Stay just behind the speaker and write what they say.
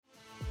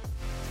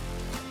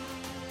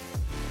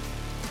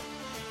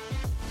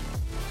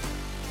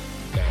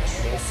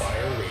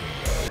Fire Radio.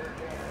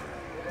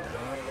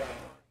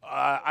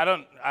 I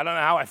don't know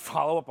how I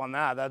follow up on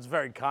that. That's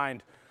very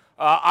kind.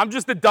 I'm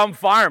just a dumb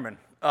fireman,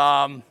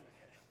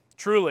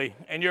 truly,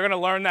 and you're going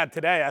to learn that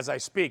today as I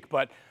speak.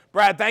 But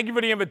Brad, thank you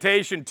for the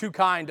invitation. Too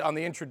kind on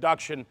the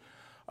introduction.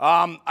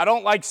 I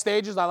don't like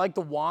stages. I like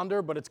to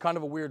wander, but it's kind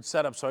of a weird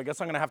setup, so I guess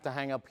I'm going to have to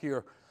hang up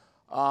here.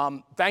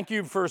 Thank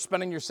you for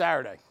spending your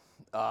Saturday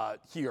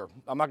here.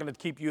 I'm not going to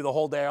keep you the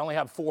whole day. I only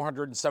have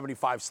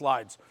 475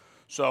 slides,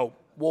 so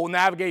we'll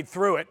navigate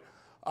through it.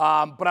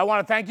 But I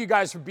want to thank you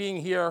guys for being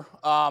here.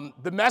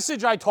 The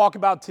message I talk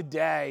about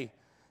today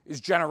is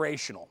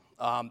generational.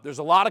 There's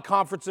a lot of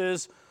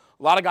conferences,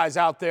 a lot of guys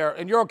out there,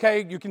 and you're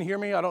okay? You can hear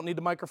me? I don't need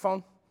the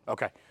microphone?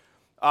 Okay.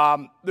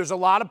 There's a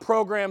lot of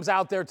programs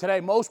out there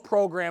today. Most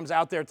programs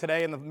out there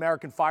today in the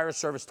American Fire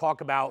Service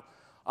talk about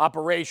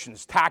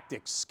operations,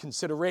 tactics,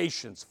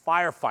 considerations,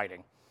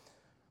 firefighting.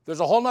 There's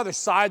a whole other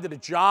side to the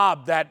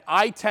job that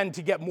I tend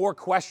to get more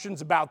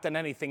questions about than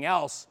anything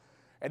else,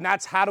 and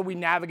that's how do we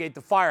navigate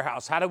the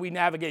firehouse? How do we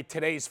navigate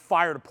today's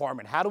fire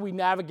department? How do we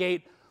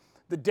navigate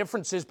the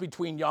differences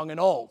between young and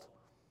old?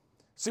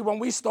 See, when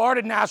we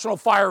started National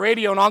Fire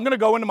Radio, and I'm going to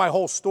go into my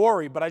whole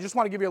story, but I just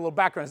want to give you a little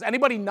background. Is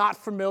anybody not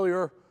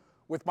familiar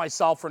with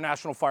myself or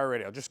National Fire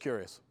Radio? Just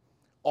curious.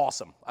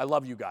 Awesome. I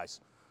love you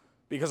guys.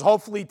 Because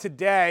hopefully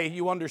today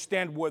you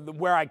understand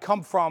where I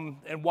come from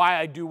and why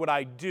I do what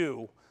I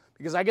do.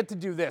 Because I get to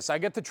do this. I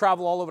get to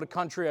travel all over the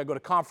country. I go to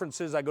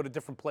conferences. I go to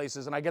different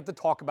places. And I get to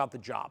talk about the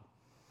job.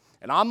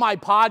 And on my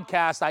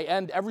podcast, I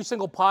end every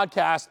single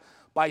podcast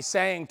by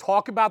saying,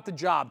 talk about the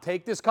job.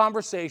 Take this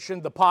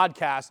conversation, the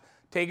podcast,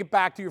 take it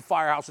back to your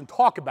firehouse and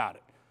talk about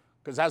it.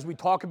 Because as we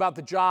talk about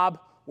the job,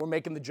 we're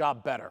making the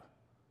job better.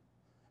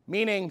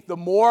 Meaning, the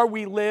more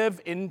we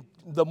live in,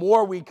 the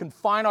more we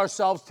confine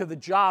ourselves to the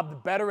job, the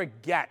better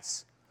it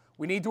gets.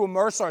 We need to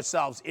immerse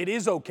ourselves. It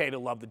is okay to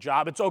love the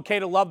job. It's okay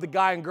to love the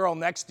guy and girl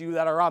next to you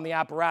that are on the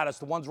apparatus,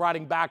 the ones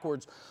riding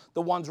backwards,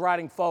 the ones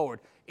riding forward.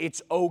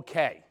 It's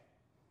okay.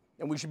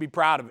 And we should be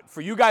proud of it.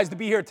 For you guys to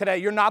be here today,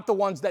 you're not the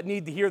ones that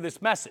need to hear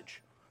this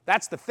message.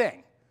 That's the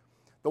thing.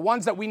 The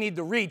ones that we need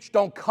to reach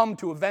don't come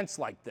to events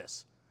like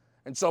this.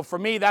 And so for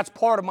me, that's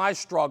part of my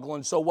struggle.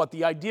 And so what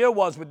the idea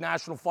was with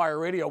National Fire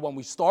Radio when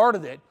we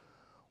started it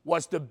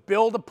was to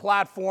build a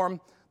platform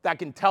that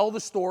can tell the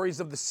stories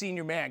of the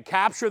senior man,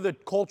 capture the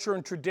culture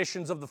and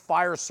traditions of the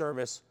fire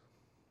service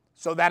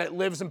so that it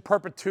lives in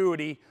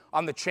perpetuity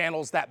on the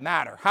channels that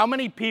matter. How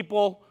many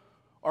people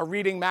are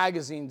reading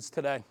magazines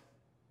today?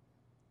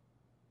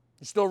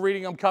 You're still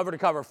reading them cover to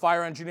cover,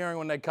 fire engineering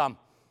when they come.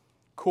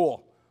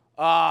 Cool.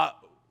 Out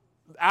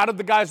of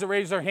the guys that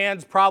raise their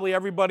hands, probably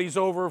everybody's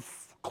over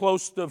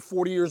close to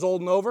 40 years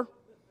old and over.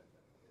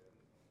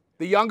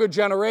 The younger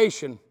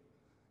generation,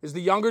 is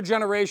the younger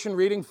generation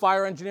reading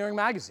Fire Engineering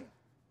magazine?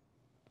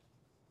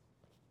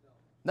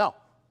 No.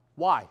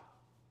 Why?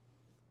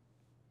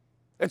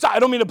 I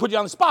don't mean to put you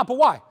on the spot, but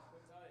why?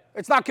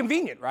 It's not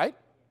convenient, right?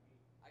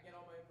 I get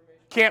all my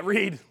information. Can't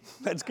read.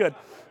 That's good.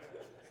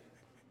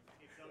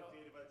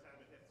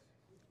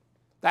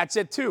 That's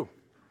it too.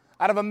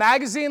 Out of a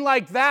magazine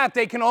like that,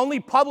 they can only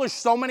publish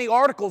so many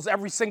articles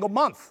every single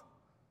month.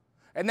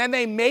 And then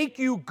they make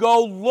you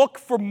go look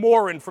for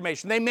more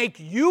information. They make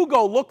you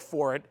go look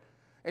for it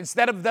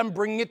instead of them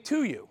bringing it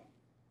to you.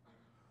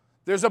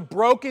 There's a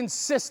broken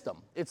system.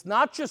 It's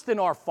not just in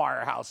our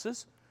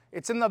firehouses.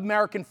 It's in the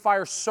American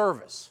Fire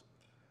Service.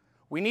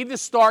 We need to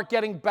start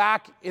getting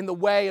back in the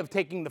way of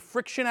taking the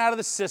friction out of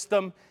the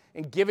system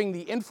and giving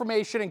the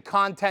information and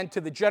content to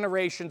the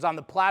generations on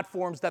the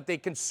platforms that they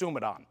consume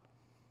it on.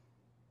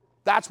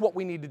 That's what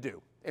we need to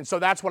do. And so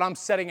that's what I'm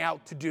setting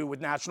out to do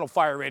with National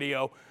Fire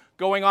Radio,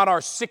 going on our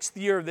 6th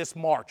year this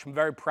March. I'm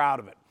very proud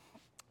of it.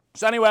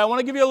 So anyway, I want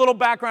to give you a little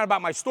background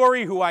about my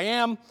story, who I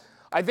am.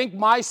 I think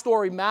my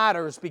story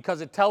matters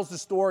because it tells the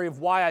story of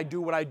why I do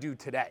what I do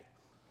today.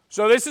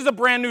 So this is a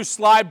brand new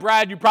slide.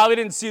 Brad, you probably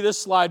didn't see this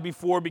slide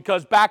before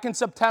because back in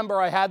September,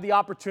 I had the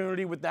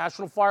opportunity with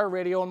National Fire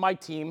Radio and my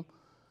team.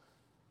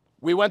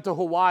 We went to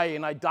Hawaii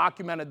and I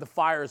documented the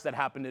fires that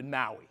happened in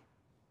Maui.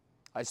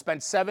 I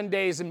spent 7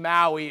 days in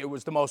Maui. It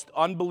was the most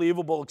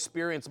unbelievable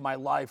experience of my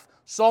life,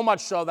 so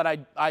much so that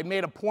I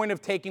made a point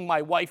of taking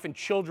my wife and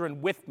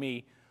children with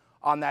me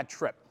on that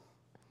trip.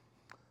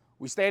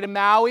 We stayed in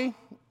Maui.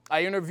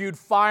 I interviewed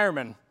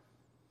firemen,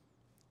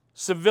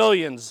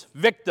 civilians,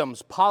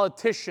 victims,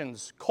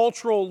 politicians,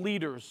 cultural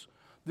leaders.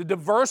 The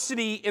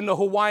diversity in the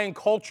Hawaiian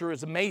culture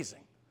is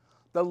amazing.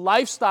 The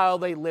lifestyle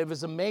they live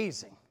is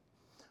amazing.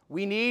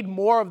 We need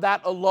more of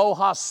that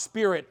aloha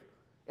spirit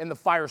in the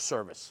fire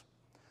service.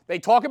 They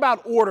talk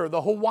about order.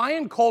 The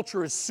Hawaiian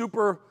culture is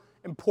super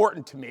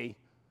important to me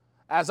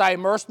as I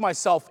immersed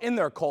myself in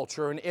their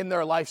culture and in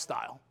their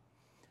lifestyle.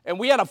 And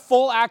we had a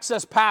full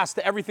access pass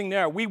to everything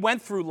there. We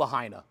went through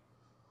Lahaina.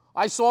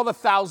 I saw the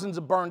thousands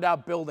of burned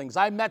out buildings.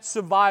 I met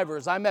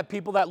survivors. I met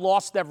people that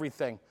lost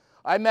everything.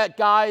 I met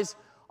guys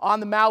on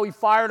the Maui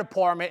Fire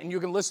Department, and you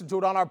can listen to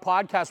it on our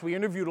podcast. We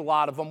interviewed a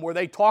lot of them where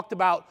they talked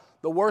about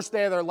the worst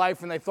day of their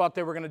life and they thought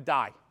they were going to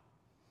die.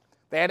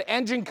 They had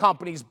engine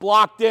companies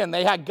blocked in.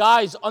 They had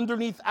guys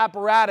underneath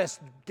apparatus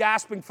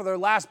gasping for their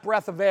last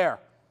breath of air.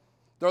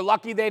 They're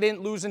lucky they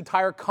didn't lose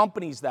entire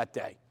companies that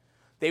day.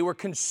 They were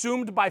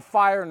consumed by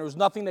fire, and there was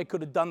nothing they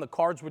could have done. The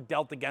cards were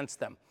dealt against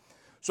them.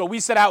 So we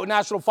set out with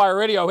National Fire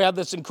Radio. We had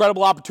this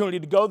incredible opportunity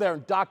to go there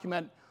and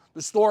document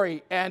the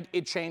story, and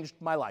it changed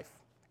my life.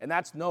 And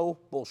that's no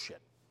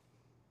bullshit.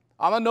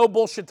 I'm a no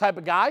bullshit type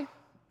of guy.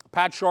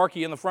 Pat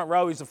Sharkey in the front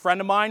row, he's a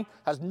friend of mine,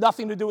 has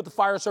nothing to do with the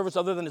fire service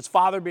other than his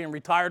father being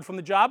retired from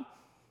the job.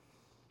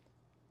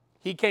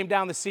 He came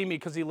down to see me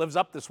because he lives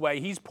up this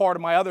way. He's part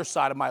of my other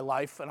side of my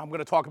life, and I'm going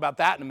to talk about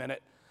that in a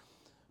minute.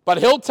 But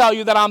he'll tell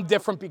you that I'm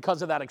different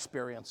because of that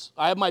experience.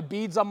 I have my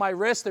beads on my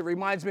wrist. It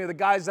reminds me of the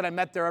guys that I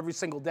met there every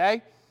single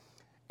day.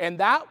 And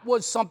that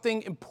was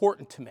something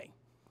important to me.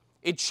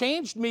 It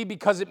changed me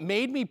because it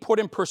made me put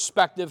in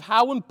perspective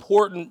how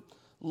important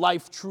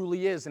life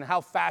truly is and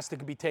how fast it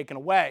can be taken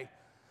away.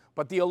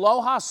 But the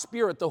aloha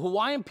spirit, the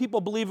Hawaiian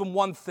people believe in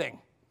one thing,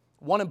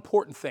 one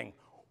important thing,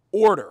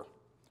 order.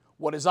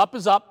 What is up,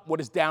 what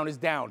is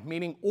down,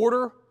 meaning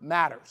order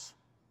matters,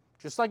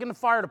 just like in the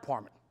fire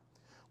department.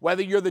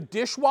 Whether you're the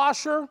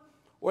dishwasher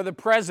or the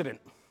president,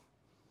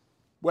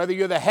 whether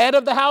you're the head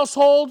of the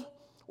household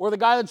or the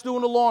guy that's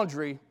doing the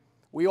laundry,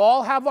 we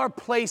all have our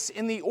place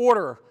in the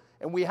order,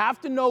 and we have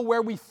to know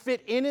where we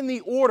fit in the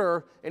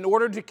order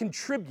to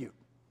contribute.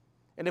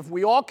 And if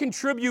we all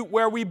contribute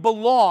where we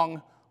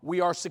belong,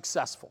 we are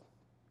successful.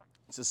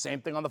 It's the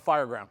same thing on the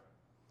fire ground.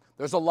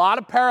 There's a lot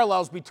of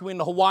parallels between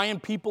the Hawaiian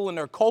people and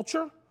their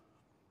culture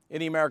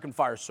and the American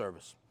Fire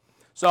Service.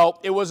 So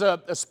it was a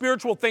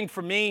spiritual thing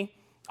for me.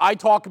 I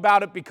talk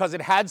about it because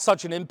it had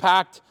such an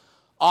impact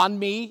on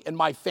me and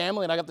my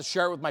family, and I got to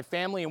share it with my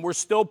family, and we're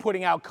still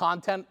putting out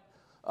content,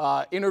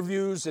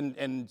 interviews,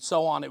 and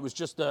so on. It was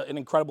just an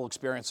incredible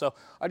experience. So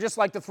I just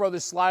like to throw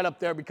this slide up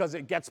there because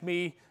it gets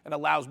me and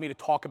allows me to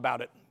talk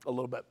about it a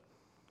little bit.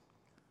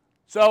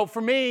 So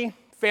for me,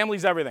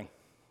 family's everything.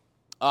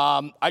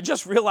 I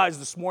just realized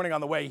this morning on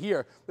the way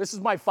here, this is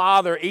my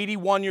father,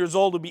 81 years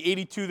old, will be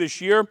 82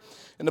 this year.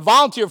 In the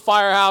volunteer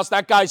firehouse,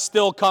 that guy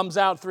still comes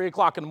out 3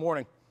 o'clock in the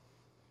morning.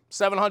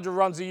 700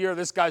 runs a year,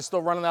 this guy's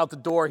still running out the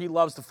door. He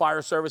loves the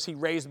fire service. He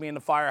raised me in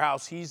the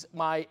firehouse. He's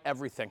my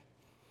everything.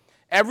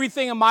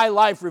 Everything in my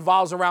life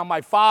revolves around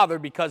my father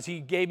because he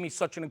gave me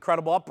such an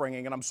incredible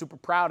upbringing, and I'm super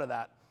proud of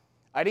that.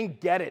 I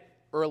didn't get it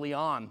early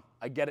on.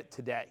 I get it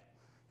today.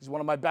 He's one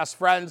of my best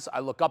friends. I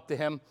look up to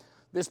him.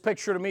 This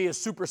picture to me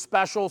is super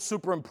special,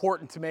 super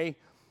important to me,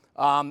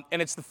 and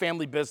it's the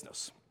family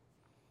business.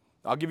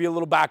 I'll give you a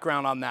little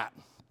background on that.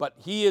 But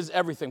he is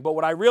everything. But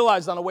what I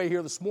realized on the way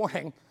here this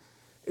morning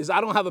is I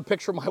don't have a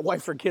picture of my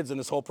wife or kids in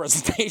this whole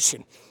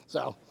presentation.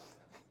 So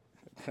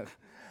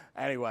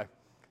anyway,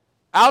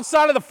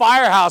 outside of the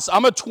firehouse,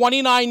 I'm a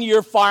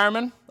 29-year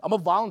fireman. I'm a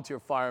volunteer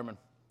fireman.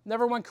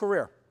 Never went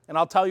career, and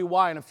I'll tell you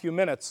why in a few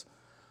minutes.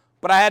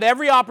 But I had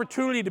every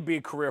opportunity to be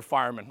a career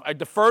fireman. I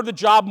deferred the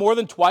job more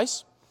than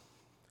twice.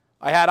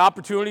 I had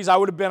opportunities. I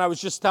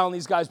was just telling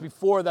these guys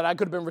before that I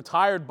could have been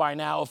retired by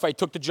now if I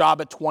took the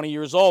job at 20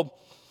 years old.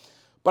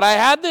 But I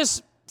had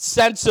this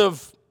sense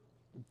of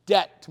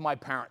debt to my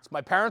parents.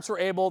 My parents were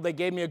able, they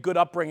gave me a good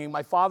upbringing.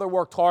 My father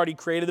worked hard. He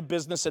created a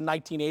business in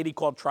 1980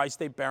 called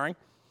Tri-State Bearing.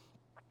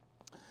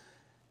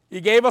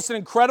 He gave us an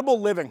incredible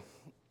living,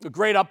 a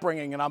great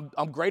upbringing, and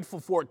I'm grateful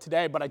for it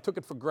today, but I took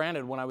it for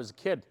granted when I was a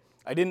kid.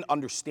 I didn't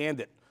understand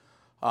it.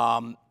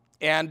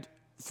 And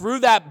through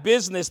that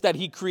business that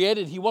he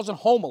created, he wasn't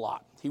home a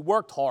lot. He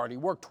worked hard. He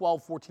worked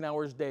 12,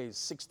 14-hour days,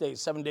 6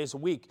 days, 7 days a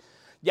week.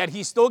 Yet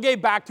he still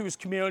gave back to his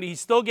community. He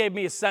still gave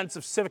me a sense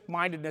of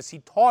civic-mindedness. He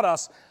taught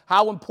us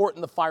how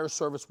important the fire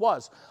service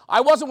was.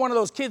 I wasn't one of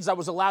those kids that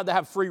was allowed to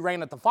have free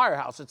reign at the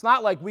firehouse. It's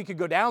not like we could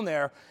go down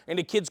there and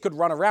the kids could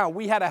run around.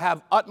 We had to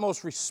have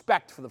utmost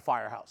respect for the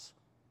firehouse.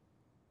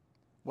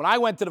 When I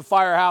went to the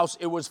firehouse,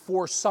 it was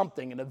for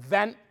something, an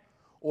event,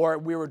 or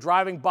we were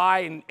driving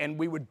by and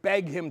we would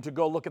beg him to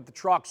go look at the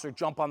trucks or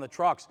jump on the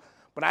trucks.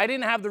 But I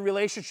didn't have the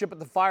relationship at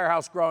the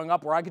firehouse growing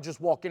up where I could just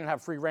walk in and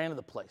have free reign of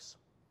the place.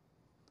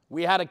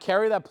 We had to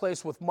carry that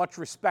place with much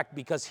respect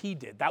because he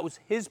did. That was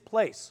his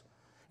place.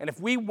 And if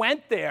we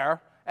went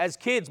there as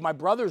kids, my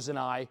brothers and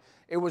I,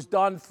 it was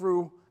done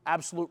through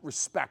absolute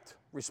respect.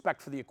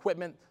 Respect for the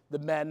equipment, the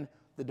men,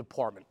 the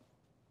department.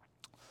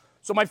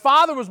 So my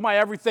father was my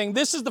everything.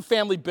 This is the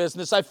family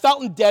business. I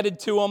felt indebted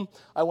to him.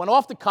 I went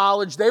off to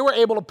college. They were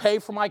able to pay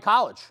for my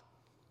college.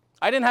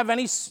 I didn't have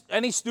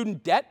any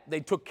student debt. They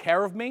took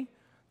care of me.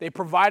 They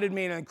provided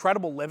me an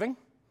incredible living.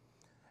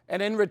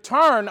 And in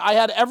return, I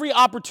had every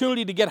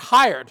opportunity to get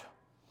hired.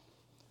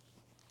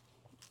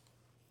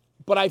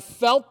 But I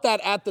felt that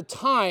at the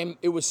time,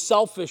 it was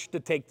selfish to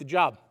take the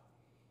job.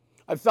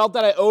 I felt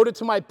that I owed it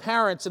to my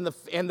parents and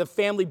the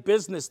family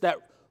business that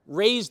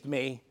raised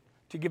me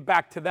to give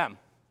back to them.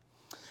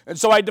 And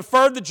so I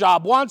deferred the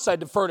job once, I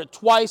deferred it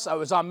twice, I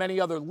was on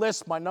many other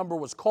lists, my number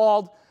was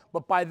called,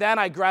 but by then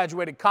I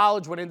graduated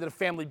college, went into the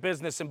family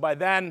business, and by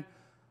then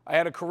I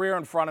had a career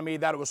in front of me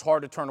that it was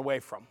hard to turn away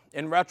from.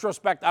 In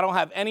retrospect, I don't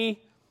have any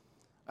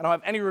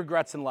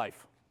regrets in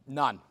life,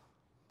 none.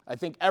 I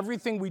think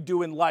everything we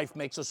do in life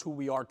makes us who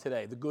we are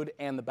today, the good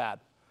and the bad.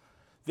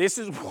 This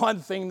is one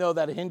thing, though,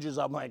 that hinges.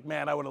 I'm like,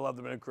 man, I would have loved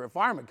to be a career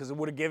fireman because it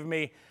would have given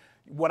me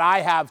what I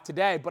have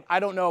today. But I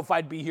don't know if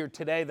I'd be here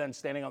today then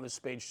standing on this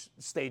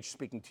stage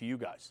speaking to you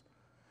guys.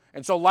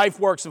 And so life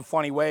works in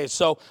funny ways.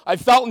 So I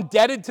felt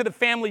indebted to the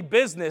family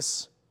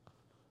business,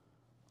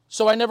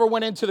 so I never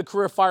went into the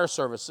career fire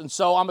service. And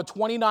so I'm a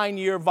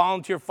 29-year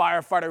volunteer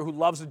firefighter who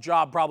loves the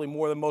job probably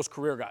more than most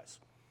career guys.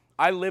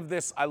 I live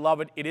this. I love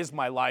it. It is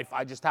my life.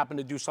 I just happen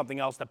to do something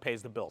else that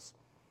pays the bills.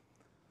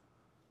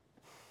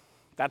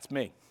 That's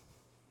me.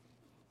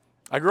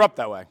 I grew up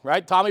that way,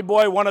 right? Tommy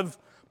Boy, one of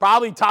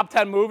probably top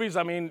 10 movies.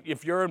 I mean,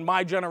 if you're in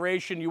my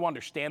generation, you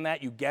understand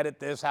that. You get it.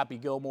 There's Happy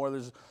Gilmore.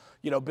 There's,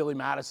 Billy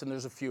Madison.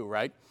 There's a few,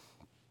 right?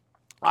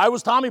 I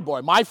was Tommy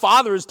Boy. My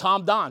father is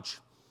Tom Donch.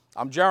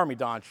 I'm Jeremy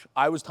Donch.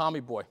 I was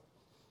Tommy Boy.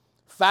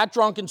 Fat,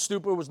 drunk, and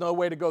stupid was no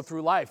way to go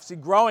through life. See,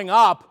 growing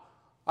up,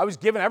 I was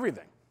given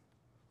everything.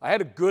 I had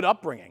a good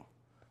upbringing.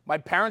 My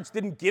parents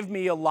didn't give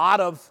me a lot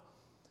of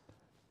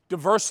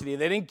diversity.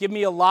 They didn't give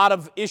me a lot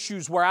of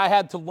issues where I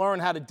had to learn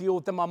how to deal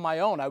with them on my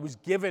own. I was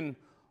given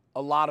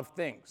a lot of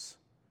things,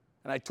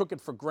 and I took it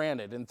for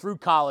granted. And through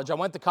college, I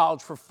went to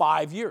college for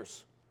 5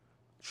 years.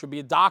 I should be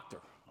a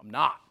doctor. I'm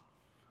not.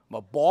 I'm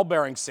a ball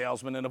bearing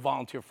salesman and a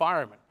volunteer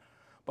fireman.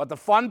 But the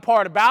fun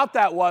part about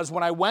that was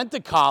when I went to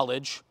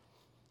college,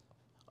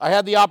 I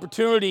had the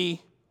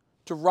opportunity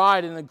to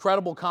ride an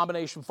incredible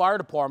combination fire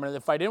department. And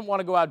if I didn't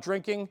want to go out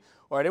drinking,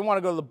 or I didn't want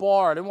to go to the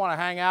bar, or I didn't want to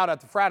hang out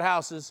at the frat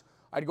houses,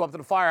 I'd go up to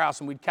the firehouse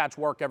and we'd catch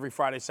work every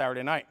Friday,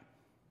 Saturday night.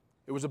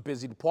 It was a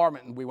busy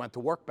department and we went to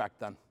work back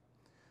then.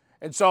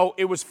 And so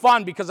it was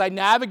fun because I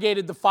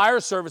navigated the fire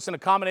service in a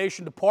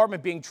combination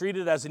department being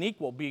treated as an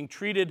equal, being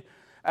treated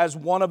as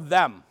one of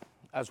them,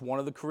 as one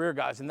of the career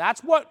guys. And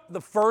that's what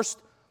the first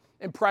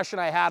impression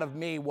I had of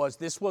me was.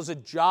 This was a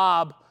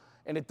job,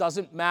 and it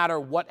doesn't matter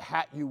what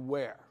hat you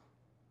wear.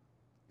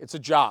 It's a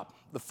job.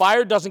 The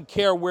fire doesn't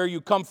care where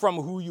you come from,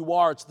 who you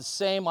are. It's the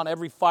same on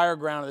every fire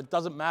ground. It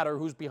doesn't matter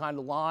who's behind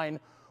the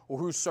line or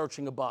who's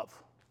searching above.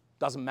 It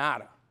doesn't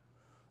matter.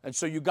 And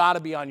so you got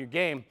to be on your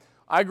game.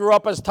 I grew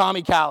up as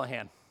Tommy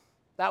Callahan.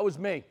 That was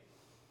me.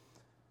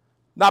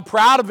 Not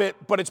proud of it,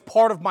 but it's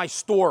part of my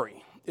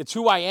story. It's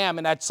who I am.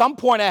 And at some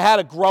point, I had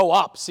to grow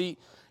up. See,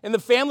 in the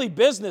family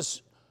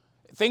business,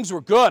 things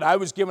were good. I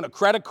was given a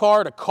credit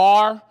card, a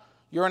car.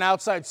 You're an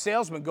outside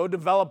salesman. Go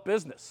develop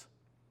business.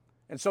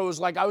 And so it was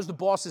like I was the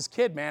boss's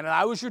kid, man, and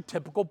I was your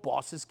typical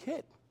boss's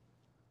kid.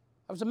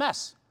 I was a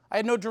mess. I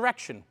had no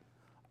direction.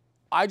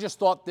 I just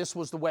thought this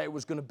was the way it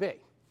was going to be.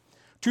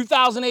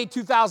 2008,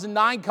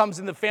 2009 comes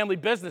in the family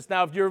business.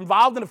 Now, if you're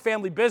involved in a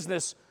family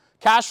business,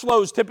 cash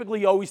flow is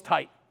typically always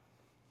tight.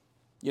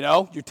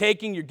 You're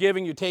taking, you're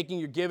giving, you're taking,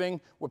 you're giving.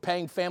 We're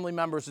paying family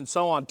members and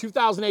so on.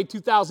 2008,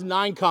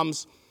 2009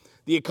 comes.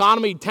 The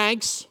economy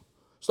tanks,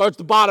 starts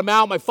to bottom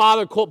out. My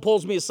father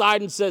pulls me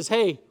aside and says,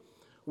 hey,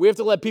 we have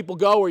to let people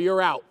go or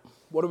you're out.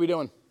 What are we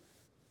doing?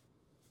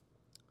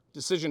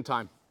 Decision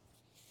time.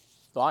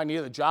 So I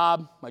needed a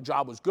job. My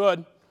job was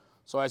good.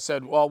 So I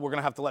said, well, we're going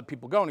to have to let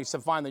people go. And he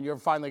said, fine, then you're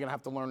finally going to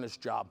have to learn this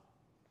job.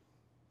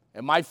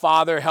 And my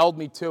father held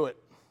me to it.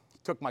 He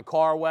took my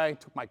car away,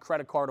 took my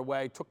credit card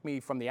away, took me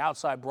from the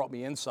outside, brought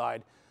me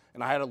inside,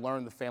 and I had to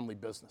learn the family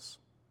business.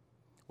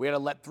 We had to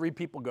let 3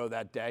 people go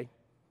that day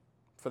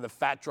for the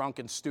fat, drunk,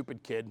 and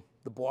stupid kid,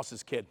 the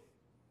boss's kid.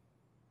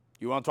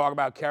 You want to talk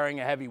about carrying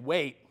a heavy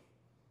weight?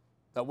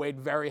 That weighed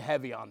very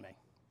heavy on me.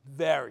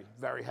 Very,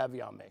 very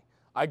heavy on me.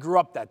 I grew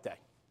up that day.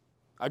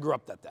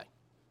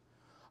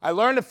 I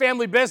learned the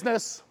family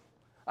business.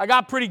 I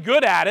got pretty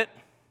good at it.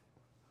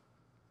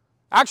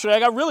 Actually, I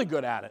got really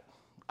good at it.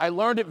 I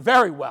learned it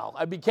very well.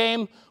 I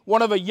became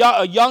one of a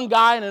young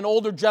guy in an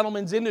older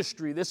gentleman's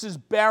industry. This is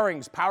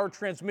bearings, power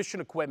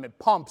transmission equipment,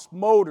 pumps,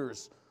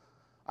 motors.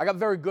 I got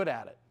very good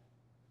at it.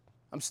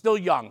 I'm still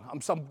young. I'm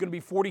going to be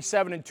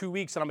 47 in 2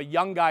 weeks, and I'm a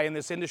young guy in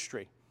this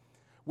industry.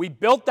 We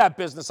built that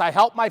business. I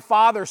helped my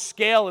father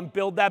scale and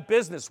build that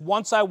business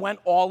once I went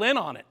all in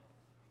on it.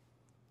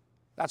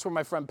 That's where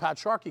my friend Pat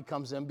Sharkey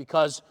comes in,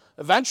 because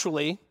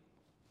eventually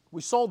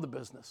we sold the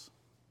business.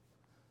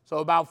 So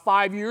about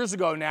 5 years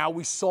ago now,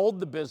 we sold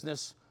the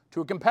business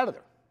to a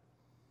competitor.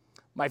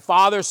 My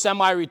father's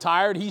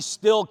semi-retired. He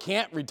still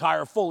can't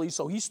retire fully,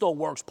 so he still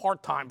works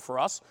part-time for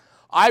us.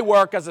 I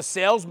work as a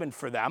salesman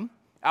for them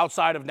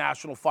outside of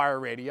National Fire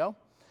Radio.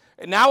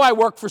 And now I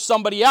work for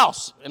somebody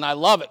else, and I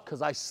love it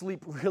because I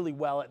sleep really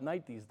well at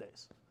night these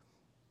days.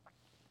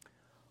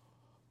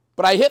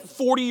 But I hit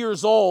 40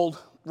 years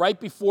old right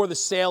before the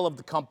sale of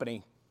the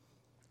company.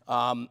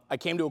 I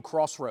came to a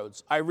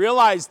crossroads. I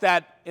realized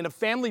that in a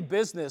family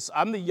business,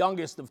 I'm the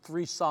youngest of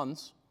 3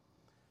 sons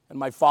and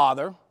my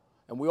father,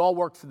 and we all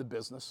worked for the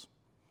business.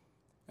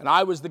 And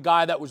I was the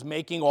guy that was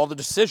making all the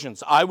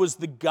decisions. I was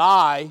the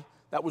guy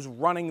that was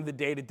running the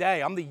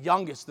day-to-day. I'm the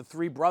youngest of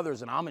 3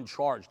 brothers, and I'm in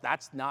charge.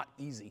 That's not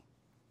easy.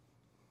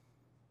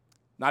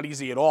 Not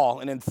easy at all.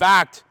 And in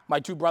fact, my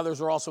 2 brothers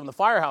are also in the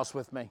firehouse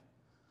with me.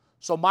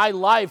 So my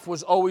life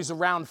was always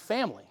around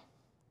family.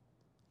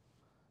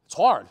 It's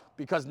hard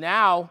because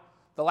now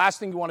the last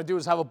thing you want to do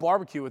is have a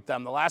barbecue with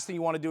them. The last thing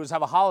you want to do is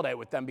have a holiday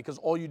with them because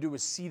all you do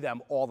is see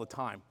them all the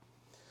time.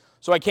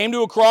 So I came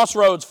to a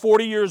crossroads,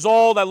 40 years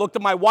old. I looked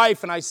at my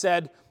wife and I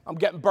said, I'm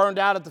getting burned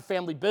out at the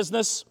family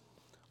business.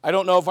 I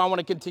don't know if I want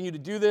to continue to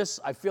do this.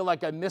 I feel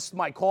like I missed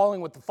my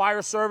calling with the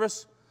fire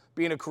service,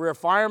 being a career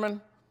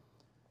fireman.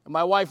 And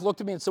my wife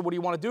looked at me and said, what do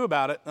you want to do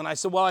about it? And I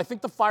said, well, I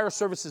think the fire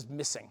service is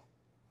missing.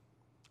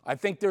 I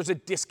think there's a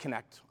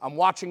disconnect. I'm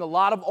watching a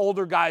lot of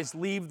older guys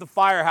leave the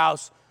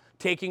firehouse,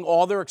 taking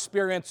all their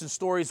experience and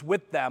stories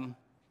with them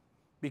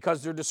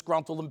because they're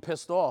disgruntled and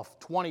pissed off.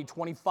 20,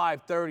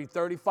 25, 30,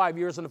 35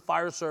 years in the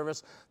fire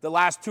service. The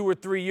last 2 or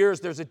 3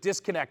 years, there's a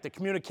disconnect, a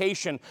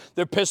communication.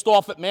 They're pissed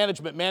off at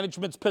management.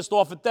 Management's pissed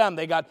off at them.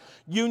 They got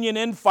union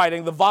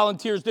infighting. The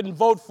volunteers didn't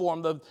vote for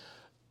them.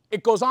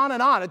 It goes on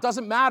and on. It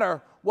doesn't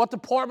matter what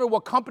department,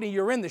 what company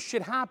you're in, this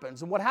shit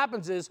happens. And what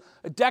happens is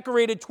a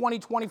decorated 20,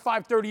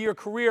 25, 30-year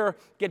career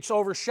gets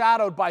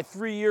overshadowed by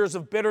 3 years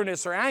of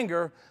bitterness or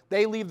anger.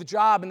 They leave the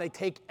job and they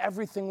take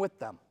everything with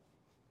them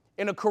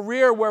in a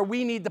career where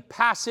we need to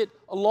pass it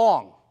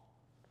along.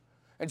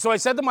 And so I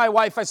said to my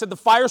wife, I said, the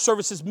fire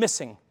service is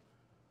missing.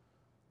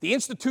 The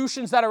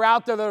institutions that are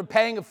out there that are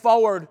paying it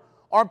forward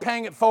aren't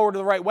paying it forward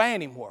the right way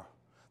anymore.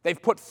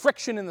 They've put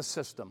friction in the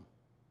system.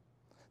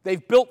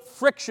 They've built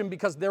friction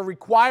because they're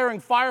requiring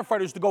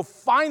firefighters to go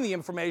find the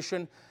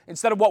information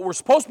instead of what we're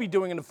supposed to be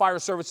doing in the fire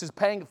service is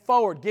paying it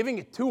forward, giving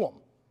it to them.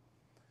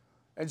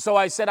 And so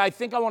I said, I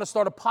think I want to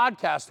start a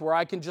podcast where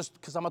I can just,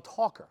 because I'm a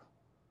talker.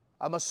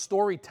 I'm a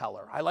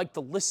storyteller. I like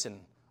to listen.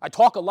 I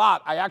talk a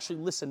lot. I actually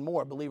listen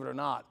more, believe it or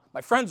not.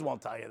 My friends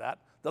won't tell you that.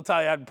 They'll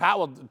tell you, Pat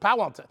will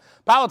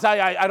tell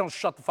you I don't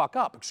shut the fuck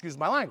up. Excuse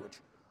my language.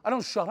 I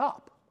don't shut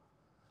up.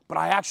 But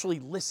I actually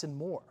listen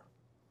more.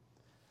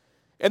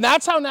 And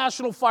that's how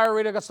National Fire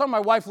Radio got started. My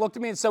wife looked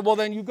at me and said, well,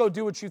 then you go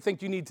do what you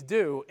think you need to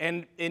do.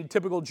 And in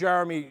typical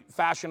Jeremy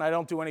fashion, I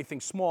don't do anything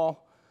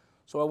small.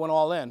 So I went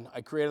all in. I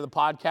created the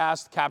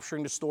podcast,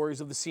 capturing the stories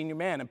of the senior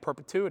man in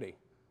perpetuity.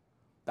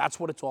 That's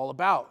what it's all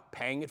about,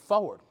 paying it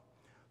forward.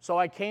 So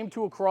I came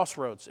to a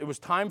crossroads. It was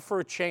time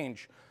for a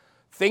change.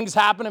 Things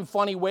happen in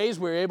funny ways.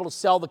 We were able to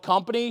sell the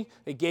company.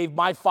 It gave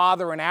my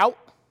father an out.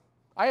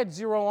 I had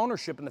zero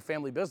ownership in the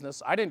family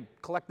business. I didn't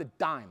collect a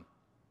dime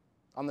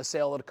on the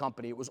sale of the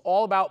company. It was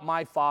all about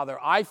my father.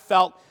 I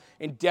felt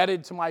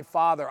indebted to my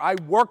father. I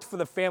worked for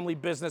the family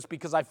business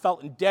because I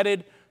felt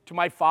indebted to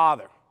my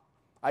father.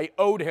 I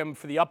owed him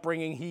for the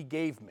upbringing he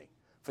gave me,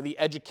 for the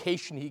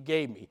education he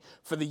gave me,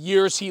 for the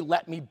years he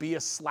let me be a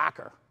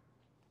slacker.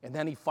 And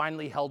then he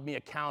finally held me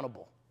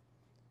accountable.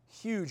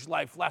 Huge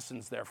life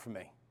lessons there for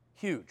me.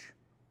 Huge.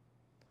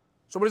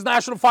 So what does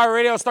National Fire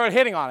Radio start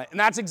hitting on it? And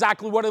that's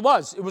exactly what it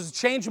was. It was a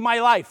change in my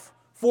life.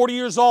 40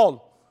 years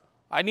old.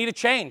 I need a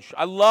change.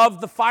 I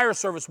love the fire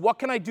service. What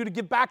can I do to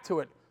give back to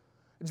it?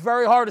 It's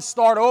very hard to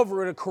start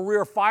over in a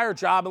career fire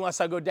job unless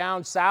I go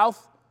down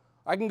south.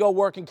 I can go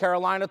work in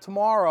Carolina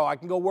tomorrow. I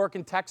can go work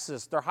in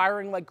Texas. They're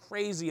hiring like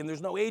crazy and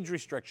there's no age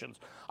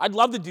restrictions. I'd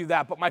love to do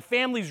that, but my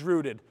family's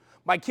rooted.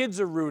 My kids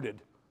are rooted.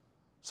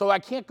 So I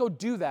can't go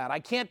do that. I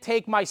can't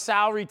take my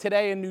salary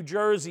today in New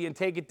Jersey and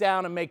take it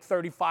down and make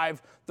 $35,000,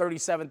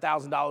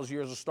 $37,000 a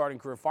year as a starting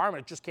career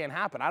fireman. It just can't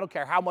happen. I don't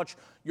care how much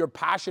your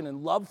passion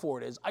and love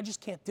for it is. I just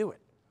can't do it.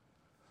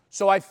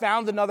 So I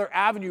found another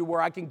avenue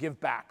where I can give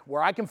back,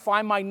 where I can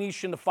find my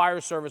niche in the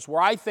fire service,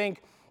 where I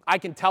think I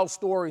can tell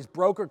stories,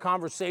 broker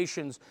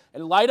conversations,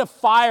 and light a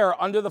fire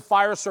under the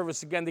fire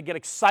service again to get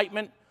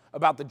excitement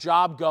about the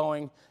job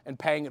going and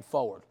paying it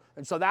forward.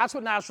 And so that's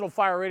what National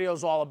Fire Radio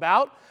is all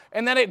about.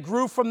 And then it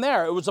grew from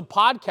there. It was a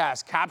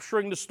podcast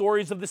capturing the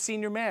stories of the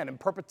senior man in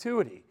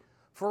perpetuity,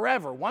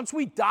 forever. Once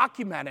we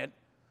document it,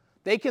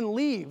 they can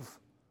leave,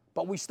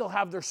 but we still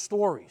have their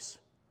stories.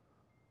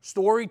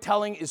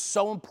 Storytelling is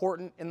so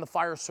important in the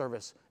fire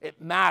service.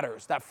 It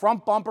matters. That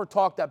front bumper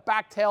talk, that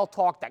back tail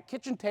talk, that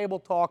kitchen table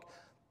talk,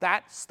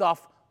 that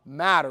stuff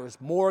matters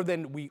more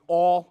than we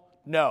all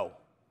know.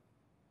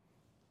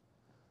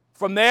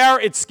 From there,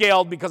 it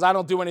scaled because I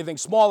don't do anything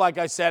small, like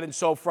I said. And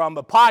so from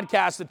a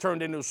podcast, it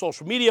turned into a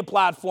social media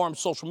platform.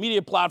 Social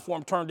media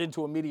platform turned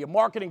into a media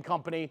marketing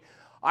company.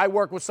 I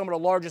work with some of the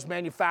largest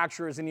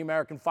manufacturers in the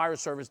American Fire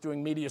Service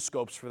doing media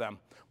scopes for them,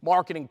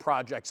 marketing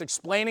projects,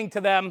 explaining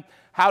to them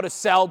how to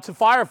sell to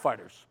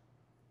firefighters.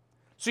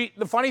 See,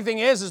 the funny thing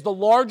is the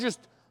largest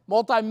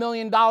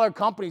multi-million-dollar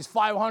companies,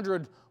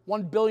 500,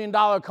 $1 billion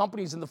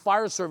companies in the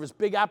fire service,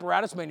 big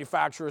apparatus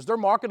manufacturers, their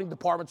marketing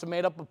departments are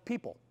made up of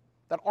people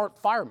that aren't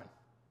firemen.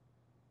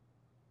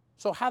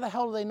 So how the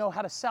hell do they know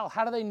how to sell?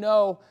 How do they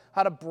know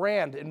how to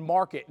brand and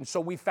market? And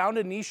so we found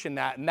a niche in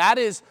that, and that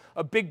is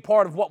a big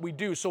part of what we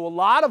do. So a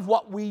lot of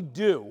what we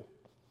do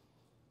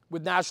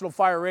with National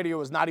Fire Radio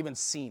is not even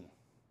seen.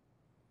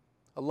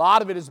 A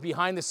lot of it is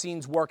behind the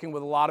scenes working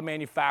with a lot of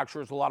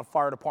manufacturers, a lot of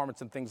fire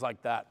departments and things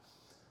like that.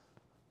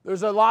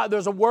 There's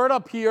a word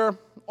up here,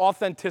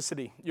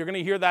 authenticity. You're going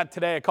to hear that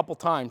today a couple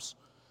times.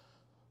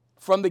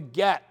 From the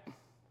get,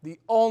 the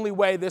only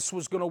way this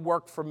was going to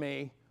work for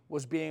me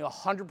was being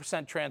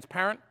 100%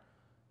 transparent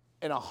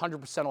and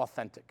 100%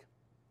 authentic.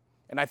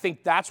 And I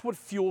think that's what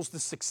fuels the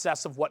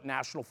success of what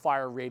National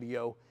Fire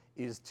Radio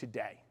is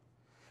today.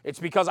 It's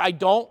because I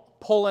don't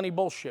pull any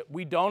bullshit.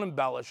 We don't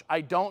embellish.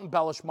 I don't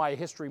embellish my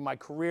history, my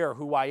career,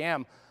 who I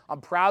am. I'm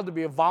proud to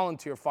be a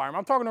volunteer fireman.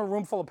 I'm talking to a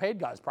room full of paid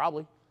guys,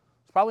 probably.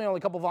 There's probably only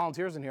a couple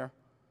volunteers in here.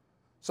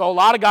 So a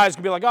lot of guys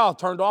could be like, oh,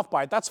 turned off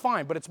by it. That's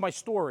fine, but it's my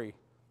story.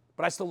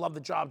 But I still love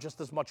the job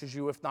just as much as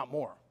you, if not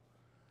more.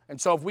 And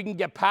so if we can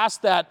get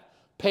past that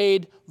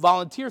paid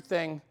volunteer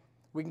thing,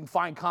 we can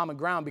find common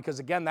ground because,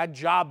 again, that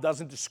job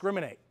doesn't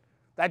discriminate.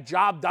 That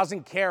job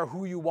doesn't care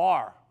who you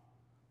are.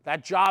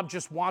 That job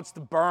just wants to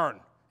burn,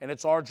 and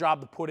it's our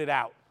job to put it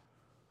out.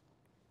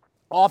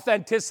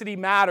 Authenticity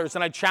matters,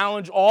 and I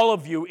challenge all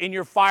of you in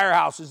your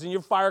firehouses, in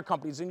your fire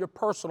companies, in your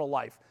personal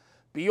life.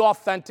 Be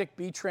authentic,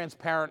 be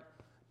transparent,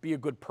 be a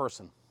good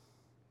person.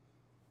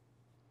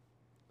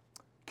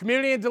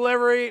 Community and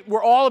delivery,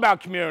 we're all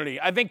about community.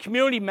 I think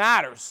community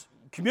matters.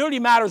 Community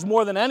matters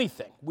more than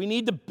anything. We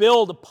need to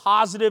build a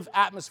positive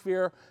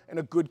atmosphere and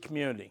a good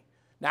community.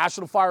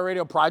 National Fire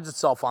Radio prides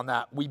itself on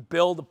that. We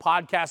build a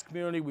podcast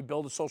community. We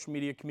build a social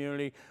media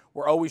community.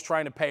 We're always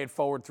trying to pay it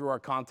forward through our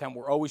content.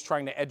 We're always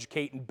trying to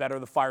educate and better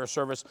the fire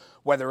service,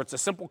 whether it's a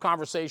simple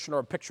conversation or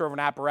a picture of an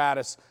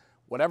apparatus.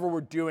 Whatever we're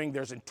doing,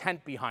 there's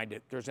intent behind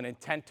it. There's an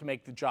intent to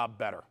make the job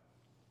better.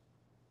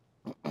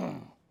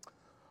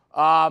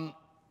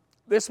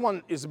 This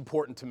one is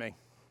important to me.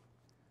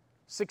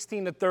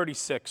 16 to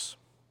 36.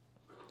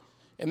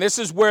 And this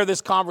is where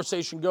this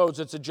conversation goes.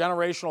 It's a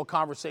generational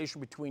conversation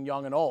between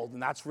young and old,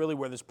 and that's really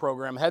where this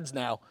program heads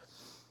now.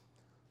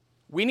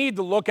 We need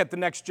to look at the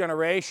next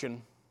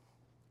generation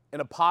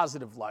in a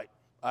positive light.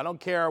 I don't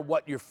care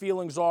what your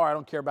feelings are. I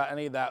don't care about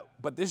any of that.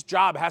 But this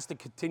job has to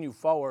continue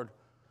forward.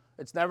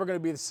 It's never going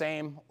to be the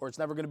same, or it's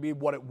never going to be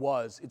what it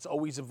was. It's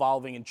always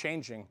evolving and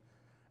changing.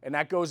 And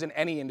that goes in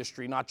any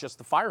industry, not just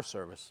the fire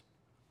service.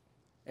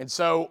 And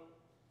so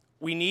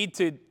we need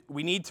to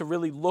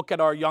really look at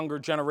our younger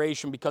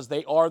generation because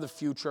they are the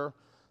future.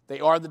 They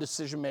are the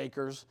decision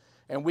makers.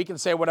 And we can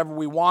say whatever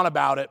we want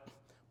about it,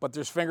 but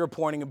there's finger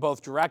pointing in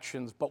both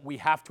directions, but we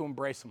have to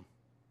embrace them.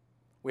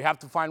 We have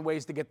to find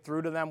ways to get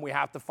through to them. We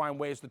have to find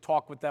ways to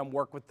talk with them,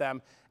 work with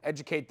them,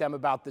 educate them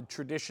about the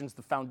traditions,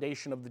 the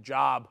foundation of the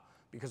job,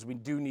 because we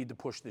do need to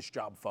push this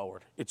job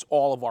forward. It's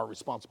all of our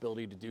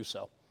responsibility to do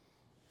so.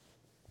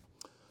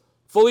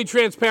 Fully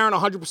transparent,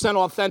 100%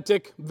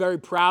 authentic. Very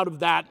proud of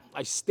that.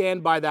 I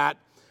stand by that.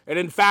 And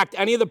in fact,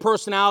 any of the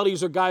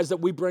personalities or guys that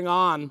we bring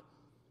on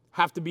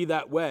have to be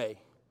that way.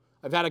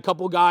 I've had a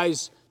couple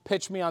guys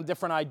pitch me on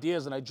different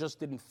ideas, and I just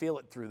didn't feel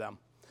it through them.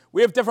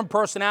 We have different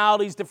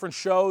personalities, different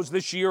shows.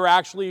 This year,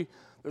 actually,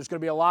 there's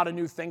going to be a lot of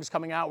new things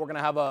coming out. We're going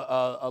to have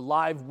a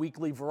live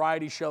weekly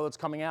variety show that's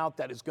coming out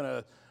that is going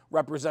to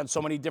represent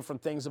so many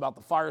different things about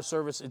the fire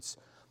service.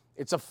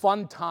 It's a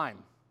fun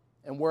time.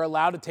 And we're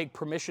allowed to take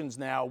permissions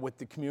now with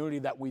the community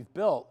that we've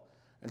built.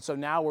 And so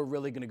now we're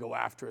really going to go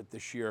after it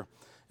this year.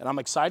 And I'm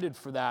excited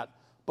for that.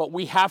 But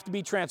we have to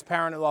be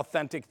transparent and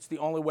authentic. It's the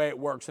only way it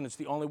works, and it's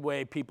the only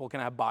way people can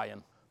have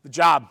buy-in. The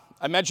job.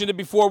 I mentioned it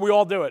before. We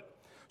all do it.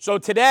 So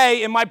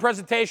today, in my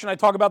presentation, I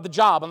talk about the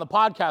job. On the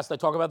podcast, I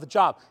talk about the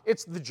job.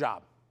 It's the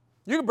job.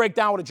 You can break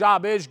down what a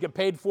job is. You get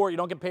paid for it. You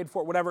don't get paid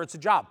for it. Whatever. It's a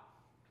job.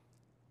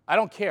 I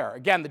don't care.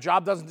 Again, the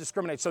job doesn't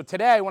discriminate. So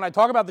today, when I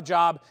talk about the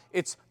job,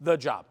 it's the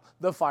job.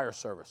 The fire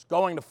service,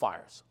 going to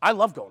fires. I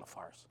love going to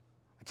fires.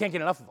 I can't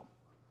get enough of them.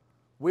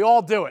 We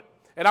all do it,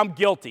 and I'm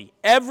guilty.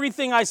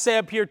 Everything I say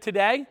up here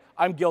today,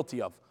 I'm guilty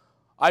of.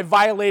 I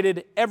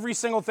violated every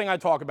single thing I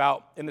talk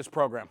about in this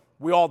program.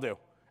 We all do,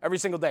 every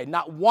single day.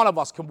 Not one of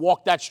us can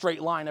walk that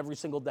straight line every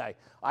single day.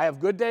 I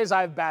have good days,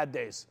 I have bad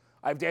days.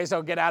 I have days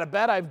I'll get out of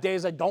bed, I have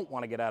days I don't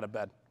want to get out of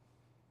bed.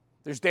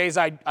 There's days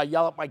I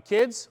yell at my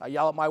kids, I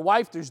yell at my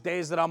wife, there's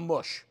days that I'm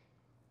mush.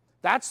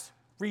 That's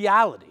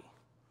reality.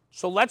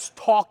 So let's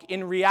talk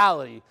in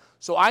reality.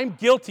 So I'm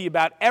guilty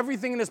about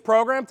everything in this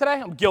program today.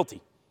 I'm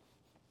guilty.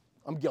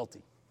 I'm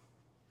guilty.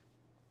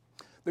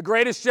 The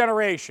greatest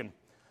generation,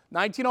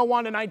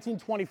 1901 to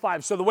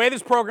 1925. So the way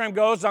this program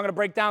goes is I'm going to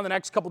break down the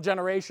next couple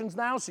generations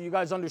now so you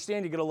guys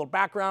understand. You get a little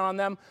background on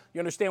them.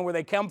 You understand where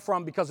they come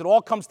from because it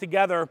all comes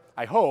together,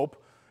 I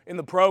hope, in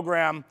the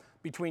program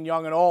between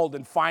young and old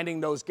and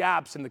finding those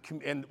gaps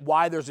and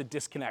why there's a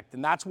disconnect.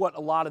 And that's what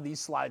a lot of these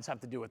slides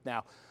have to do with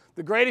now.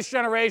 The greatest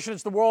generation,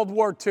 it's the World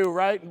War II,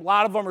 right? A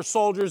lot of them are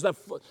soldiers that,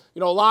 a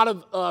lot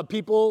of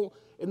people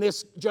in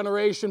this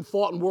generation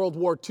fought in World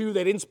War II.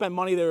 They didn't spend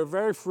money. They were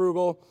very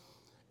frugal.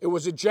 It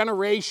was a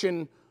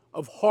generation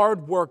of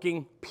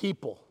hardworking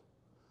people.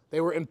 They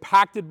were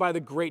impacted by the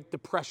Great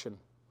Depression.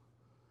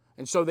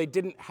 And so they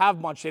didn't have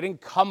much. They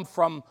didn't come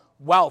from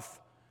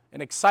wealth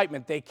and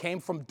excitement. They came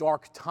from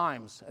dark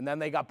times. And then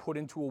they got put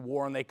into a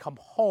war, and they come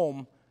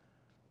home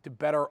to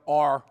better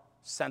our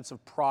sense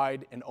of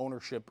pride and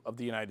ownership of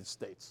the United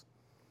States.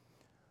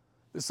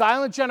 The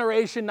silent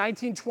generation,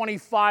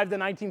 1925 to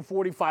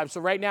 1945.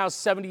 So right now,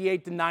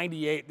 78 to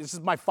 98. This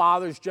is my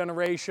father's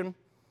generation.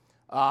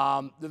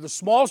 They're the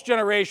smallest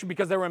generation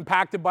because they were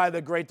impacted by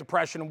the Great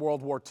Depression and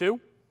World War II.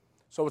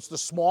 So it's the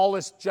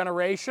smallest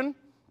generation.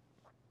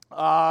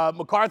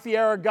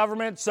 McCarthy-era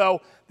government,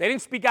 so they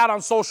didn't speak out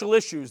on social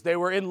issues. They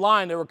were in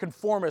line. They were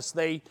conformists.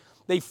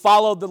 They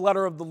followed the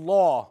letter of the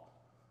law.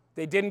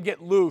 They didn't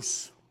get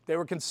loose. They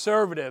were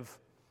conservative,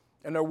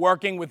 and they're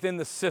working within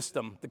the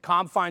system, the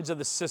confines of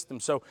the system.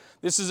 So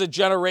this is a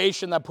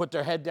generation that put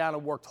their head down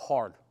and worked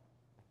hard.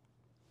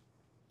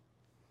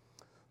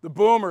 The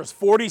boomers,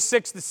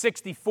 46 to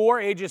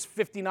 64, ages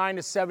 59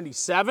 to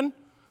 77.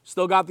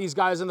 Still got these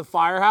guys in the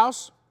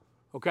firehouse,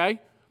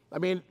 okay? I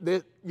mean,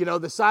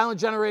 the silent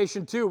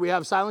generation too. We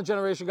have silent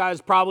generation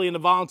guys probably in the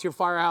volunteer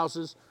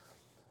firehouses.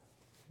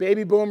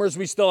 Baby boomers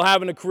we still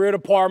have in the career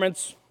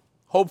departments.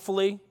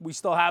 Hopefully, we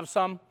still have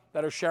some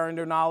that are sharing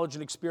their knowledge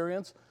and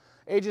experience.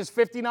 Ages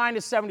 59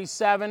 to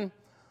 77.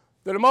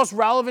 They're the most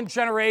relevant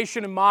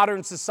generation in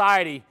modern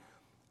society.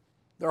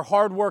 They're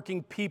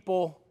hardworking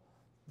people.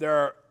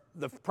 They're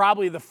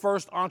probably the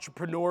first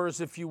entrepreneurs,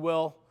 if you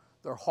will.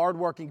 They're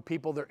hardworking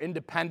people. They're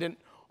independent,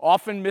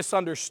 often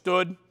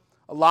misunderstood.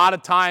 A lot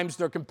of times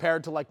they're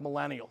compared to like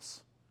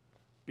millennials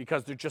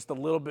because they're just a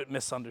little bit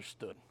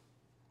misunderstood.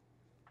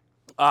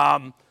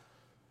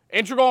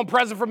 Integral and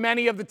present for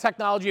many of the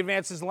technology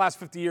advances in the last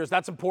 50 years.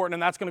 That's important,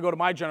 and that's going to go to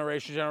my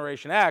generation,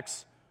 Generation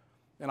X,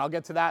 and I'll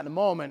get to that in a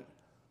moment.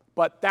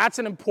 But that's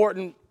an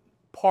important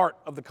part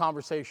of the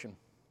conversation.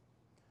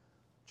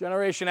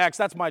 Generation X,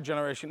 that's my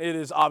generation. It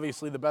is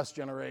obviously the best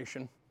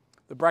generation.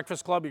 The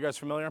Breakfast Club, you guys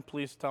familiar?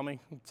 Please tell me.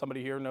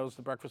 Somebody here knows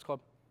the Breakfast Club?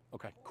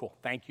 Okay, cool.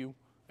 Thank you.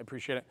 I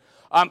appreciate it.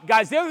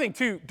 Guys, the other thing,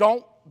 too,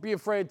 don't be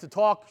afraid to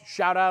talk,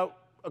 shout out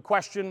a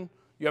question.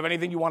 You have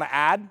anything you want to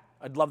add?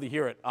 I'd love to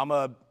hear it.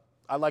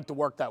 I like to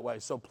work that way,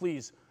 so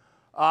please.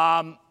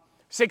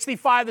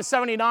 65 to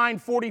 79,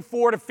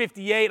 44 to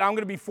 58. I'm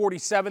going to be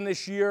 47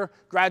 this year.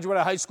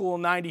 Graduated high school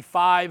in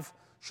 95.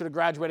 Should have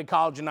graduated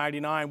college in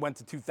 99. Went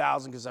to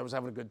 2000 because I was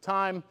having a good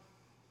time.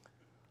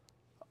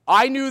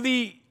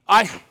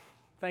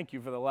 Thank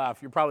you for the laugh.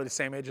 You're probably the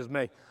same age as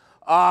me.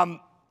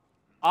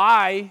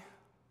 I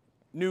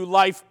knew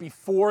life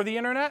before the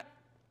internet,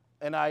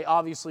 and I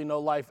obviously know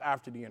life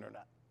after the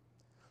internet.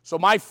 So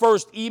my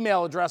first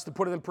email address, to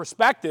put it in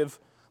perspective,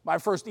 my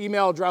first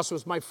email address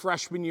was my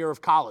freshman year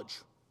of college.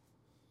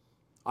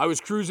 I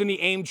was cruising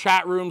the AIM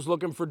chat rooms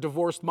looking for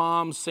divorced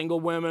moms, single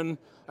women.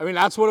 I mean,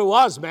 that's what it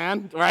was,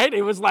 man, right?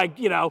 It was like,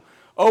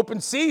 open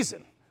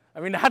season. I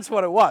mean, that's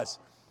what it was.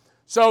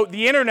 So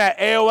the internet,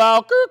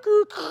 AOL,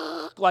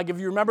 like if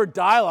you remember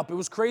dial-up, it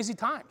was crazy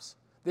times.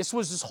 This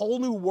was this whole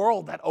new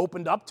world that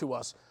opened up to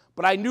us.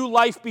 But I knew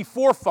life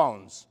before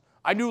phones.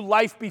 I knew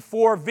life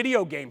before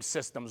video game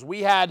systems.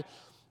 We had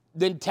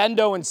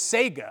Nintendo and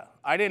Sega.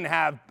 I didn't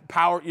have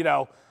power,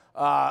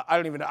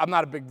 I'm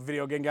not a big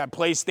video game guy.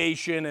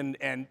 PlayStation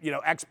and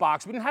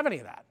Xbox. We didn't have any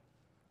of that.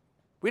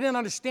 We didn't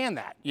understand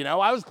that.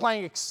 I was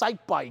playing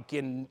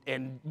Excitebike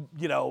and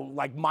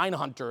like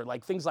Mindhunter,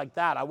 like things like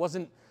that. I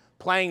wasn't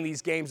playing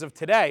these games of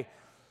today.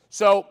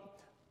 So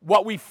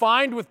what we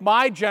find with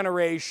my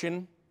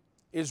generation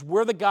is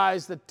we're the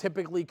guys that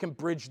typically can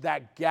bridge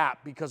that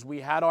gap because we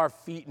had our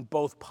feet in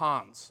both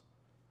ponds.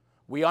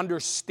 We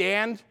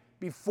understand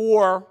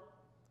before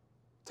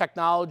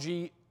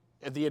technology,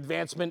 the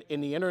advancement in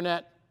the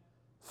internet,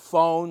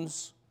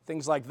 phones,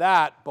 things like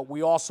that, but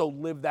we also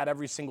live that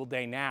every single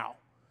day now.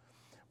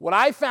 What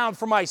I found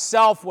for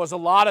myself was a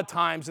lot of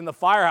times in the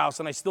firehouse,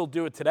 and I still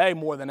do it today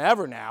more than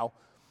ever now,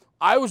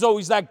 I was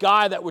always that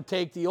guy that would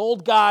take the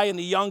old guy and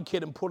the young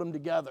kid and put them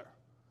together.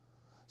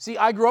 See,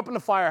 I grew up in the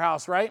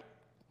firehouse, right?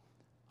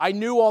 I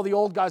knew all the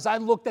old guys. I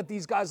looked at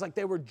these guys like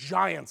they were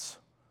giants.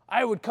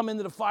 I would come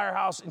into the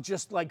firehouse and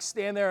just like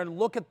stand there and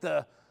look at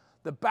the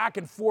back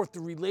and forth,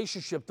 the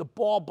relationship, the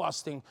ball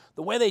busting,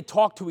 the way they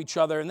talk to each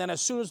other. And then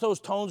as soon as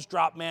those tones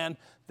dropped, man,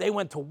 they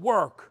went to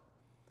work.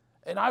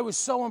 And I was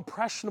so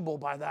impressionable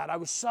by that. I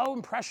was so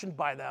impressioned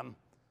by them.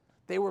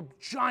 They were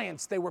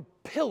giants. They were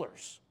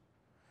pillars.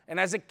 And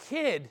as a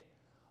kid,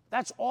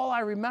 that's all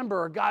I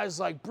remember are guys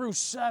like Bruce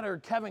Sutter,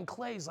 Kevin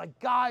Clays, like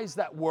guys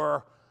that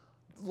were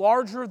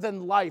larger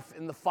than life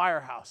in the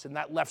firehouse. And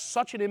that left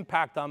such an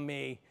impact on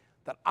me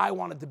that I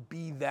wanted to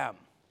be them.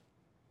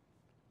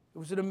 It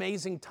was an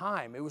amazing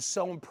time. It was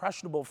so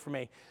impressionable for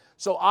me.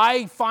 So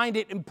I find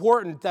it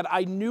important that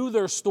I knew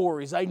their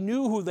stories. I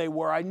knew who they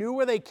were. I knew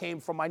where they came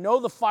from. I know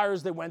the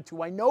fires they went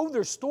to. I know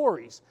their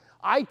stories.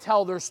 I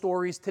tell their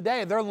stories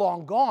today. They're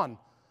long gone.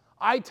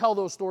 I tell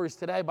those stories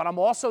today, but I'm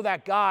also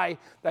that guy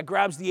that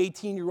grabs the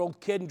 18-year-old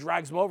kid and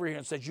drags him over here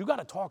and says, you got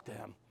to talk to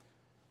him.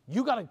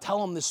 You got to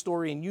tell him this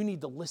story, and you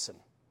need to listen.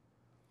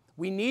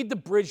 We need to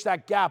bridge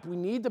that gap. We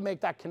need to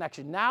make that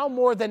connection. Now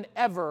more than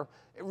ever,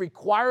 it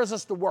requires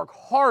us to work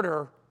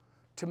harder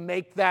to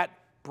make that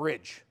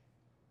bridge,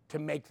 to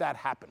make that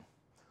happen.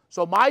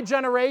 So my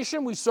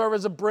generation, we serve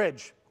as a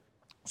bridge.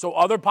 So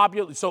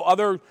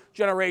other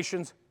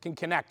generations can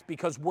connect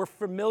because we're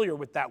familiar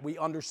with that. We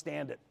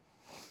understand it.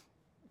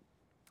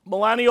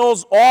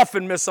 Millennials,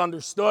 often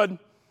misunderstood.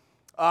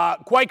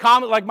 Quite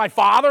common, like my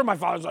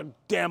father's like,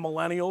 damn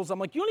millennials. I'm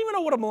like, you don't even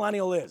know what a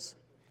millennial is,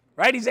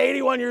 right? He's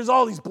 81 years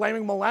old. He's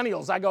blaming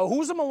millennials. I go,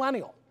 who's a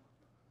millennial?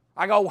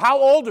 I go, how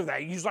old are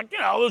they? He's like,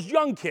 those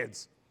young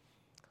kids.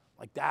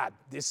 Like, Dad,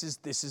 this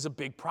is a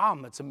big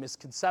problem. It's a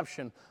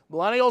misconception.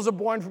 Millennials are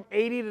born from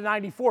 80 to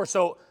 94.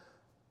 So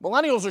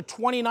millennials are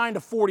 29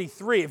 to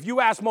 43. If you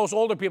ask most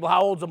older people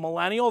how old's a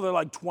millennial, they're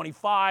like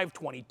 25,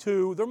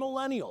 22. They're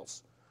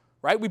millennials,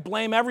 right? We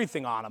blame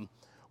everything on them.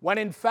 When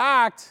in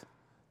fact,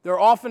 they're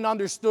often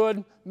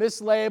understood,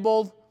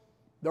 mislabeled.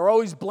 They're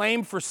always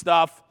blamed for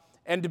stuff.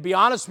 And to be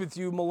honest with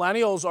you,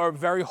 millennials are a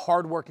very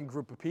hardworking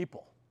group of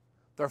people.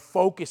 Their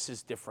focus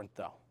is different,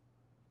 though.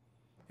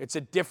 It's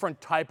a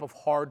different type of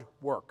hard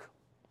work.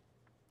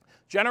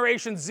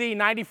 Generation Z,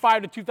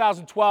 95 to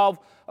 2012,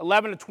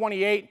 11 to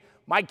 28.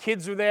 My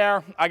kids are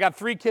there. I got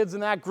 3 kids in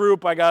that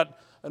group. I got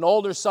an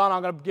older son.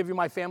 I'm going to give you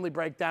my family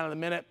breakdown in a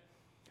minute.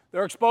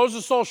 They're exposed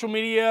to social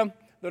media.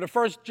 They're the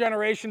first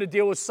generation to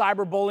deal with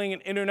cyberbullying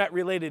and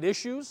internet-related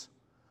issues.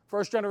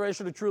 First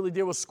generation to truly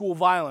deal with school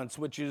violence,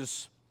 which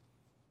is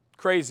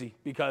crazy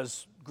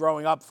because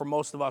growing up, for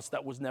most of us,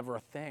 that was never a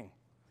thing.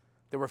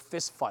 There were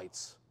fist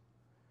fights.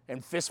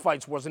 And fist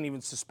fights wasn't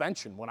even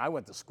suspension when I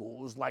went to school.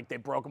 It was like they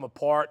broke them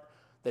apart,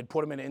 they'd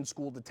put them in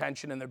in-school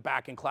detention, and they're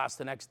back in class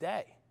the next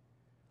day.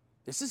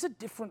 This is a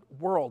different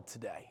world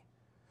today.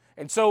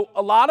 And so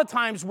a lot of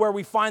times where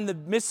we find the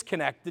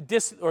disconnect,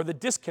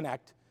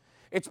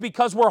 it's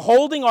because we're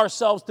holding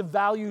ourselves to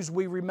values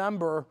we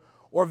remember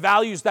or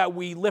values that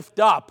we lift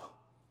up,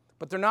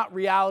 but they're not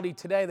reality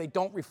today. They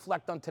don't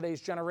reflect on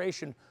today's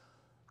generation.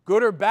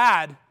 Good or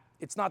bad,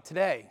 it's not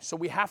today. So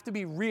we have to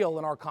be real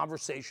in our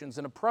conversations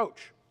and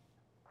approach.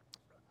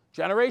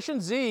 Generation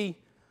Z,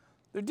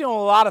 they're dealing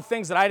with a lot of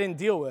things that I didn't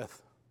deal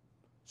with.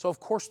 So of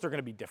course they're going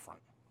to be different.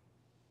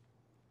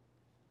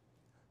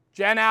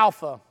 Gen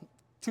Alpha,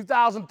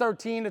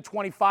 2013 to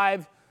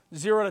 25,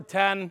 0 to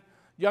 10,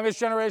 youngest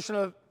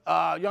generation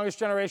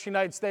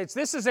United States.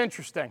 This is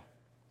interesting.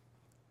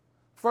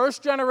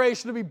 First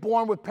generation to be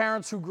born with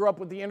parents who grew up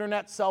with the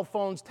internet, cell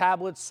phones,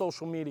 tablets,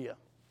 social media.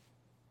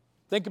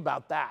 Think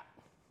about that.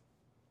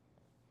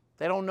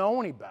 They don't know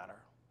any better.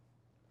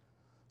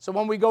 So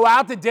when we go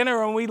out to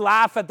dinner and we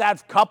laugh at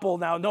that couple,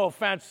 now no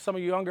offense, some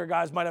of you younger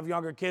guys might have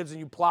younger kids and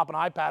you plop an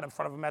iPad in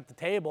front of them at the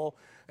table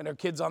and their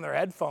kids on their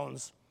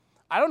headphones.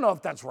 I don't know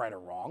if that's right or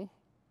wrong.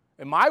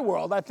 In my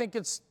world, I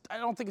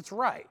don't think it's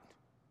right.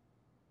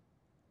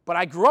 But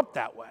I grew up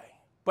that way.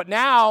 But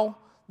now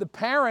the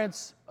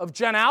parents of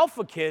Gen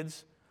Alpha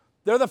kids,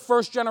 they're the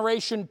first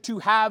generation to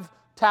have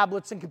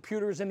tablets and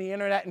computers and the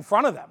internet in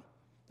front of them.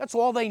 That's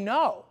all they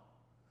know.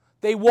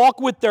 They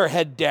walk with their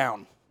head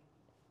down.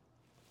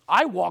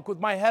 I walk with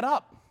my head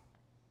up.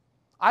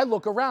 I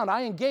look around,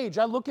 I engage,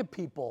 I look at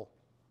people.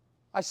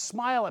 I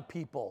smile at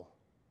people.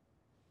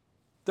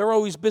 They're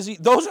always busy.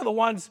 Those are the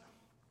ones,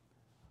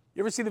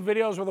 you ever see the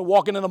videos where they're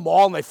walking in the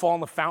mall and they fall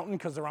in the fountain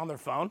because they're on their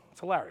phone? It's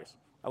hilarious.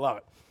 I love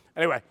it.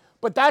 Anyway,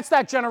 but that's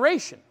that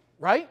generation,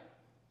 right?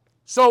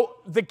 So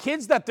the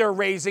kids that they're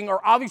raising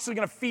are obviously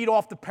going to feed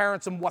off the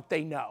parents and what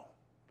they know.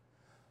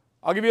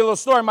 I'll give you a little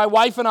story. My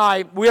wife and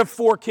I, we have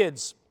 4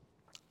 kids.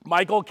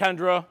 Michael,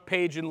 Kendra,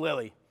 Paige, and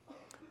Lily.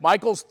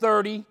 Michael's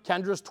 30,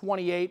 Kendra's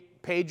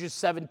 28, Paige is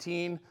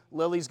 17,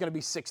 Lily's going to be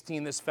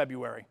 16 this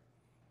February.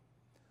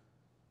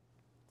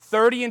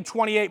 30 and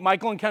 28,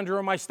 Michael and Kendra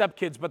are my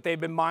stepkids, but they've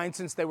been mine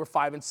since they were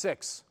 5 and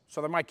 6. So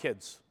they're my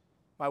kids.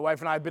 My wife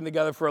and I have been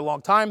together for a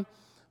long time.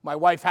 My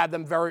wife had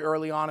them very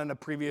early on in a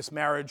previous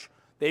marriage.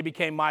 They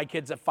became my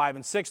kids at 5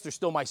 and 6. They're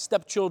still my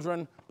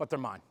stepchildren, but they're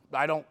mine.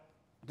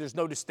 There's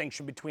no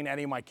distinction between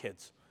any of my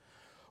kids.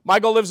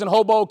 Michael lives in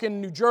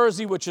Hoboken, New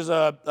Jersey, which is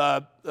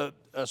a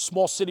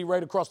small city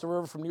right across the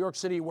river from New York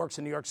City. He works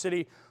in New York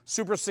City,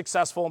 super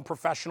successful and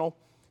professional.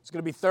 He's going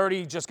to be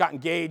 30, just got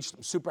engaged.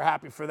 I'm super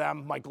happy for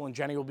them. Michael and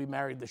Jenny will be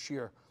married this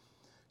year.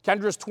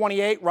 Kendra's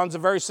 28, runs a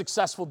very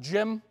successful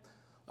gym,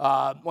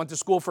 went to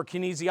school for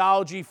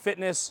kinesiology,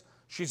 fitness.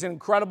 She's an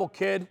incredible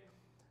kid,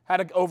 had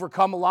to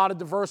overcome a lot of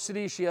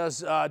diversity. She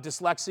has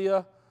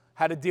dyslexia,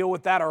 had to deal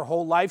with that her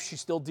whole life. She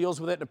still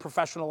deals with it in a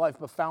professional life,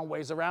 but found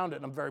ways around it,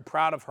 and I'm very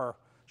proud of her.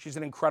 She's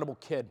an incredible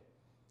kid.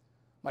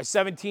 My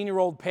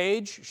 17-year-old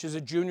Paige, she's a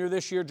junior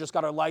this year, just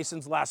got her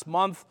license last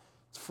month.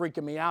 It's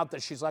freaking me out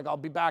that she's like, I'll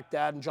be back,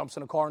 Dad, and jumps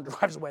in a car and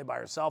drives away by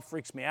herself.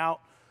 Freaks me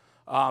out.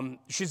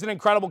 She's an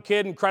incredible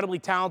kid, incredibly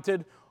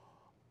talented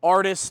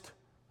artist,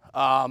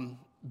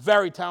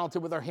 very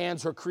talented with her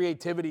hands. Her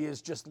creativity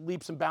is just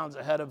leaps and bounds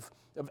ahead of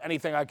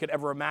anything I could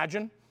ever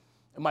imagine.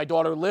 And my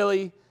daughter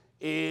Lily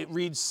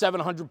reads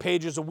 700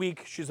 pages a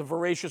week. She's a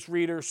voracious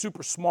reader,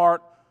 super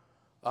smart,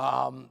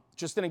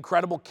 just an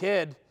incredible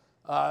kid.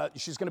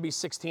 She's going to be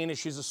 16 and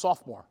she's a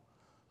sophomore.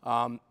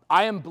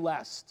 I am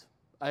blessed.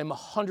 I am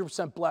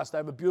 100% blessed. I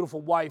have a beautiful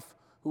wife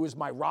who is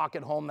my rock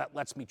at home that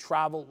lets me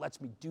travel,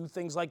 lets me do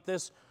things like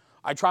this.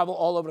 I travel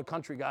all over the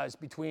country, guys.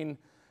 Between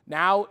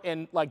now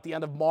and like the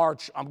end of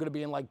March, I'm going to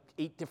be in like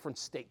 8 different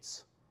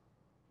states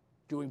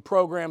doing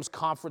programs,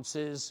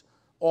 conferences,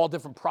 all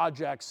different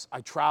projects.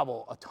 I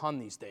travel a ton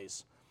these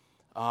days.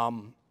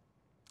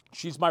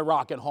 She's my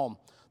rock at home.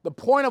 The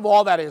point of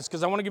all that is,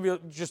 because I want to give you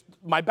just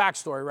my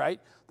backstory, right?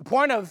 The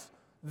point of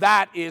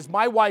that is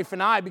my wife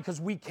and I, because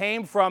we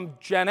came from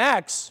Gen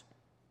X,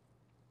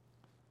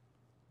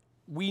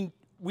 we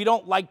we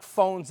don't like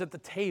phones at the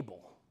table.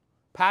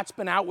 Pat's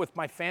been out with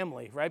my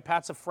family, right?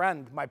 Pat's a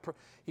friend.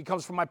 He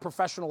comes from my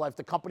professional life.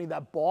 The company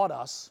that bought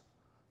us,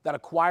 that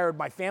acquired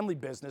my family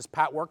business,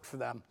 Pat worked for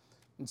them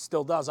and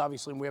still does,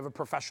 obviously, and we have a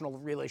professional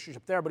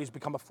relationship there, but he's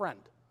become a friend.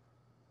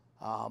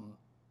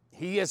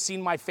 He has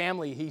seen my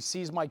family. He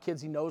sees my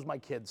kids. He knows my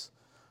kids.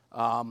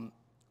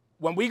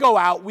 When we go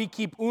out, we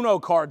keep Uno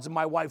cards in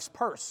my wife's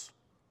purse.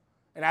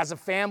 And as a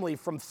family,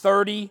 from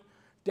 30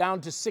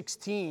 down to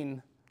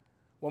 16,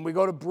 when we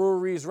go to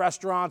breweries,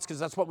 restaurants, because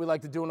that's what we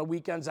like to do on the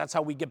weekends, that's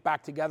how we get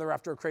back together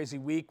after a crazy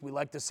week. We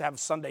like to have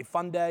Sunday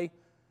fun day.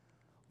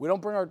 We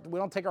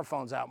don't take our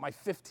phones out. My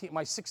 16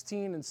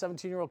 and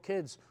 17-year-old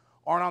kids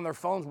aren't on their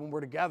phones when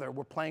we're together.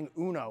 We're playing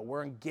Uno.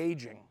 We're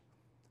engaging.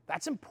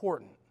 That's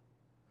important.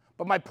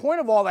 But my point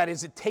of all that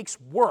is it takes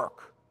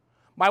work.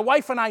 My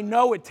wife and I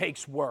know it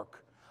takes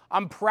work.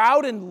 I'm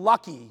proud and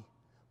lucky,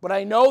 but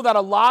I know that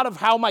a lot of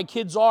how my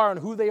kids are and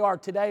who they are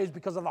today is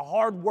because of the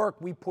hard work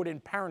we put in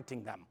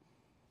parenting them.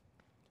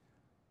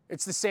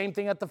 It's the same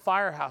thing at the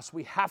firehouse.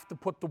 We have to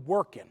put the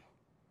work in.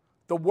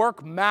 The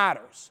work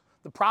matters.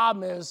 The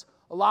problem is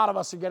a lot of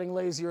us are getting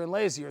lazier and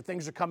lazier.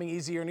 Things are coming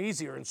easier and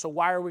easier, and so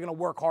why are we going to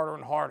work harder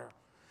and harder?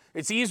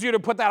 It's easier to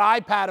put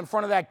that iPad in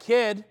front of that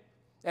kid,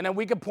 and then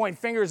we can point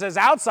fingers as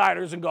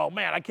outsiders and go,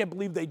 man, I can't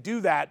believe they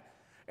do that.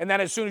 And then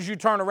as soon as you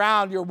turn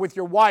around, you're with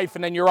your wife,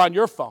 and then you're on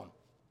your phone.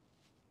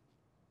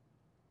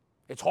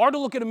 It's hard to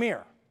look in a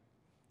mirror.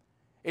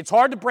 It's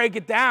hard to break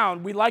it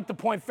down. We like to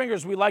point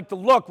fingers. We like to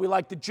look. We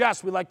like to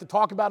jest. We like to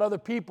talk about other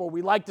people.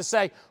 We like to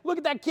say, look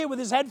at that kid with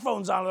his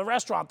headphones on in the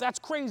restaurant. That's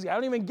crazy. I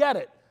don't even get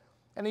it.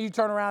 And then you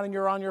turn around and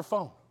you're on your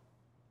phone.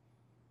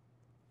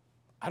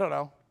 I don't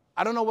know.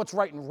 I don't know what's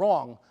right and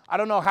wrong. I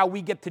don't know how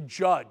we get to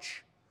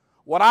judge.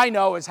 What I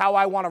know is how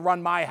I want to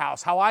run my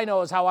house. How I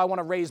know is how I want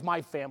to raise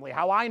my family.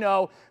 How I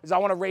know is I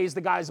want to raise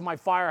the guys in my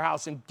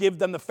firehouse and give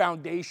them the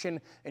foundation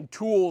and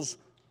tools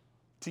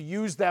to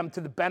use them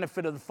to the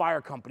benefit of the fire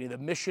company, the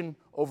mission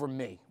over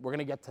me. We're going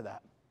to get to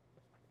that.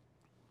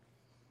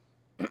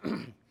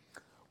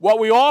 What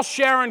we all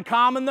share in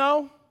common,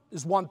 though,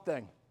 is one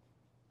thing.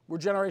 We're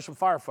Generation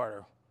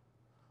Firefighter.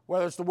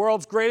 Whether it's the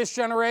world's greatest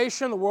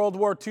generation, the World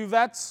War II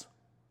vets,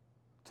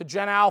 to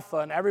Gen Alpha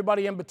and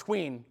everybody in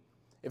between,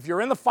 if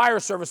you're in the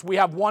fire service, we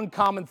have one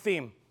common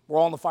theme. We're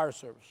all in the fire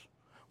service.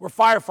 We're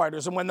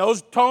firefighters, and when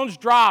those tones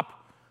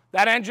drop,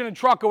 that engine and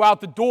truck go out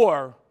the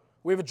door,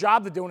 we have a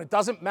job to do, and it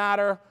doesn't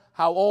matter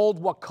how old,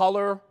 what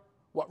color,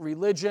 what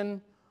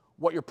religion,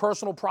 what your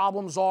personal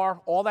problems are.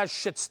 All that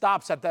shit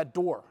stops at that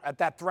door, at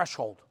that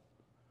threshold,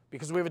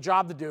 because we have a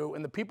job to do,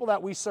 and the people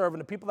that we serve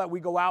and the people that we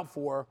go out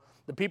for,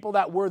 the people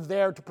that we're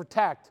there to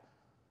protect,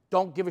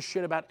 don't give a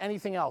shit about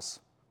anything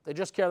else. They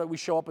just care that we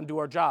show up and do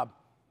our job.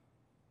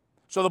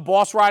 So the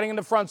boss riding in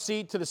the front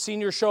seat, to the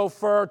senior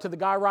chauffeur, to the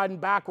guy riding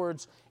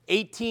backwards,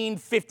 18,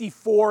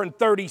 54, and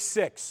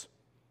 36.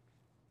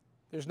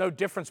 There's no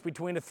difference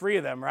between the three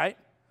of them, right?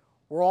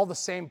 We're all the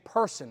same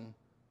person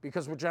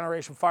because we're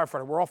Generation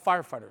Firefighter. We're all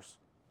firefighters.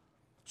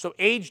 So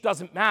age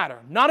doesn't matter.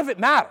 None of it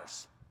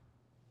matters.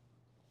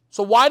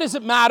 So why does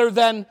it matter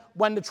then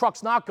when the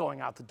truck's not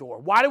going out the door?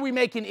 Why do we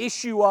make an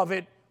issue of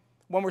it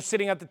when we're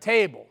sitting at the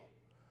table?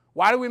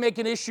 Why do we make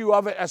an issue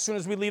of it as soon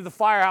as we leave the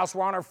firehouse,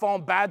 we're on our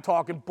phone bad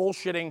talking,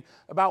 bullshitting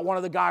about one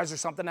of the guys or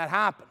something that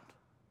happened?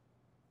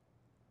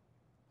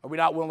 Are we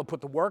not willing to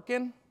put the work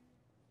in?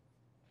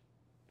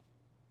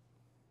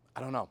 I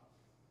don't know.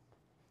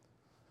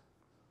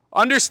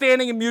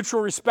 Understanding and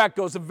mutual respect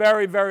goes a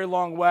very, very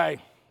long way.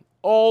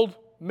 Old,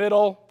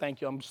 middle,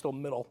 thank you, I'm still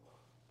middle,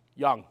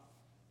 young.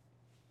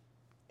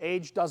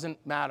 Age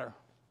doesn't matter.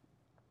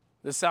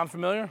 This sound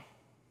familiar?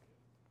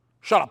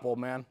 Shut up, old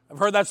man. I've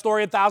heard that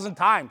story 1,000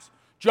 times.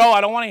 Joe,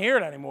 I don't want to hear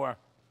it anymore.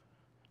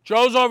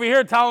 Joe's over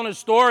here telling his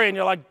story, and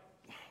you're like,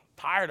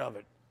 tired of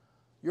it.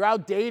 You're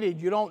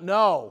outdated. You don't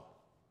know.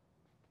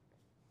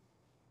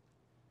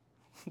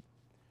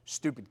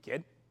 Stupid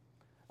kid.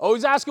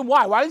 Always asking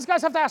why. Why do these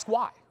guys have to ask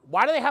why?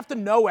 Why do they have to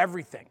know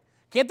everything?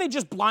 Can't they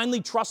just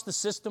blindly trust the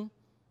system?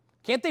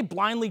 Can't they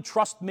blindly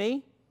trust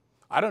me?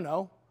 I don't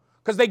know.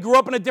 Because they grew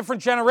up in a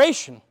different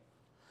generation.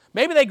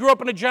 Maybe they grew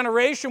up in a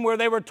generation where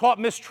they were taught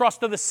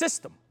mistrust of the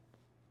system.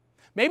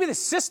 Maybe the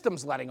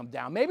system's letting them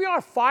down. Maybe our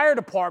fire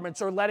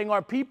departments are letting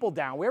our people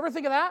down. We ever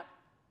think of that?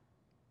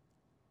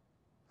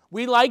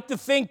 We like to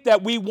think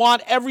that we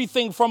want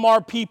everything from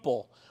our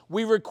people.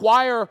 We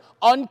require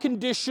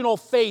unconditional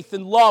faith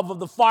and love of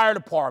the fire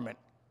department.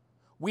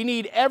 We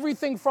need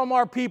everything from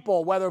our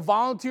people, whether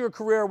volunteer or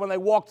career, when they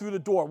walk through the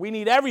door. We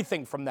need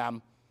everything from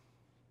them.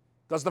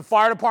 Does the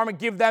fire department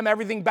give them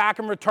everything back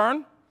in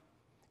return?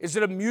 Is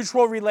it a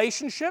mutual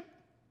relationship?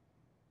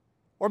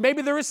 Or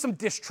maybe there is some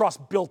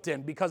distrust built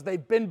in because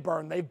they've been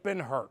burned, they've been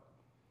hurt.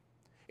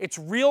 It's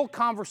real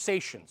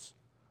conversations.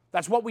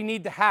 That's what we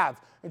need to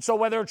have. And so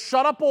whether it's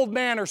shut up old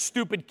man or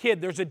stupid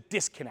kid, there's a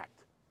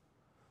disconnect.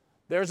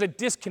 There's a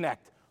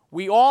disconnect.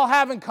 We all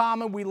have in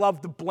common we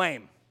love to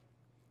blame.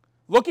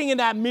 Looking in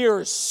that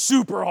mirror is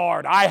super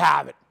hard. I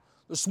have it.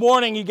 This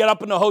morning you get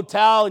up in the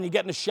hotel and you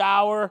get in the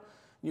shower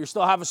you're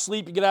still half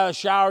asleep, you get out of the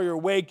shower, you're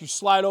awake, you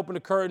slide open the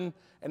curtain,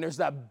 and there's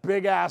that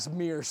big-ass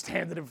mirror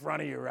standing in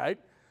front of you, right?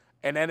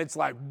 And then it's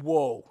like,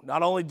 whoa.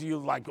 Not only do you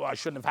like, oh, I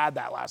shouldn't have had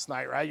that last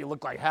night, right? You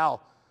look like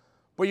hell.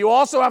 But you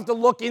also have to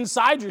look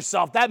inside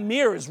yourself. That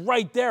mirror is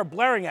right there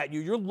blaring at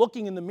you. You're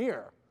looking in the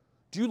mirror.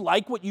 Do you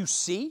like what you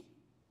see?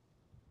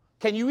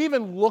 Can you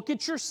even look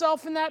at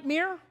yourself in that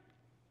mirror?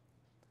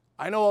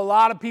 I know a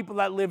lot of people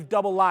that live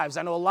double lives.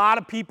 I know a lot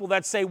of people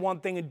that say one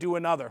thing and do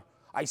another.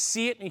 I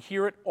see it and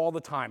hear it all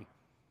the time.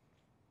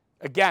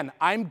 Again,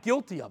 I'm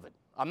guilty of it.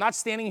 I'm not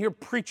standing here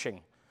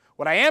preaching.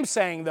 What I am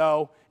saying,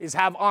 though, is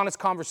have honest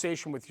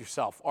conversation with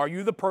yourself. Are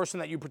you the person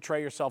that you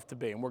portray yourself to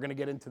be? And we're going to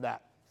get into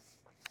that.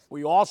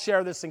 We all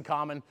share this in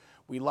common.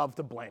 We love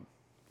to blame.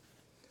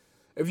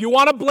 If you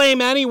want to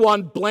blame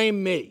anyone,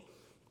 blame me.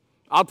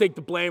 I'll take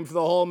the blame for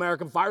the whole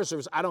American Fire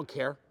Service. I don't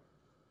care.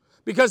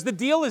 Because the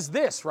deal is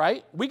this,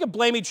 right? We can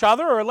blame each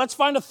other, or let's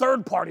find a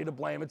third party to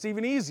blame. It's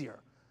even easier.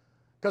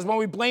 Because when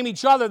we blame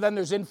each other, then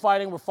there's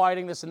infighting, we're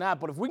fighting this and that.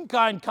 But if we can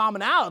find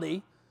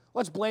commonality,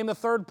 let's blame the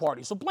third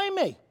party. So blame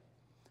me.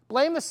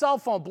 Blame the cell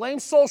phone. Blame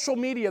social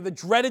media, the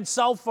dreaded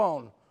cell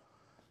phone.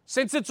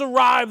 Since it's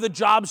arrived, the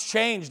job's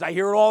changed. I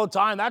hear it all the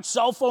time. That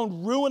cell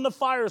phone ruined the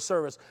fire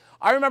service.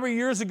 I remember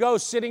years ago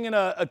sitting in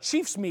a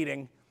chief's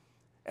meeting,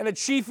 and a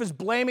chief is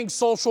blaming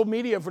social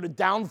media for the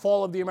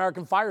downfall of the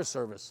American Fire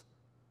Service.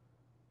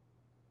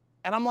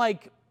 And I'm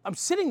like, I'm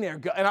sitting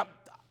there, and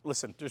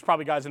listen, there's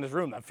probably guys in this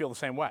room that feel the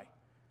same way.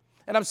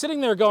 And I'm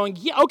sitting there going,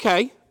 yeah,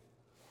 okay.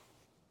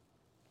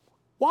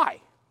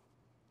 Why?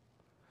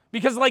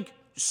 Because, like,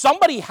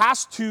 somebody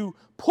has to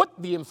put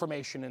the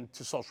information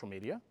into social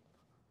media.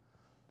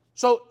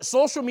 So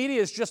social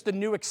media is just a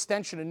new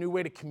extension, a new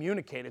way to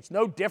communicate. It's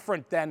no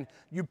different than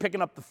you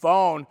picking up the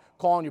phone,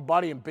 calling your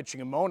buddy and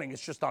bitching and moaning.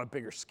 It's just on a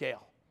bigger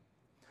scale.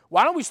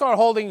 Why don't we start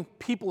holding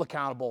people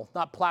accountable,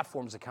 not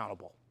platforms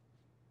accountable?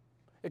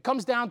 It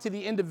comes down to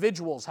the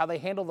individuals, how they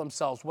handle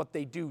themselves, what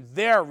they do.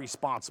 They're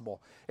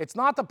responsible. It's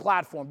not the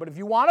platform. But if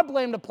you want to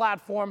blame the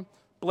platform,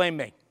 blame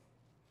me.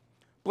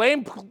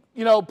 Blame,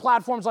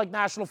 platforms like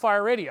National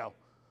Fire Radio,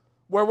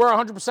 where we're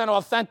 100%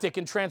 authentic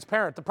and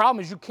transparent. The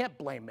problem is you can't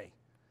blame me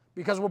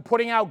because we're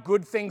putting out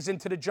good things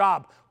into the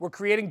job. We're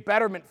creating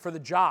betterment for the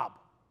job.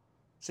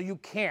 So you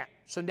can't.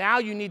 So now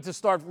you need to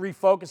start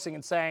refocusing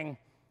and saying,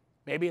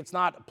 maybe it's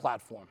not a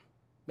platform.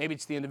 Maybe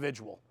it's the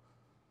individual.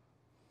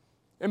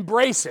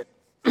 Embrace it.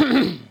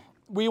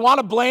 We want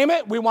to blame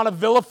it. We want to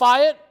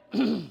vilify it.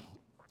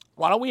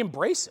 Why don't we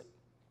embrace it?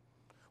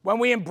 When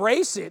we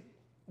embrace it,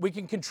 we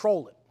can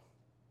control it.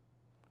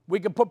 We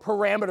can put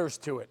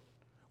parameters to it.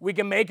 We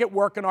can make it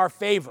work in our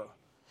favor.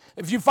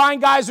 If you find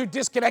guys who are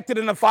disconnected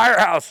in a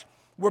firehouse,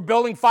 we're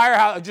building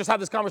firehouse. I just had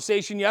this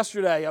conversation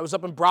yesterday. I was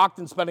up in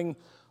Brockton spending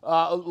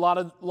a lot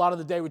of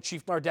the day with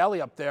Chief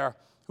Nardelli up there,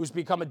 who's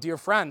become a dear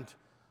friend.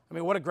 I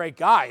mean, what a great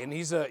guy. And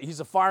he's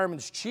a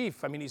fireman's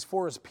chief. I mean, he's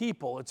for his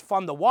people. It's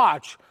fun to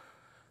watch.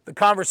 The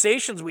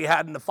conversations we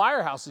had in the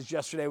firehouses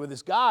yesterday with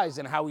his guys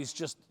and how he's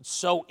just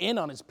so in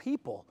on his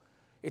people.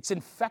 It's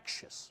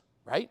infectious,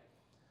 right?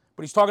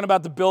 But he's talking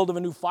about the build of a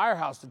new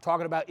firehouse. They're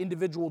talking about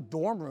individual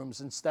dorm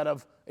rooms instead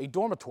of a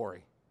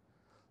dormitory.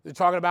 They're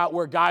talking about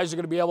where guys are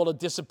going to be able to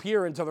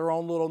disappear into their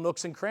own little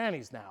nooks and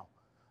crannies now.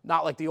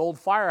 Not like the old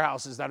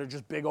firehouses that are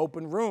just big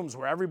open rooms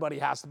where everybody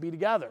has to be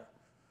together.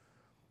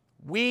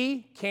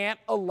 We can't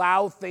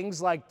allow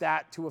things like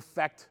that to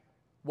affect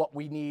what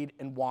we need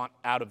and want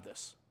out of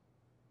this.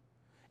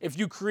 If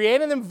you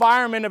create an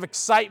environment of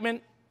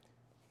excitement,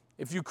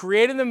 if you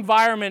create an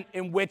environment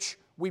in which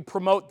we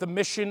promote the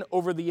mission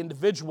over the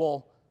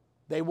individual,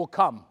 they will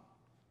come.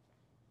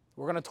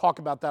 We're going to talk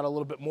about that a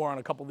little bit more on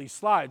a couple of these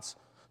slides.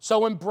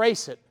 So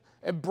embrace it.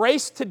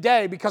 Embrace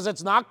today because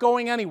it's not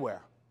going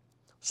anywhere.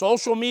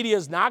 Social media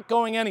is not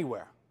going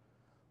anywhere.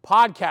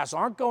 Podcasts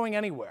aren't going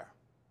anywhere.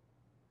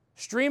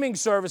 Streaming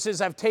services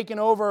have taken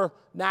over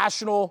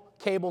national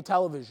cable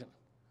television.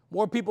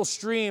 More people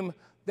stream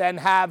than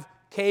have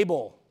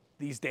cable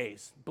these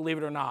days, believe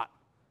it or not.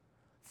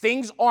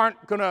 Things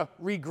aren't going to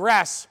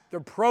regress, they're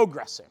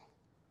progressing.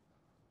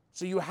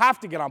 So you have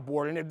to get on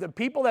board. And if the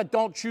people that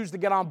don't choose to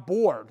get on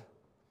board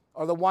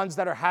are the ones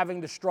that are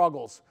having the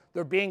struggles.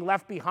 They're being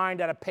left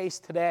behind at a pace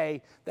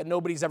today that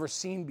nobody's ever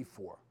seen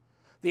before.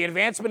 The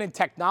advancement in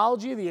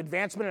technology, the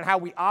advancement in how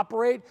we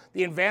operate,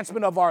 the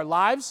advancement of our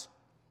lives,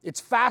 it's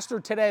faster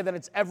today than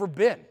it's ever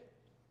been.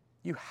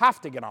 You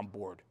have to get on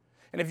board.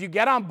 And if you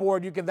get on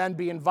board, you can then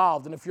be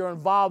involved. And if you're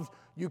involved,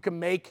 you can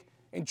make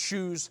and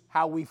choose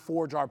how we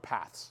forge our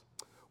paths.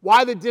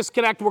 Why the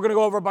disconnect? We're going to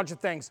go over a bunch of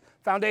things.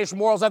 Foundation,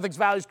 morals, ethics,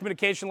 values,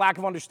 communication, lack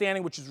of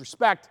understanding, which is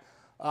respect,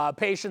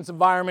 patience,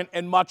 environment,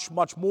 and much,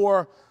 much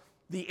more.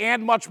 The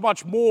and much,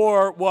 much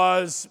more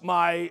was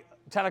my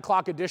 10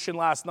 o'clock edition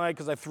last night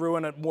because I threw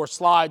in more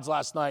slides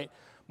last night.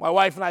 My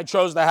wife and I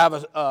chose to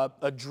have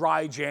a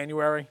dry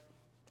January.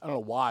 I don't know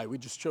why. We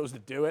just chose to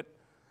do it.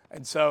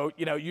 And so,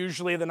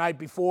 usually the night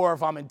before,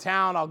 if I'm in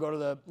town, I'll go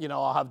to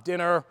I'll have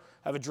dinner,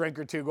 have a drink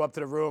or two, go up to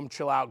the room,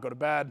 chill out, go to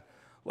bed.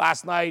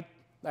 Last night,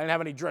 I didn't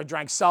have any,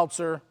 drank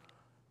seltzer.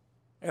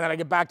 And then I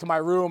get back to my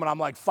room and I'm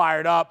like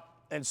fired up.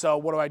 And so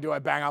what do? I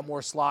bang out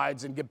more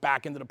slides and get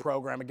back into the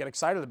program and get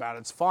excited about it.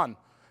 It's fun.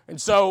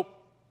 And so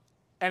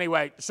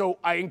anyway, so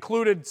I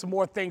included some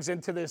more things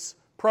into this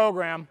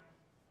program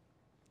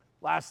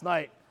last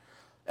night.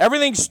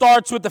 Everything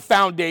starts with the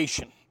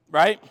foundation,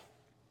 right?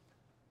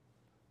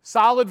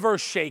 Solid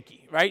versus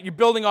shaky, right? You're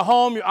building a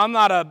home. I'm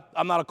not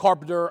a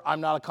carpenter.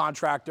 I'm not a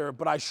contractor,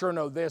 but I sure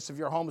know this. If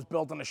your home is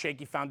built on a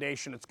shaky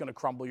foundation, it's going to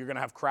crumble. You're going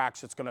to have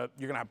cracks. You're going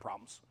to have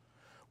problems.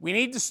 We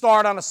need to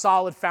start on a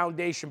solid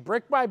foundation,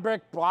 brick by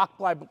brick, block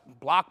by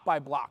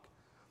block.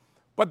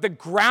 But the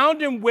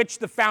ground in which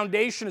the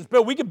foundation is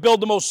built, we could build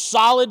the most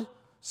solid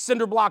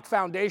cinder block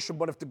foundation,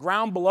 but if the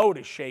ground below it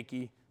is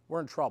shaky, we're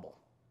in trouble.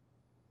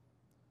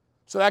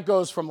 So that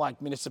goes from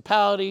like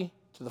municipality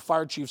to the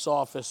fire chief's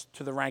office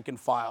to the rank and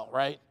file,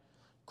 right?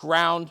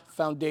 Ground,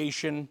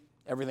 foundation,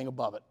 everything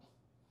above it.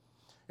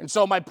 And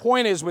so my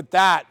point is with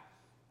that,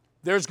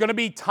 there's going to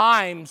be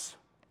times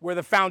where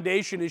the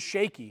foundation is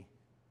shaky.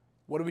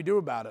 What do we do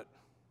about it?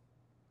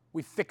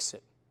 We fix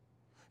it.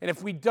 And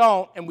if we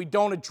don't, and we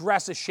don't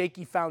address a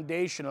shaky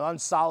foundation, an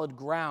unsolid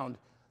ground,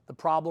 the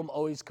problem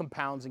always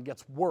compounds and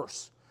gets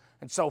worse.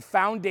 And so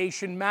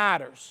foundation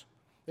matters.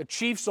 The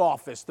chief's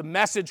office, the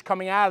message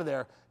coming out of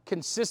there,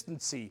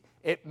 consistency,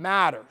 it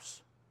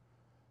matters.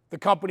 The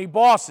company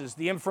bosses,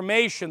 the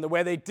information, the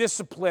way they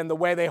discipline, the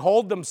way they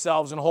hold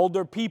themselves and hold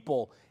their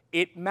people,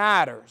 it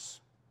matters.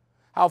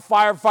 How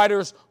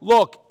firefighters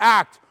look,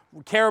 act,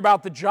 care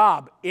about the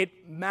job,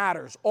 it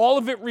matters. All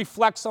of it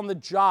reflects on the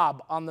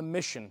job, on the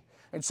mission.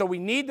 And so we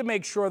need to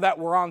make sure that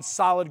we're on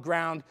solid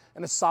ground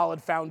and a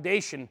solid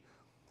foundation.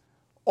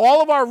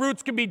 All of our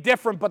routes can be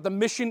different, but the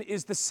mission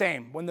is the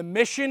same. When the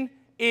mission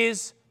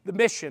is the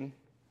mission,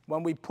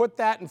 when we put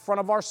that in front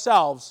of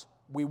ourselves,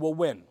 we will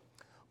win.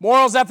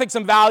 Morals, ethics,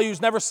 and values,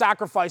 never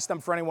sacrifice them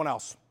for anyone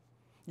else.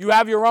 You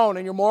have your own,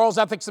 and your morals,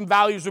 ethics, and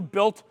values are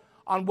built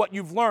on what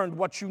you've learned,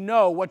 what you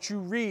know, what you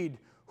read,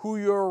 who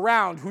you're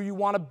around, who you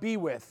want to be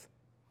with.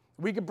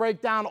 We could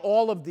break down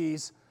all of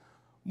these.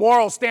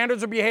 Moral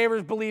standards or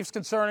behaviors, beliefs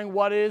concerning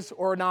what is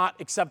or not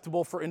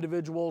acceptable for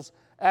individuals.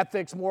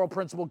 Ethics, moral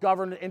principle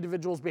govern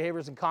individuals'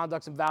 behaviors and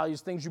conducts and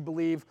values. Things you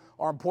believe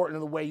are important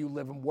in the way you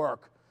live and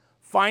work.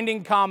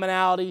 Finding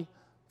commonality,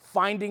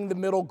 finding the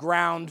middle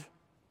ground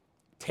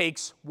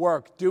takes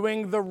work.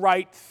 Doing the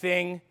right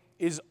thing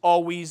is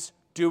always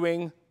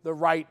doing the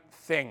right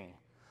thing.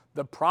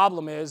 The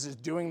problem is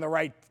doing the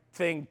right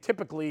thing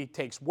typically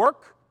takes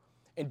work,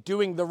 and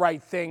doing the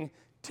right thing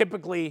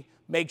typically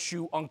makes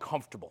you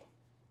uncomfortable.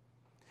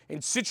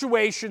 In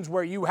situations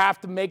where you have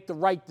to make the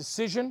right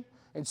decision,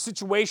 in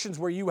situations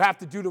where you have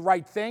to do the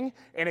right thing,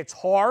 and it's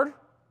hard,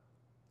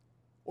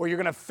 or you're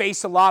going to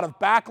face a lot of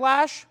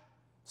backlash,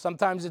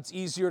 sometimes it's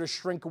easier to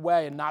shrink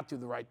away and not do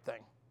the right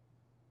thing.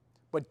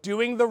 But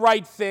doing the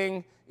right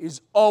thing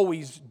is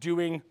always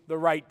doing the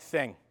right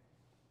thing.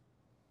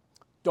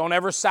 Don't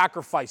ever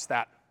sacrifice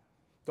that.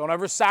 Don't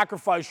ever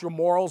sacrifice your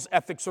morals,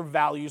 ethics, or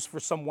values for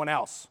someone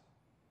else.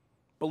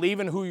 Believe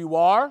in who you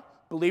are.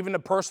 Believe in the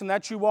person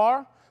that you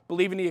are.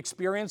 Believe in the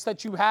experience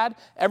that you had.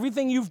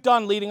 Everything you've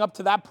done leading up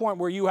to that point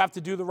where you have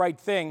to do the right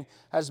thing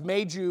has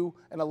made you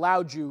and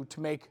allowed you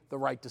to make the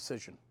right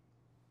decision.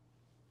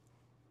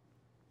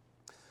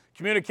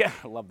 I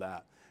love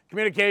that.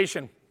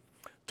 Communication.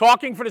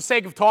 Talking for the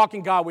sake of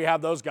talking, God, we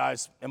have those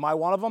guys. Am I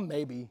one of them?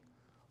 Maybe.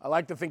 I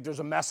like to think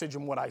there's a message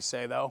in what I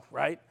say, though,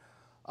 right?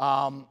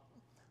 A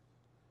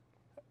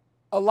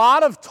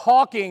lot of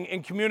talking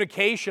and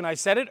communication, I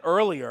said it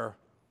earlier,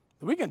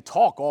 we can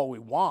talk all we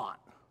want,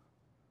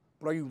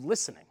 but are you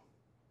listening?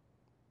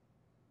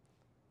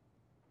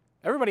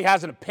 Everybody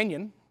has an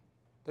opinion.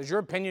 Does your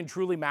opinion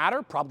truly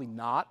matter? Probably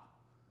not.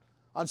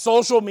 On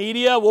social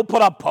media, we'll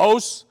put up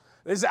posts.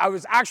 I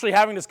was actually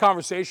having this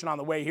conversation on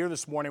the way here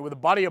this morning with a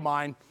buddy of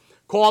mine.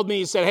 Called me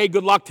and said, hey,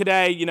 good luck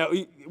today. You know,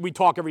 we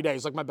talk every day.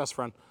 He's like my best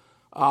friend.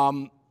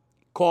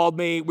 Called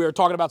me. We were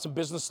talking about some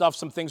business stuff,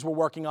 some things we're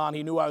working on.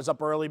 He knew I was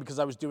up early because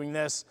I was doing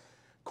this.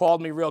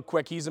 Called me real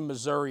quick. He's in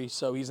Missouri,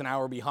 so he's an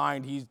hour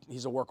behind.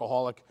 He's a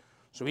workaholic.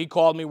 So he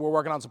called me. We're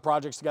working on some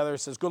projects together. He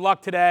says, good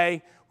luck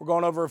today. We're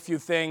going over a few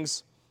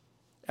things.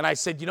 And I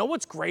said, you know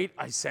what's great?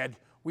 I said,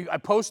 we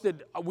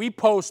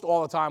post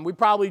all the time. We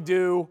probably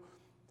do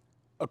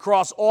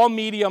across all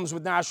mediums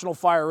with National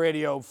Fire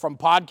Radio, from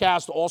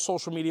podcast to all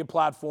social media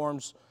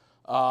platforms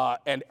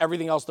and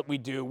everything else that we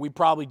do. We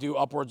probably do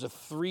upwards of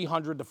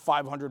 300 to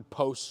 500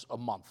 posts a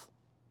month.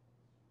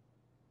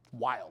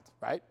 Wild,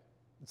 right?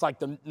 It's like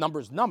the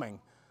number's numbing.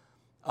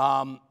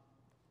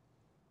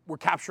 We're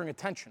capturing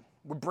attention.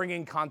 We're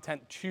bringing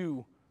content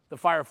to the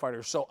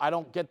firefighters. So I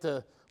don't get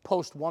to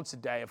post once a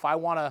day. If I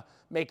want to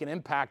make an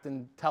impact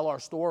and tell our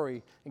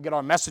story and get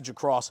our message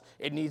across,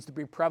 it needs to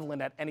be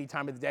prevalent at any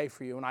time of the day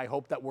for you. And I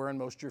hope that we're in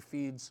most of your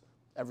feeds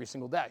every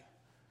single day.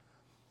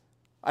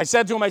 I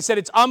said to him,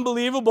 it's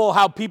unbelievable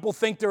how people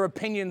think their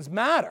opinions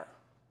matter.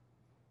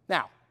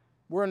 Now,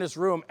 we're in this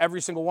room,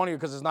 every single one of you,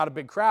 because it's not a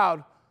big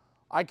crowd.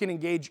 I can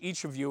engage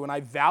each of you, and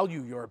I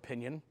value your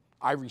opinion.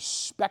 I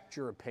respect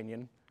your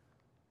opinion.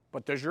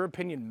 But does your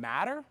opinion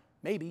matter?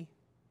 Maybe.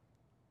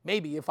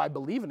 Maybe if I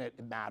believe in it,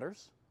 it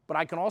matters. But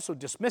I can also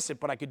dismiss it,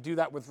 but I could do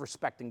that with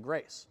respect and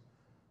grace,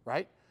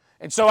 right?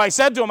 And so I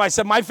said to him, I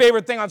said, my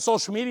favorite thing on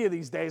social media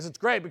these days, it's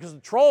great because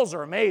the trolls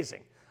are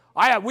amazing.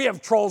 We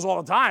have trolls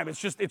all the time.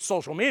 It's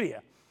social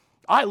media.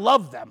 I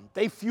love them.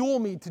 They fuel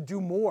me to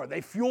do more.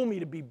 They fuel me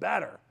to be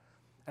better.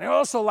 And I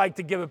also like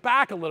to give it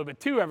back a little bit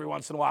too every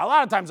once in a while. A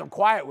lot of times I'm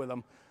quiet with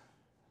them.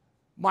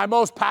 My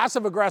most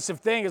passive-aggressive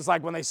thing is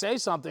like when they say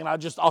something,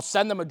 I'll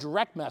send them a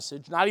direct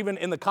message, not even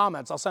in the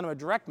comments. I'll send them a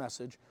direct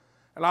message,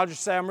 and I'll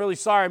just say, I'm really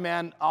sorry,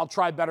 man. I'll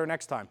try better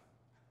next time.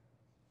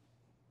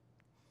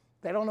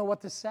 They don't know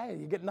what to say.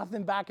 You get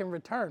nothing back in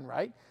return,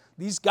 right?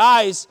 These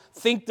guys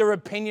think their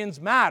opinions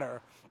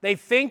matter. They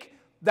think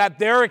that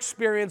their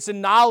experience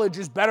and knowledge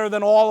is better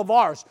than all of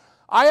ours.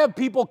 I have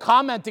people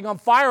commenting on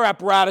fire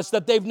apparatus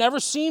that they've never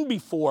seen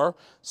before,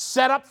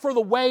 set up for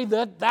the way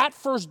that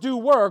first do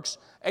works,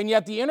 and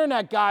yet the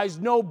internet guys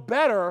know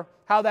better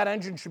how that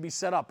engine should be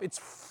set up. It's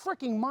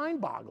freaking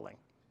mind-boggling.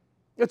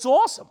 It's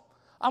awesome.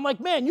 I'm like,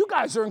 man, you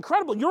guys are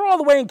incredible. You're all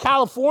the way in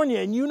California,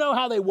 and you know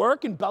how they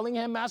work in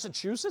Bellingham,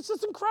 Massachusetts?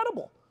 It's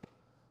incredible.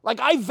 Like,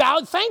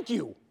 thank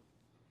you.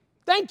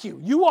 Thank you.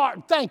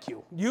 Thank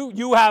you.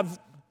 You have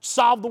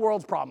solved the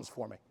world's problems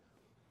for me.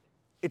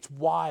 It's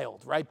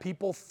wild, right?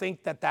 People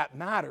think that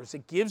matters.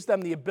 It gives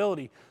them the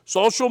ability,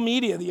 social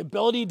media, the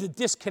ability to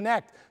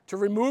disconnect, to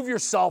remove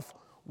yourself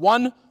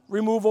one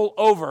removal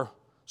over.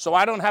 So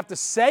I don't have to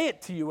say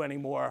it to you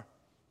anymore.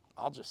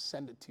 I'll just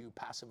send it to you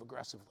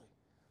passive-aggressively.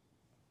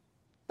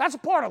 That's a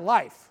part of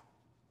life.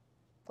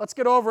 Let's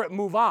get over it and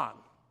move on.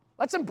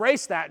 Let's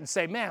embrace that and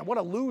say, man, what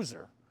a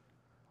loser.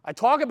 I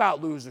talk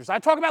about losers. I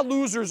talk about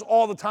losers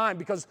all the time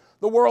because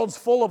the world's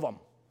full of them.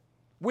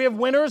 We have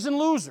winners and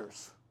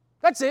losers.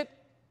 That's it.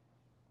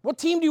 What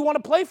team do you want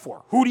to play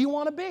for? Who do you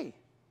want to be?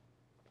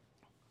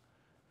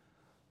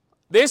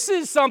 This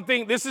is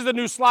a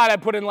new slide I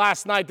put in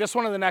last night. This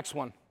one and the next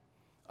one.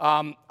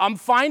 I'm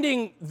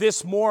finding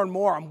this more and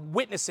more. I'm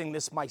witnessing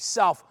this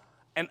myself.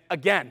 And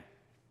again,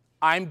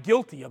 I'm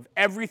guilty of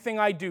everything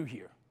I do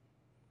here.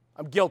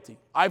 I'm guilty.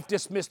 I've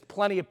dismissed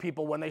plenty of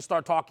people when they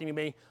start talking to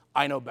me.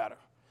 I know better.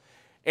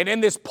 And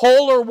in this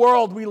polar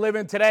world we live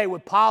in today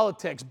with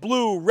politics,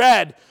 blue,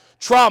 red,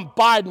 Trump,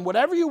 Biden,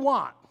 whatever you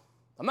want.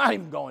 I'm not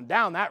even going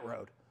down that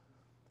road.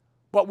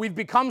 But we've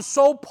become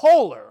so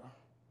polar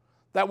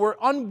that we're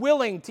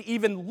unwilling to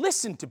even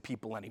listen to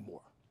people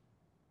anymore.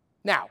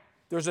 Now,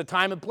 there's a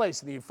time and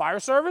place in the fire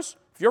service.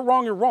 If you're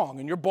wrong, you're wrong,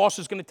 and your boss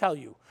is going to tell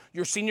you.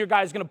 Your senior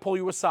guy is going to pull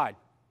you aside.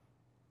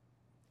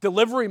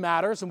 Delivery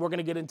matters, and we're going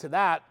to get into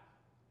that.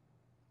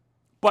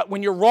 But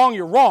when you're wrong,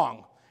 you're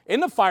wrong. In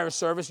the fire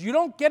service, you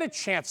don't get a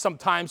chance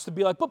sometimes to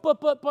be like,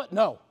 but.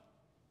 No,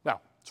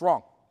 it's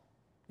wrong.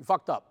 You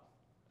fucked up.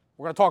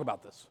 We're going to talk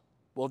about this.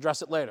 We'll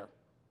address it later.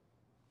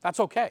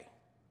 That's okay.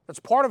 That's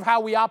part of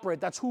how we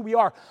operate. That's who we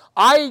are.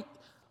 I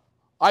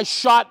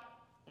shot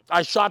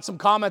some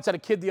comments at a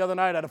kid the other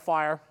night at a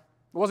fire.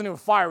 It wasn't even a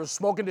fire. It was a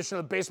smoke condition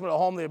in the basement of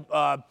the home.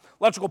 The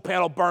electrical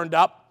panel burned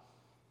up.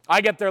 I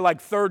get there like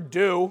third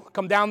due,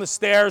 come down the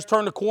stairs,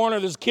 turn the corner.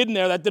 There's a kid in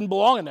there that didn't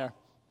belong in there.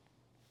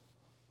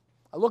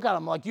 I look at him,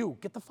 I'm like, you,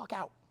 get the fuck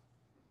out.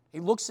 He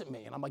looks at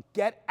me, and I'm like,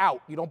 get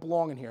out. You don't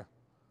belong in here.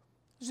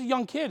 He's a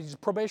young kid. He's a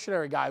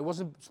probationary guy. He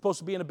wasn't supposed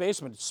to be in a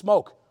basement. It's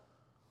smoke.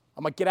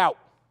 I'm like, get out.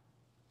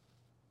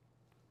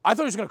 I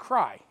thought he was going to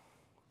cry.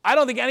 I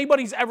don't think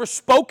anybody's ever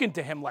spoken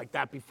to him like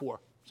that before.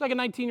 He's like a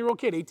 19-year-old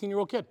kid,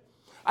 18-year-old kid.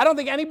 I don't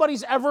think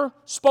anybody's ever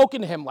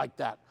spoken to him like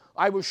that.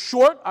 I was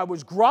short. I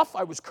was gruff.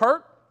 I was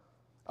curt.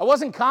 I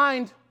wasn't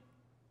kind,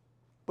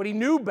 but he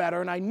knew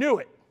better, and I knew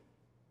it.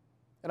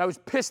 And I was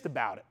pissed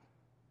about it.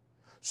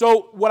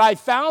 So what I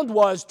found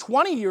was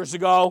 20 years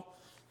ago,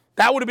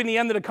 that would have been the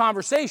end of the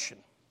conversation.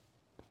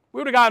 We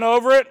would have gotten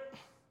over it,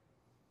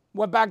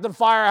 went back to the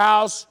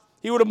firehouse,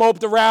 he would have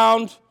moped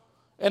around,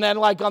 and then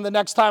like on the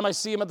next time I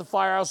see him at the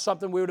firehouse or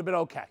something, we would have been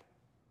okay.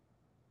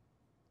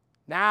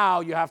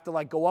 Now you have to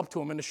like go up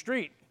to him in the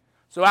street.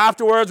 So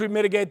afterwards, we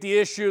mitigate the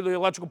issue, the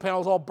electrical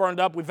panel's all burned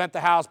up, we vent the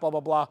house, blah,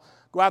 blah, blah.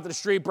 Go out to the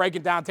street, break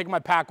it down, take my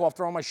pack off,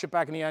 throw my shit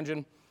back in the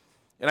engine,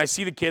 and I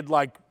see the kid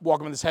like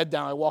walking with his head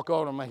down. I walk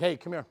over and I'm like, hey,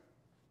 come here.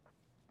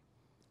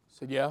 I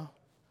said, yeah.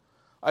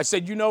 I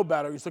said, you know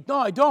better. He's like, no,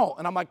 I don't.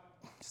 And I'm like,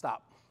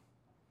 stop.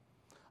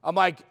 I'm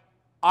like,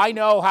 I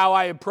know how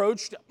I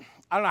approached.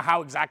 I don't know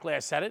how exactly I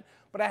said it,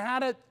 but I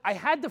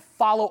had to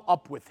follow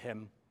up with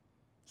him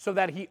so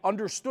that he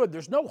understood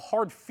there's no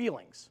hard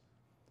feelings.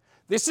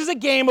 This is a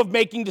game of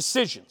making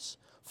decisions.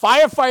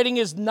 Firefighting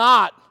is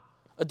not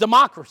a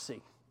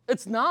democracy.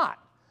 It's not.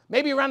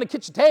 Maybe around the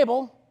kitchen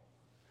table,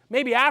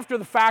 maybe after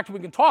the fact we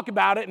can talk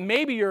about it, and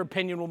maybe your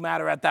opinion will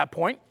matter at that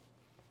point.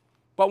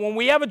 But when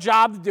we have a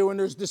job to do and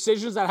there's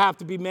decisions that have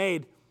to be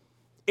made,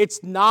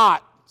 it's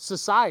not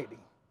society.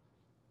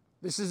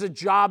 This is a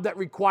job that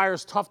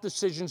requires tough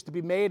decisions to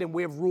be made, and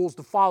we have rules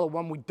to follow.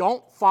 When we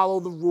don't follow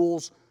the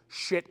rules,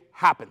 shit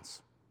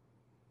happens.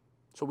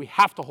 So we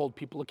have to hold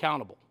people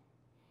accountable.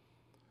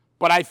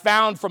 But I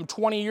found from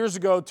 20 years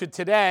ago to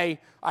today,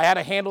 I had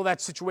to handle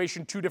that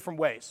situation two different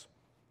ways.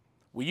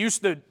 We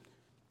used to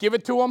give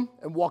it to them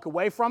and walk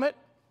away from it.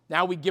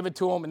 Now we give it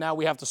to them, and now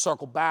we have to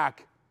circle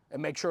back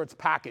and make sure it's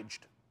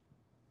packaged.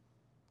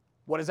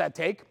 What does that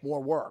take?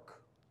 More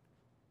work.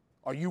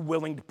 Are you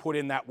willing to put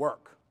in that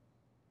work?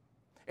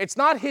 It's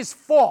not his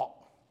fault.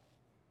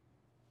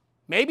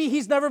 Maybe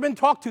he's never been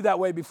talked to that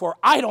way before.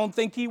 I don't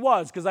think he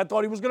was, because I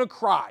thought he was going to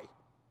cry.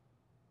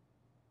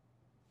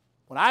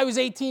 When I was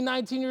 18,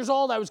 19 years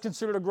old, I was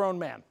considered a grown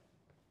man.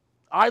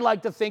 I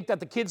like to think that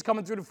the kids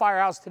coming through the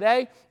firehouse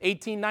today,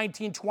 18,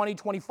 19, 20,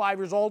 25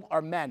 years old,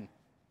 are men.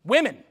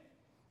 Women.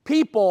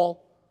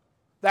 People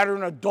that are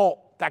an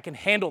adult, that can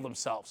handle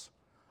themselves.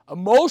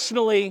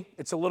 Emotionally,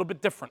 it's a little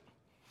bit different.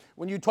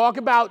 When you talk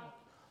about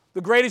the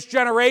greatest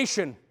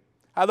generation,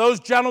 how those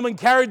gentlemen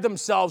carried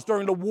themselves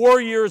during the war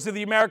years of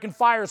the American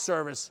Fire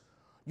Service,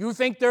 you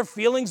think their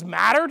feelings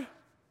mattered?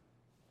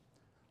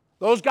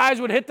 Those guys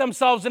would hit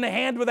themselves in the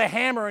hand with a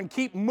hammer and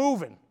keep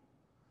moving.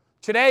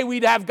 Today,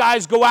 we'd have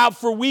guys go out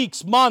for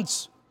weeks,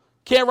 months,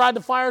 can't ride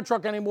the fire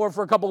truck anymore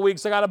for a couple of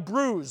weeks, I got a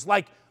bruise.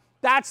 Like,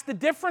 that's the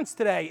difference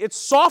today. It's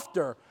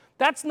softer.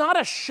 That's not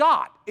a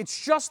shot.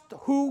 It's just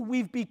who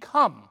we've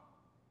become.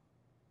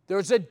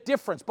 There's a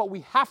difference, but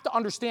we have to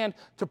understand,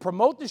 to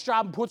promote this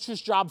job and push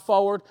this job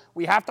forward,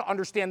 we have to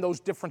understand those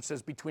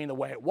differences between the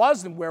way it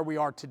was and where we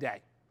are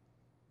today.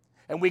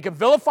 And we can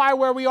vilify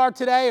where we are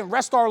today and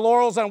rest our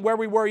laurels on where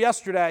we were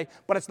yesterday,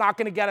 but it's not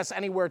going to get us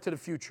anywhere to the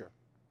future.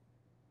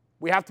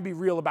 We have to be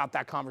real about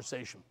that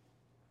conversation.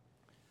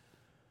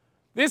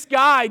 This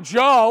guy,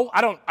 Joe,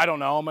 I don't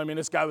know him. I mean,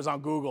 this guy was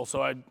on Google,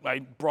 so I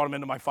brought him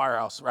into my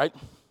firehouse, right?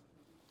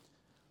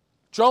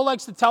 Joe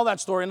likes to tell that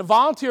story. In the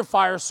volunteer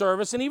fire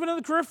service, and even in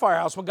the career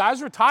firehouse, when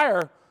guys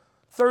retire,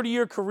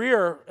 30-year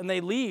career, and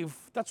they leave,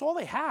 that's all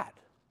they had.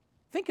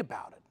 Think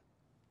about it.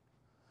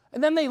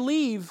 And then they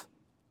leave.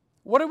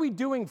 What are we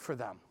doing for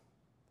them?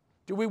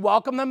 Do we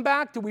welcome them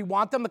back? Do we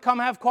want them to come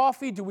have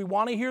coffee? Do we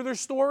want to hear their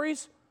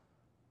stories?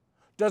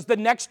 Does the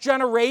next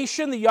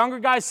generation, the younger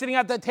guys sitting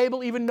at that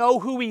table, even know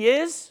who he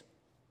is?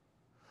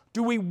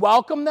 Do we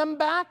welcome them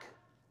back?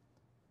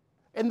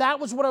 And that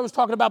was what I was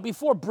talking about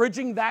before,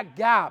 bridging that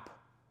gap.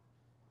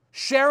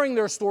 Sharing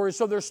their stories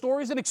so their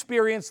stories and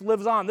experience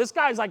lives on. This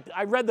guy's like,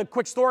 I read the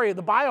quick story of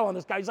the bio on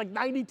this guy. He's like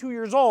 92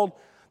 years old.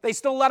 They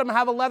still let him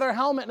have a leather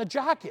helmet and a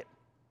jacket.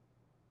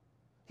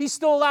 He's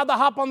still allowed to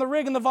hop on the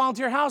rig in the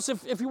volunteer house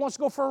if he wants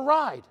to go for a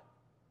ride.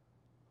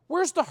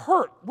 Where's the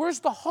hurt? Where's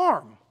the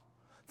harm?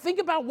 Think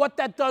about what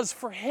that does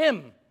for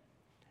him.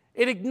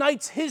 It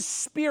ignites his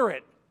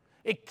spirit.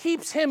 It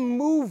keeps him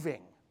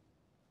moving.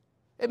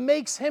 It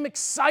makes him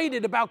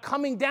excited about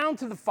coming down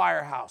to the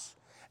firehouse.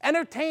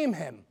 Entertain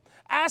him.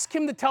 Ask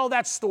him to tell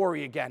that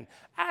story again.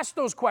 Ask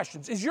those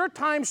questions. Is your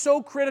time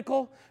so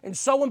critical and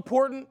so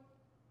important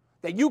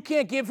that you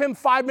can't give him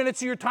 5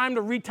 minutes of your time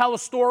to retell a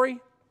story?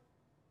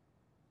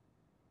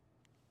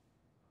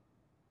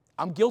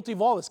 I'm guilty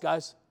of all this,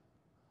 guys.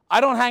 I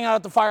don't hang out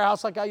at the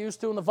firehouse like I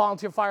used to in the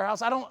volunteer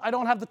firehouse. I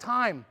don't have the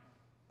time.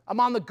 I'm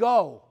on the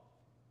go.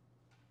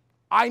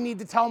 I need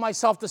to tell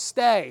myself to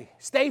stay.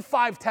 Stay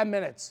 5, 10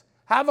 minutes.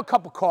 Have a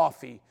cup of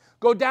coffee.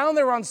 Go down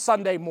there on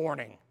Sunday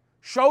morning.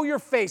 Show your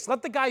face.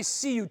 Let the guys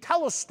see you.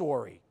 Tell a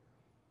story.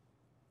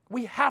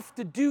 We have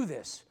to do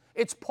this.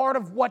 It's part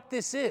of what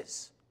this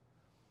is.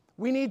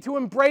 We need to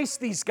embrace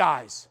these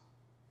guys.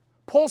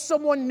 Pull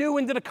someone new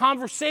into the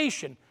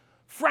conversation.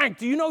 Frank,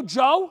 do you know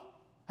Joe?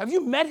 Have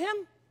you met him?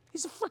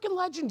 He's a freaking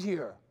legend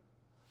here.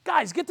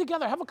 Guys, get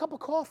together. Have a cup of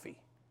coffee.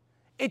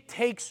 It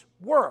takes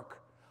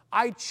work.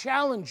 I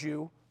challenge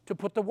you to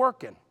put the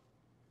work in.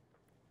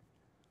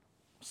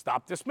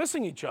 Stop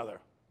dismissing each other.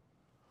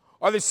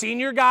 Are the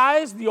senior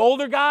guys, the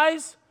older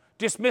guys,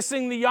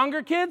 dismissing the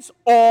younger kids?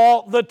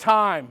 All the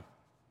time.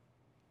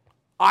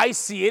 I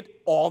see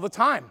it all the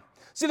time.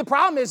 See, the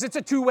problem is it's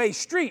a two-way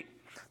street.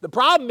 The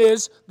problem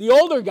is the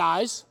older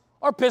guys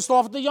are pissed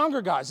off at the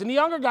younger guys, and the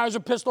younger guys are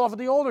pissed off at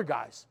the older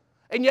guys.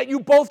 And yet you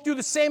both do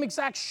the same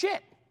exact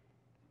shit.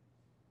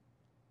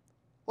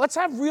 Let's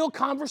have real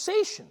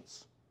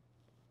conversations.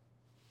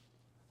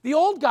 The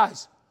old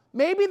guys,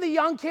 maybe the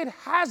young kid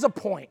has a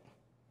point.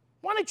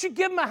 Why don't you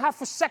give him a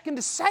half a second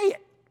to say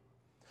it?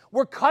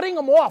 We're cutting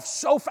them off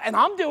so fast, and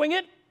I'm doing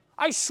it.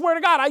 I swear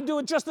to God, I do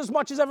it just as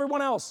much as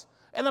everyone else.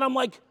 And then I'm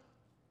like,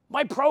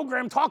 my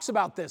program talks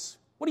about this.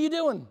 What are you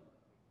doing?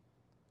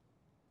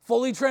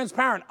 Fully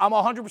transparent. I'm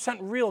 100%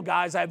 real,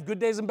 guys. I have good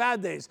days and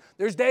bad days.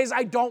 There's days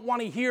I don't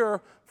want to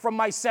hear from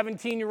my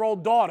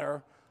 17-year-old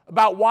daughter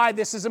about why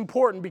this is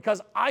important because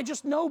I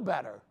just know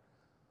better.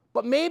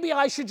 But maybe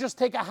I should just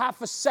take a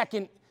half a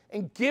second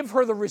and give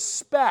her the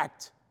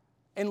respect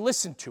and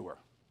listen to her,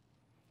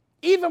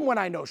 even when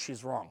I know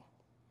she's wrong.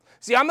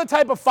 See, I'm the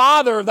type of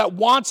father that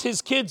wants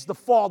his kids to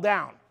fall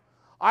down.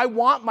 I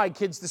want my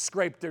kids to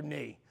scrape their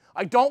knee.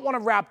 I don't want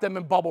to wrap them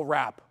in bubble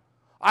wrap.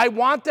 I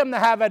want them to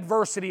have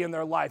adversity in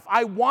their life.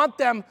 I want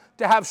them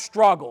to have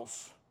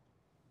struggles.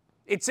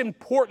 It's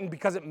important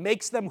because it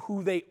makes them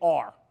who they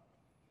are.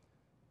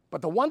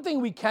 But the one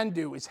thing we can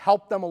do is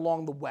help them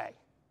along the way.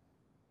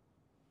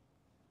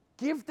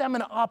 Give them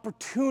an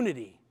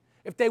opportunity.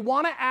 If they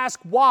want to ask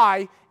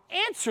why,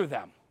 answer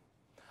them.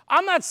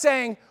 I'm not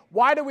saying,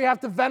 why do we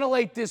have to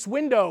ventilate this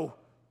window,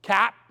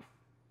 Cap?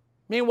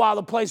 Meanwhile,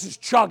 the place is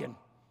chugging,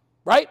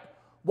 right?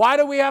 Why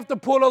do we have to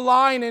put a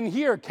line in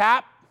here,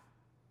 Cap?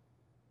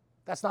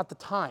 That's not the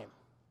time.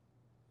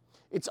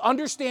 It's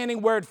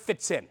understanding where it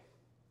fits in.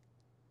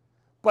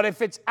 But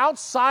if it's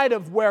outside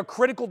of where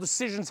critical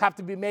decisions have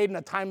to be made in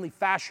a timely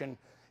fashion,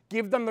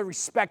 give them the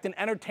respect and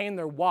entertain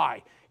their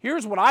why.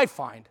 Here's what I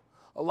find.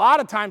 A lot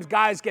of times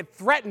guys get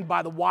threatened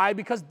by the why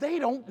because they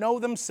don't know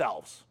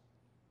themselves.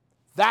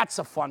 That's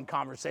a fun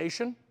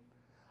conversation.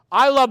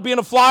 I love being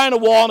a fly on the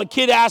wall and a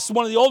kid asks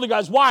one of the older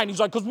guys why, and he's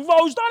like, because we've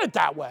always done it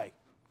that way.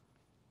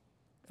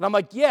 And I'm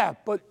like, yeah,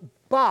 but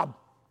Bob,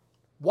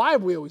 why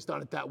have we always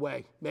done it that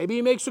way? Maybe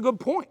he makes a good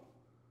point.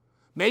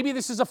 Maybe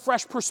this is a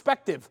fresh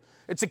perspective.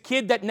 It's a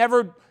kid that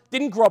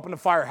didn't grow up in a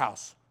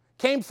firehouse,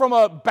 came from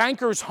a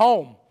banker's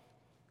home.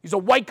 He's a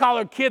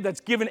white-collar kid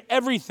that's given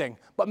everything,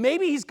 but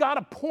maybe he's got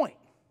a point.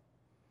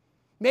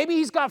 Maybe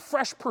he's got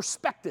fresh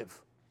perspective.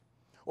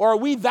 Or are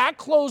we that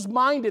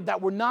closed-minded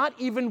that we're not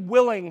even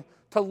willing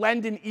to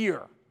lend an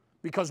ear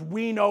because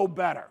we know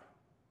better?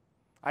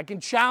 I can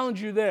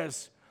challenge you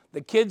this.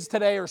 The kids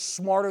today are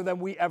smarter than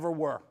we ever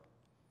were.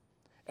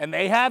 And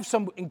they have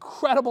some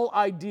incredible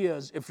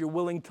ideas if you're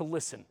willing to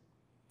listen.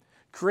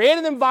 Create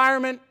an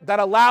environment that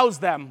allows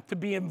them to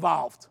be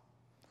involved.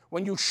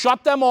 When you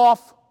shut them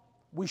off,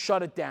 we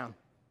shut it down.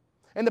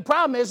 And the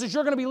problem is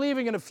you're going to be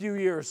leaving in a few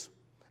years,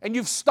 and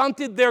you've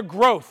stunted their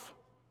growth.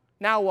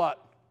 Now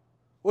what?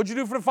 What'd you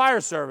do for the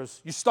fire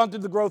service? You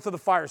stunted the growth of the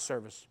fire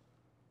service.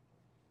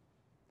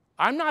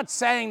 I'm not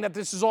saying that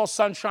this is all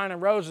sunshine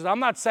and roses. I'm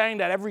not saying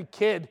that every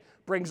kid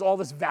brings all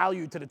this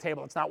value to the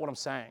table. That's not what I'm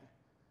saying.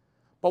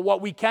 But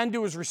what we can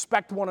do is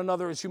respect one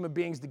another as human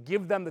beings, to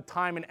give them the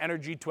time and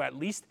energy to at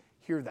least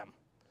hear them.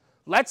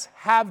 Let's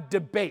have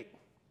debate.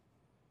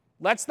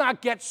 Let's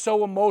not get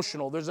so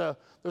emotional. There's a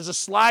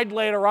slide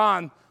later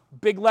on,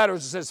 big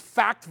letters, that says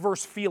fact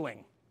versus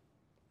feeling.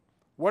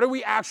 What are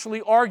we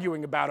actually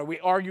arguing about? Are we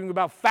arguing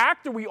about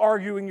fact, or are we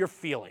arguing your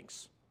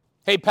feelings?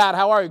 Hey, Pat,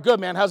 how are you? Good,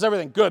 man. How's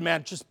everything? Good,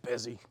 man. Just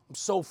busy. I'm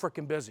so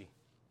freaking busy.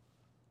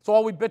 That's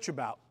all we bitch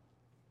about.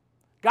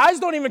 Guys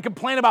don't even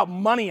complain about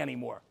money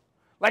anymore.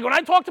 Like when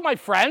I talk to my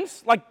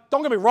friends, like,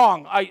 don't get me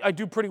wrong, I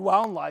do pretty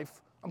well in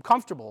life. I'm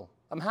comfortable.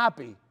 I'm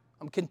happy.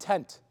 I'm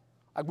content.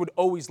 I would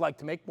always like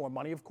to make more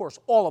money, of course.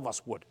 All of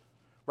us would,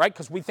 right?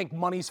 Because we think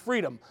money's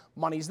freedom.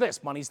 Money's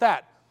this, money's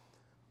that.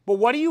 But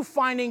what are you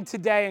finding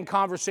today in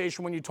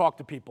conversation when you talk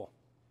to people?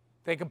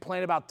 They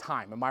complain about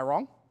time. Am I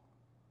wrong?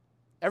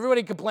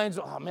 Everybody complains,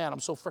 oh man, I'm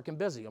so freaking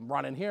busy. I'm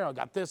running here, I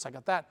got this, I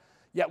got that.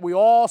 Yet we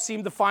all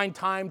seem to find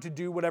time to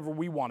do whatever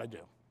we want to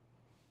do,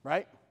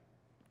 right?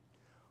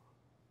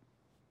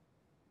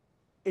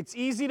 It's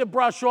easy to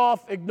brush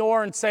off,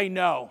 ignore, and say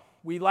no.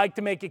 We like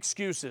to make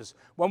excuses.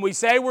 When we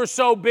say we're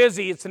so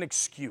busy, it's an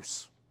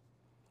excuse.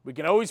 We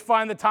can always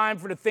find the time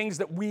for the things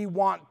that we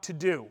want to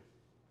do.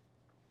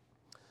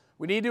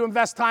 We need to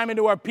invest time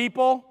into our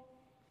people.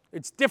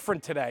 It's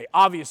different today.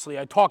 Obviously,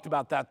 I talked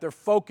about that. Their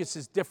focus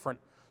is different.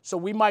 So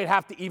we might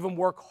have to even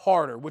work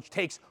harder, which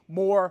takes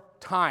more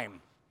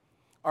time.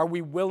 Are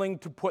we willing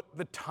to put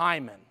the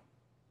time in?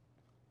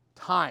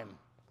 Time.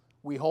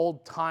 We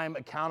hold time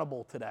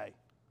accountable today.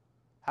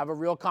 Have a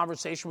real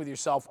conversation with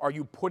yourself. Are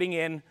you putting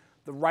in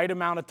the right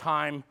amount of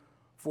time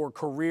for a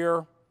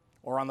career,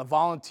 or on the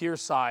volunteer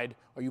side,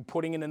 are you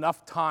putting in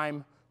enough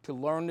time to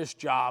learn this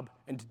job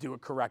and to do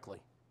it correctly?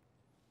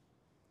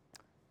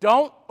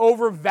 Don't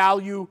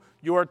overvalue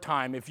your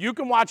time. If you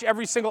can watch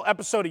every single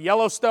episode of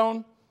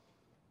Yellowstone,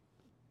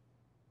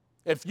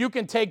 if you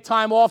can take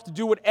time off to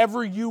do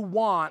whatever you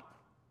want,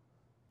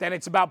 then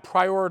it's about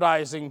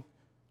prioritizing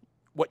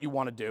what you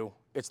want to do.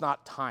 It's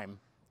not time.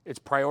 It's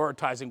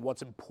prioritizing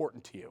what's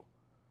important to you.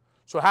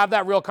 So have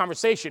that real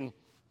conversation.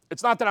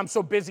 It's not that I'm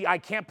so busy I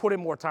can't put in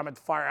more time at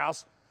the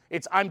firehouse.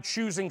 It's I'm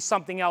choosing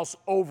something else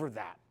over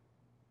that.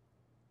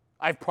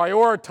 I've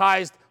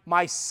prioritized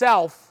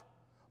myself,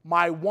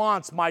 my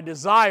wants, my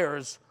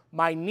desires,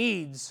 my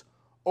needs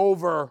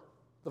over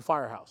the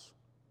firehouse.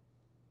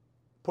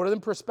 Put it in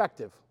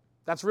perspective.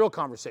 That's real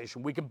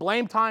conversation. We can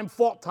blame time,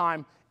 fault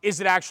time. Is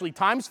it actually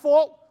time's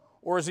fault,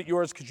 or is it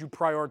yours because you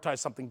prioritize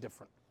something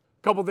different?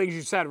 A couple things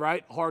you said,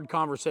 right? Hard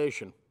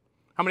conversation.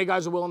 How many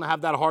guys are willing to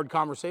have that hard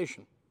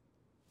conversation?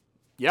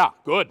 Yeah,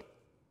 good.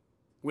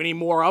 We need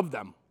more of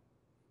them,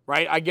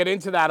 right? I get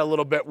into that a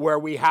little bit where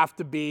we have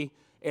to be,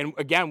 and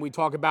again, we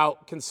talk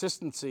about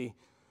consistency,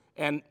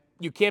 and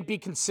you can't be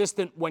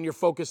consistent when you're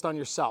focused on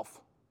yourself.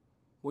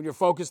 When you're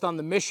focused on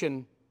the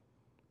mission,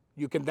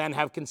 you can then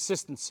have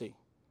consistency.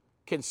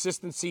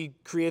 Consistency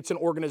creates an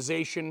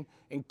organization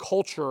and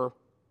culture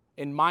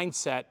and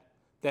mindset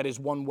that is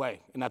one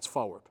way, and that's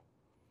forward,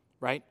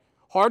 right?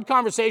 Hard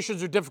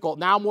conversations are difficult.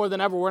 Now more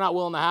than ever, we're not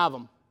willing to have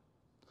them.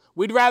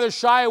 We'd rather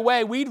shy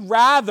away. We'd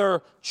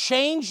rather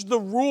change the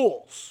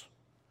rules,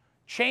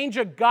 change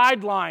a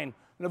guideline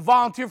in a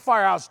volunteer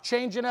firehouse,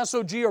 change an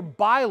SOG or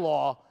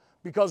bylaw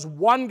because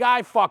one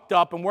guy fucked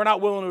up and we're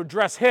not willing to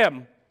address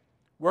him.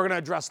 We're going to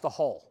address the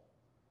whole.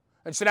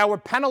 And so now we're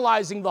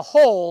penalizing the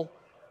whole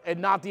and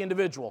not the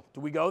individual.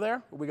 Do we go there?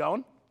 Are we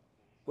going?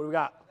 What do we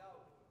got?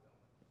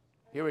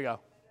 Here we go.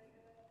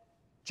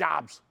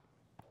 Jobs.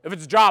 If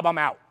it's a job, I'm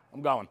out.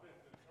 I'm going.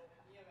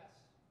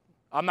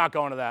 I'm not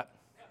going to that.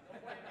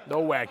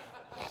 No way.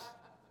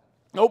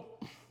 Nope.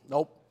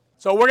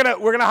 So we're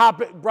gonna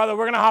hop, brother.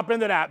 We're gonna hop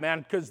into that, man,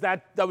 because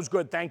that was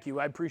good. Thank you.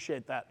 I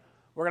appreciate that.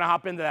 We're gonna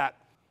hop into that.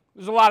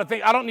 There's a lot of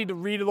things. I don't need to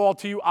read it all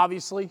to you,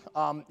 obviously.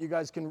 You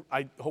guys can.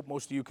 I hope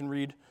most of you can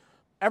read.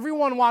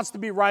 Everyone wants to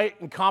be right,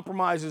 and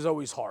compromise is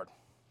always hard.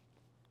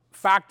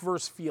 Fact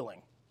versus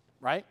feeling,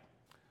 right?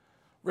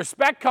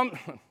 Respect comes.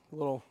 A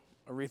little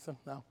Aretha?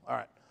 No? All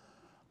right.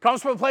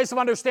 Comes from a place of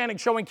understanding,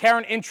 showing care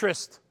and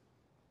interest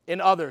in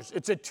others.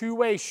 It's a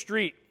two-way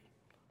street.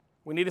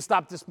 We need to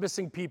stop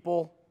dismissing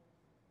people.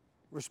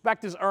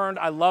 Respect is earned.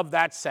 I love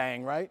that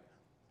saying, right?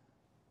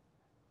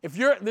 If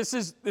you're, this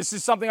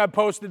is something I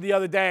posted the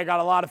other day. I got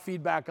a lot of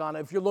feedback on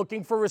it. If you're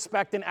looking for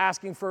respect and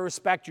asking for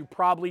respect, you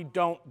probably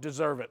don't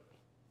deserve it.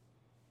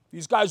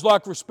 These guys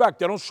lack respect.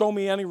 They don't show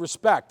me any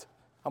respect.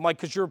 I'm like,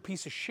 because you're a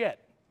piece of shit.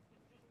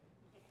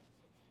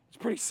 It's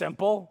pretty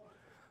simple.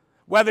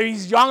 Whether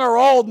he's young or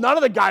old, none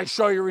of the guys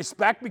show you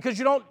respect because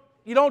you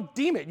don't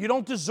deem it. You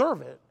don't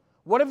deserve it.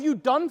 What have you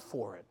done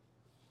for it?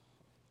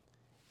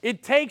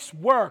 It takes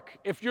work.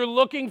 If you're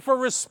looking for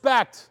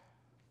respect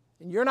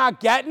and you're not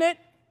getting it,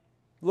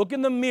 look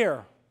in the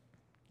mirror.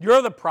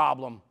 You're the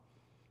problem.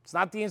 It's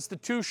not the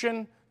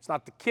institution. It's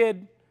not the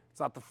kid. It's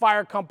not the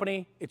fire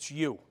company. It's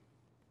you.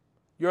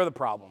 You're the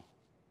problem.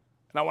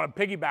 And I want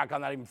to piggyback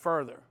on that even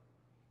further.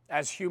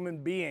 As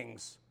human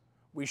beings,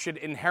 we should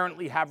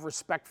inherently have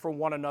respect for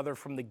one another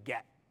from the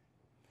get.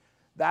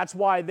 That's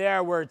why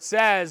there where it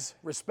says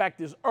respect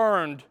is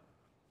earned,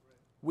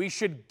 we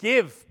should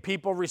give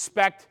people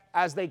respect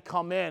as they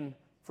come in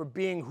for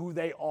being who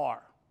they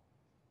are.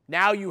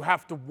 Now you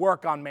have to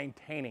work on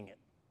maintaining it.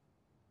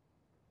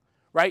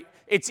 Right?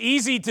 It's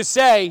easy to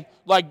say,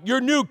 like,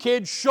 you're new,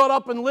 kid, shut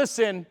up and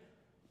listen.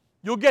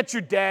 You'll get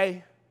your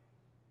day.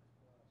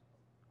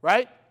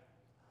 Right?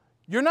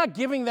 You're not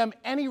giving them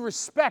any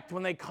respect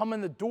when they come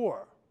in the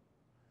door.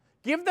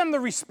 Give them the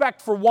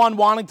respect for one,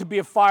 wanting to be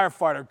a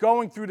firefighter,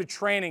 going through the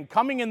training,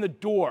 coming in the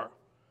door.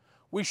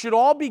 We should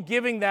all be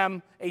giving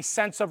them a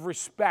sense of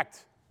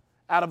respect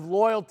out of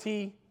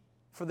loyalty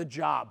for the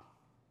job.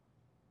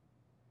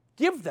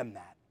 Give them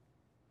that.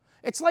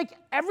 It's like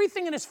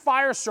everything in this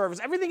fire service,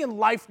 everything in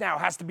life now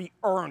has to be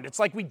earned. It's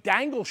like we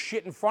dangle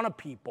shit in front of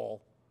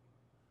people.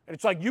 And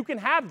it's like, you can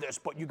have this,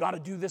 but you got to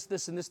do this,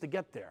 this, and this to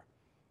get there.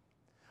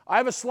 I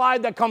have a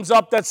slide that comes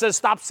up that says,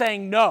 stop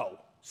saying no,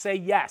 say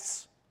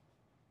yes.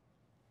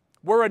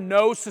 We're a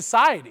no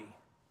society.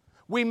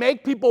 We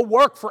make people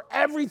work for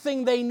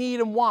everything they need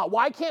and want.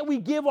 Why can't we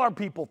give our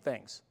people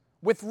things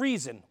with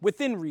reason,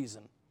 within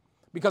reason?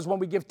 Because when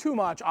we give too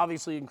much,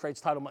 obviously it creates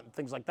entitlement and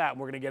things like that, and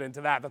we're going to get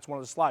into that. That's one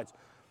of the slides.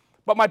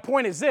 But my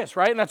point is this,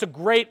 right? And that's a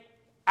great,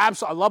 I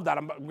love that.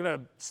 I'm going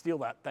to steal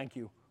that. Thank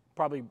you.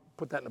 Probably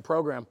put that in the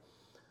program.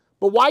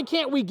 But why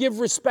can't we give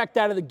respect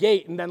out of the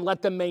gate and then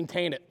let them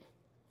maintain it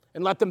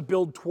and let them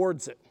build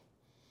towards it?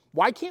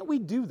 Why can't we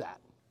do that?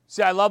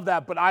 See, I love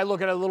that, but I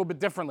look at it a little bit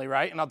differently,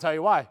 right? And I'll tell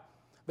you why.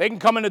 They can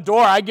come in the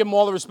door. I give them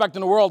all the respect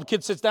in the world. The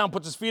kid sits down,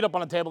 puts his feet up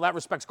on the table. That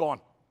respect's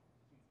gone.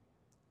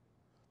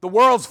 The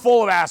world's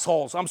full of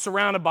assholes. I'm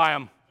surrounded by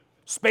them.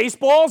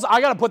 Spaceballs? I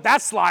got to put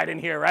that slide in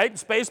here, right?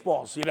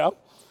 Spaceballs, you know?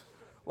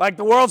 Like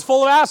the world's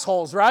full of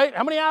assholes, right?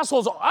 How many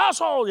assholes?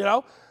 Asshole, you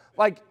know?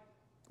 Like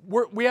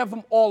we have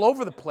them all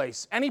over the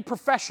place. Any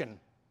profession,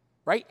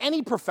 right?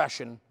 Any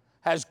profession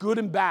has good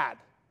and bad,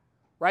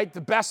 right?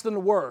 The best and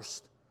the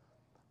worst.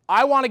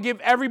 I want to give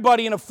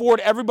everybody and afford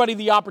everybody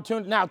the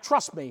opportunity. Now,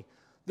 trust me,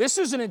 this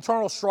is an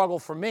internal struggle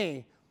for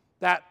me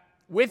that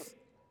with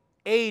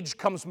age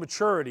comes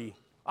maturity.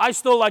 I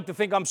still like to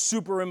think I'm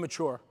super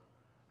immature,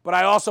 but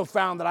I also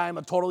found that I am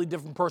a totally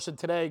different person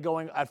today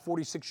going at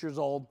 46 years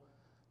old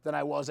than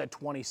I was at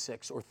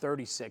 26 or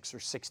 36 or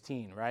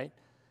 16, right?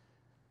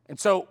 And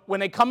so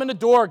when they come in the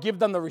door, give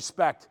them the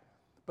respect.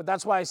 But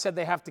that's why I said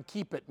they have to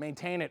keep it,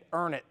 maintain it,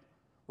 earn it,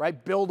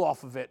 right? Build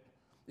off of it.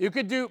 You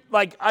could do,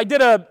 like, I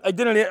did a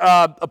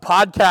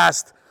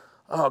podcast.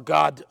 Oh,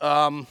 God.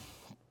 I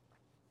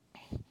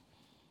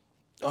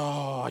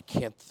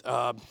can't.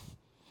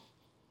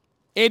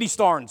 Andy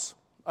Starnes.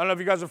 I don't know if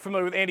you guys are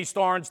familiar with Andy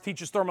Starnes.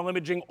 Teaches thermal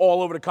imaging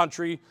all over the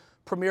country.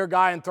 Premier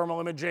guy in thermal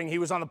imaging. He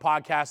was on the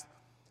podcast.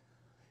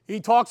 He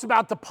talks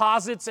about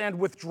deposits and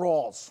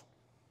withdrawals.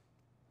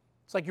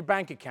 It's like your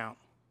bank account.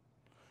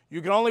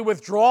 You can only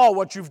withdraw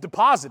what you've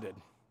deposited,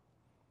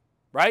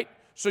 right?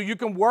 So you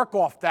can work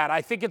off that.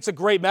 I think it's a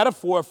great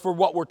metaphor for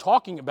what we're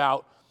talking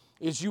about,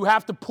 is you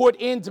have to put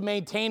in to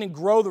maintain and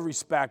grow the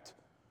respect.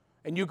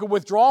 And you can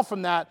withdraw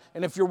from that.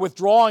 And if you're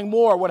withdrawing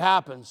more, what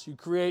happens? You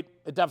create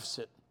a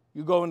deficit.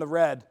 You go in the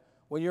red.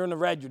 When you're in the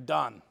red, you're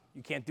done.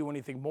 You can't do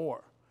anything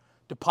more.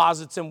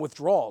 Deposits and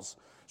withdrawals.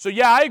 So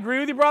yeah, I agree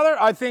with you, brother.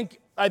 I think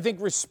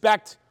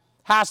respect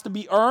has to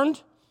be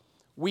earned.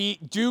 We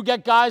do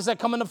get guys that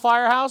come in the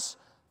firehouse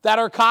that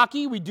are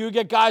cocky. We do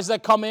get guys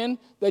that come in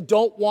that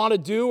don't want to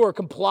do or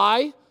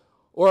comply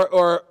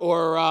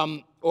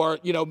or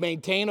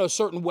maintain a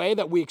certain way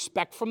that we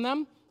expect from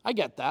them. I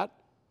get that.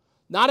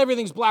 Not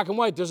everything's black and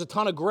white. There's a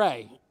ton of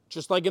gray.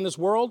 Just like in this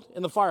world,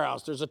 in the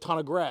firehouse, there's a ton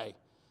of gray.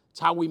 It's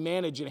how we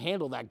manage and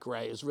handle that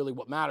gray is really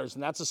what matters.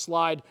 And that's a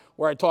slide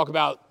where I talk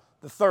about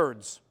the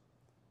thirds.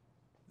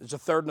 There's a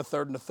third and a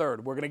third and a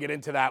third. We're going to get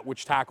into that,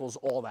 which tackles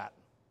all that.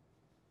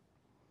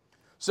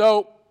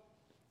 So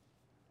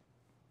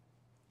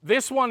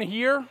this one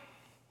here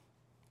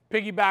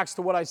piggybacks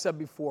to what I said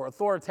before,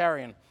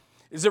 authoritarian.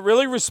 Is it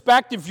really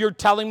respect if you're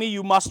telling me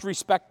you must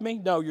respect me?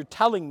 No, you're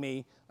telling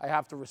me I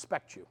have to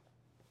respect you.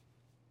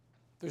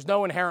 There's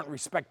no inherent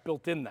respect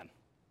built in then.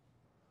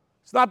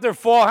 It's not their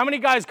fault. How many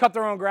guys cut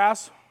their own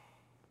grass?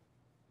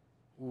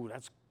 Ooh,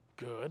 that's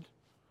good.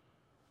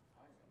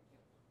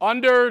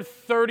 Under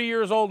 30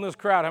 years old in this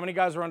crowd. How many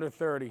guys are under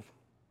 30?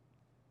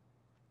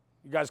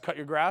 You guys cut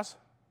your grass?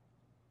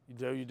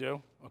 You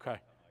do? Okay.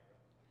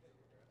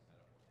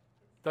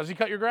 Does he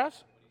cut your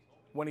grass?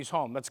 When he's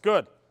home. That's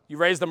good. You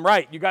raised them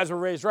right. You guys were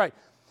raised right.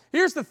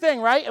 Here's the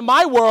thing, right? In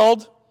my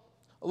world,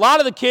 a lot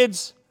of the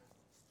kids,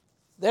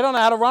 they don't know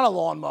how to run a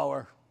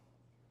lawnmower.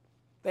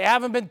 They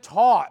haven't been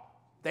taught.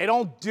 They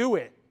don't do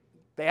it.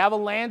 They have a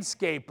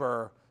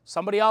landscaper.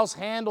 Somebody else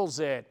handles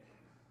it.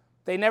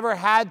 They never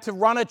had to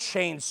run a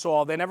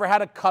chainsaw. They never had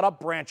to cut up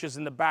branches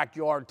in the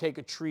backyard, take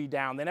a tree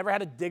down. They never had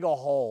to dig a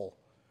hole.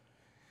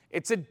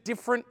 It's a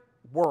different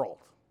world.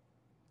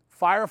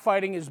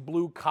 Firefighting is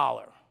blue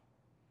collar.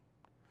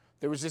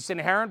 There was this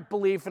inherent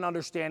belief and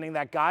understanding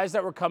that guys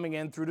that were coming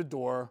in through the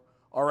door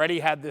already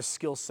had this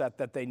skill set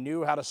that they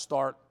knew how to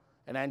start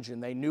an engine.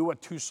 They knew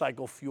what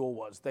two-cycle fuel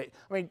was.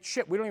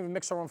 Shit, we don't even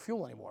mix our own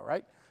fuel anymore,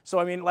 right? So,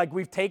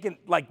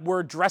 we're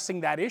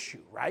addressing that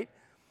issue, right?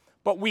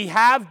 But we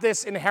have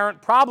this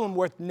inherent problem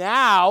where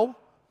now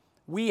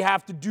we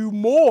have to do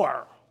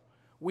more.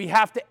 We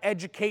have to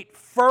educate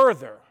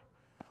further.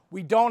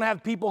 We don't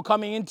have people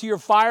coming into your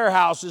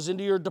firehouses,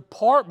 into your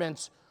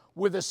departments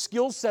with a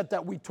skill set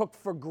that we took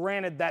for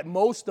granted that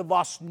most of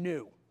us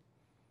knew.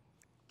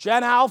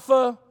 Gen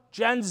Alpha,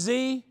 Gen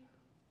Z,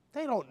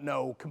 they don't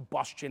know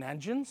combustion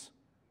engines.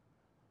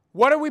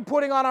 What are we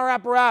putting on our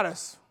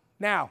apparatus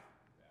now?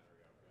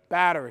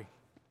 Battery.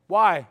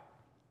 Why?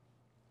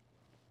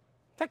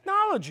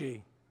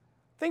 Technology.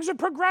 Things are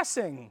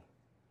progressing.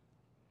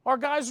 Our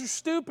guys are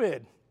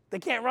stupid. They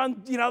can't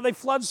run, they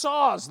flood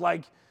saws.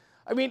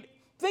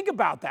 Think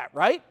about that,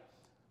 right?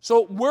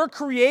 So we're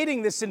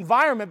creating this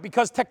environment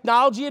because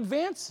technology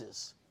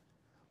advances.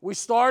 We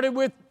started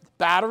with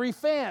battery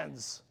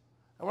fans.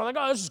 And we're like,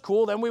 oh, this is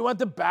cool. Then we went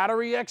to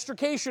battery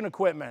extrication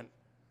equipment.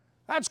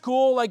 That's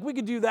cool. We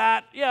could do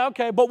that. Yeah,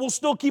 okay. But we'll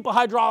still keep a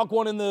hydraulic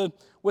one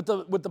with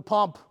the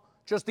pump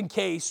just in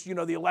case,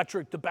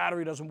 the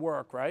battery doesn't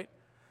work, right?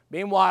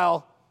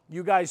 Meanwhile,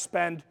 you guys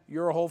spend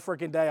your whole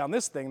freaking day on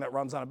this thing that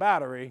runs on a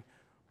battery,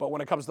 but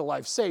when it comes to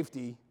life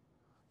safety,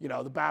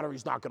 the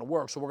battery's not going to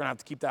work, so we're going to have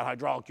to keep that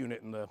hydraulic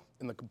unit in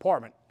the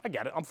compartment. I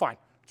get it. I'm fine.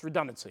 It's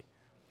redundancy.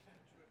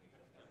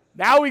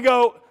 Now we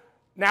go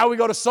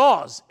to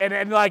saws.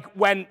 And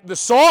when the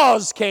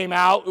saws came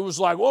out, it was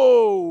like,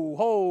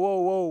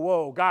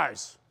 whoa,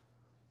 guys.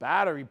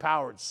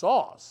 Battery-powered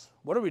saws.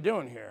 What are we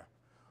doing here?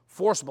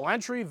 Forcible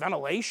entry,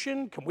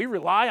 ventilation? Can we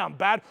rely on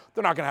They're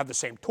not going to have the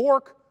same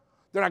torque.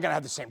 They're not going to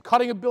have the same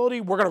cutting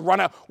ability. We're going to run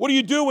out. What do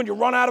you do when you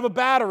run out of a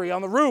battery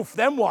on the roof?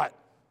 Then what?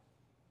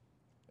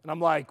 And I'm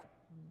like,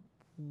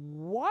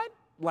 what?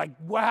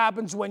 What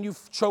happens when you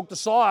choke the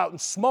saw out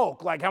and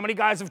smoke? How many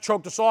guys have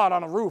choked a saw out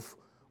on a roof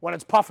when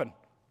it's puffing,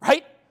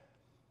 right?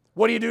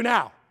 What do you do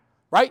now,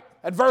 right?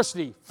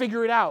 Adversity,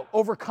 figure it out,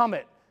 overcome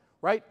it,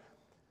 right?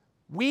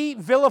 We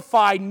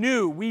vilify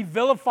new. We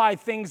vilify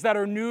things that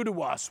are new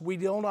to us. We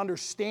don't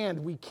understand.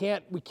 We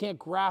can't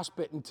grasp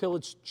it until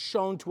it's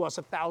shown to us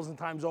 1,000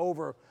 times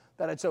over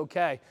that it's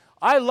okay.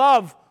 I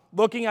love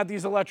looking at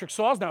these electric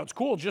saws now. It's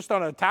cool just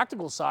on a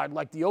tactical side,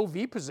 like the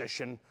OV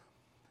position.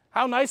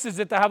 How nice is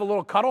it to have a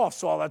little cutoff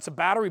saw that's a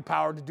battery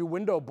powered to do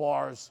window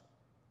bars,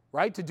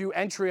 right? To do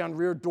entry on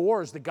rear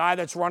doors. The guy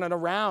that's running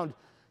around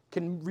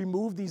can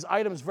remove these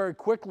items very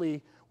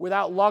quickly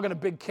without lugging a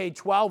big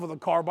K-12 with a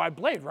carbide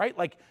blade, right?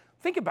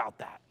 Think about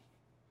that.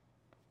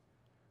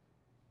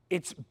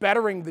 It's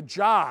bettering the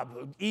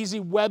job. Easy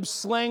web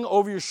sling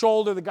over your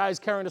shoulder. The guy's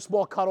carrying a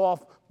small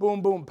cutoff.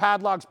 Boom, boom.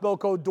 Padlocks,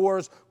 Bilco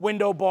doors,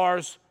 window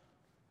bars.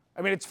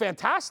 It's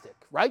fantastic,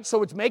 right?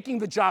 So it's making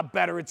the job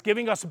better. It's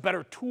giving us a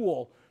better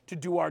tool to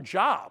do our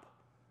job.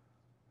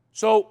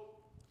 So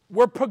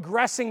we're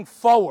progressing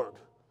forward.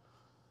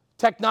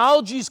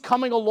 Technology's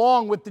coming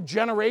along with the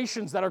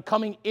generations that are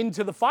coming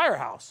into the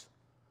firehouse.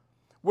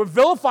 We're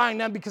vilifying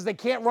them because they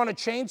can't run a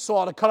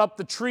chainsaw to cut up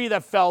the tree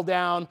that fell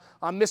down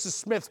on Mrs.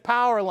 Smith's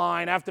power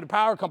line after the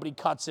power company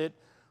cuts it,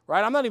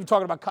 right? I'm not even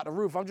talking about cutting a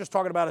roof. I'm just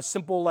talking about a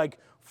simple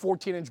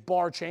 14-inch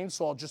bar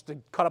chainsaw just to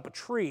cut up a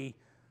tree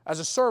as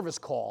a service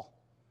call.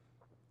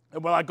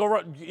 And we're like,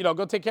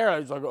 go take care of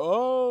it. He's like,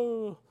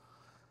 oh,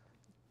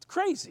 it's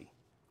crazy.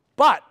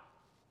 But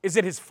is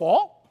it his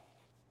fault?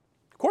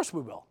 Of course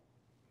we will.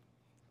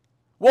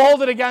 We'll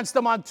hold it against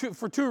him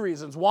for two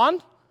reasons.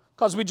 One,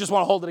 because we just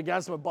want to hold it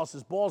against him and bust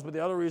his balls, but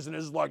the other reason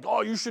is like,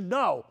 oh, you should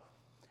know.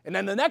 And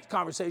then the next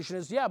conversation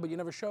is, yeah, but you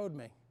never showed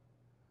me.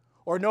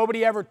 Or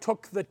nobody ever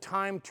took the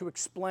time to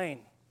explain.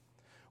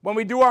 When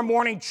we do our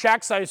morning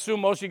checks, I assume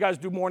most of you guys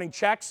do morning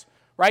checks,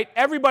 right?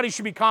 Everybody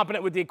should be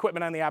competent with the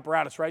equipment and the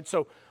apparatus, right?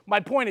 So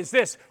my point is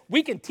this,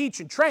 we can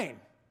teach and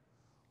train.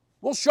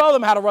 We'll show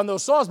them how to run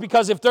those saws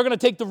because if they're going to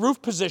take the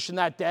roof position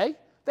that day,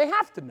 they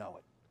have to know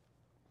it.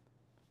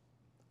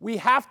 We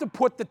have to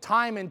put the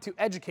time in to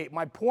educate.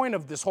 My point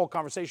of this whole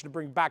conversation to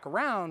bring back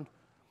around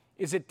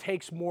is it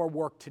takes more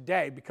work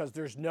today because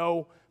there's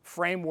no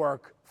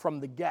framework from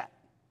the get.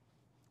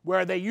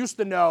 Where they used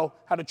to know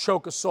how to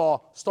choke a saw,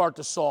 start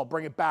the saw,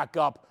 bring it back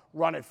up,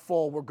 run it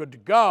full, we're good to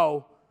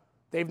go,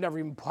 they've never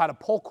even had a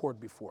pull cord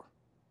before.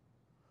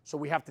 So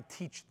we have to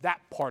teach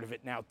that part of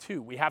it now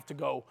too. We have to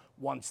go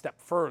one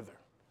step further.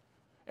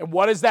 And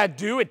what does that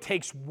do? It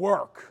takes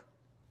work.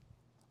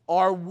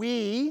 Are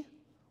we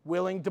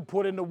willing to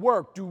put in the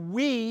work? Do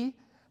we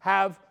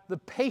have the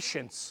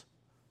patience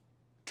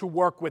to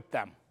work with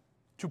them,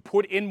 to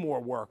put in more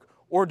work?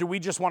 Or do we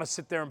just want to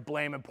sit there and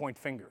blame and point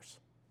fingers?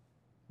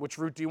 Which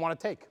route do you want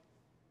to take?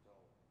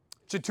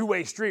 It's a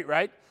two-way street,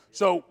 right?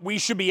 So we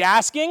should be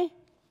asking.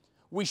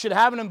 We should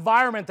have an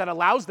environment that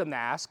allows them to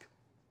ask.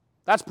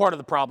 That's part of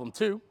the problem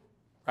too,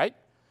 right?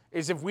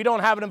 Is if we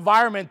don't have an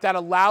environment that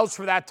allows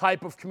for that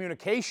type of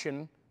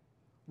communication,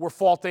 we're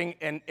faulting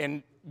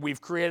and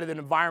we've created an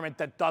environment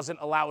that doesn't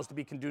allow us to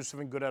be conducive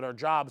and good at our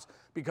jobs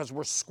because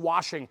we're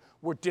squashing,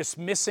 we're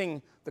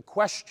dismissing the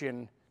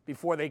question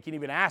before they can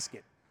even ask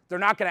it. They're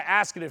not going to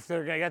ask it if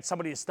they're going to get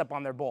somebody to step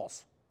on their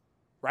balls,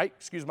 right?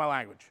 Excuse my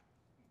language,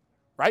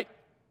 right?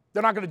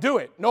 They're not going to do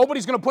it.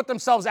 Nobody's going to put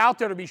themselves out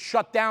there to be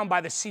shut down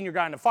by the senior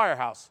guy in the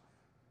firehouse.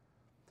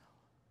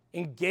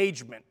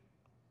 Engagement.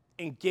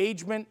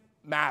 Engagement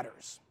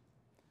matters.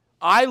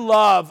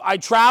 I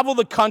travel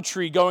the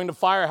country going to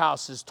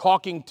firehouses,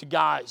 talking to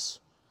guys.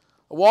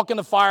 I walk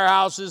into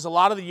firehouses, a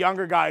lot of the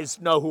younger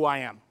guys know who I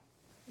am.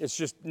 It's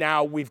just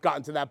now we've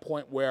gotten to that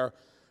point where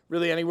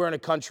really anywhere in the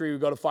country we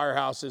go to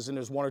firehouses and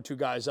there's one or two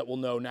guys that will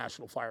know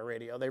National Fire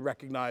Radio. They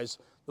recognize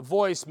the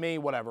voice, me,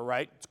 whatever,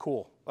 right? It's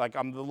cool. Like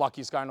I'm the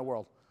luckiest guy in the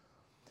world.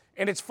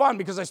 And it's fun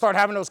because I start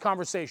having those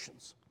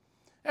conversations.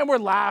 And we're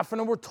laughing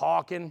and we're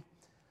talking.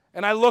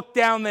 And I look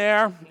down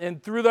there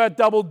and through that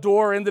double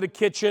door into the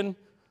kitchen,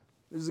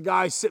 there's a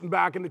guy sitting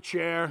back in the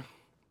chair.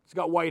 He's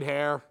got white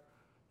hair.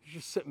 He's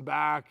just sitting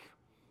back.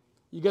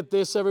 You get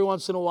this every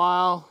once in a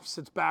while. He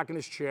sits back in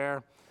his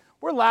chair.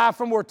 We're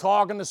laughing, we're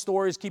talking, the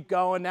stories keep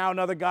going. Now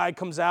another guy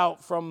comes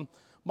out from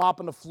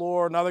mopping the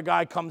floor. Another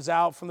guy comes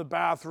out from the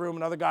bathroom.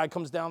 Another guy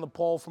comes down the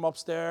pole from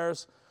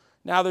upstairs.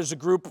 Now there's a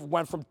group that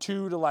went from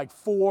 2 to like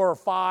 4 or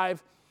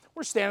 5.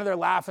 We're standing there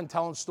laughing,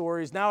 telling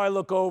stories. Now I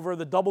look over,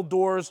 the double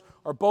doors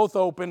are both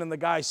open and the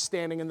guy's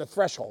standing in the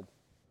threshold.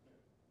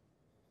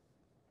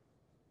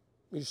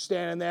 He's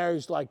standing there,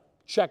 he's like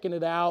checking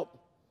it out,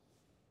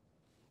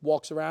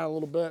 walks around a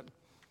little bit.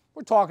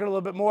 We're talking a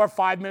little bit more.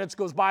 5 minutes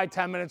goes by,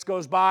 10 minutes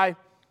goes by.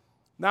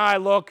 Now I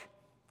look,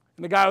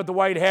 and the guy with the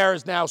white hair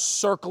is now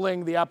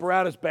circling the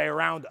apparatus bay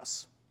around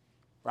us,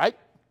 right?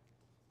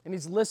 And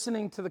he's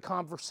listening to the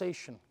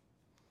conversation.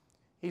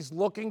 He's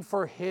looking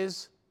for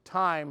his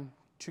time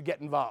to get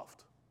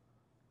involved.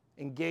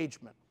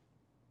 Engagement.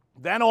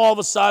 Then all of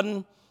a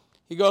sudden,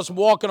 he goes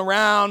walking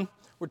around.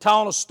 We're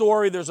telling a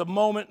story. There's a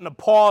moment and a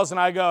pause, and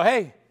I go,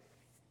 hey.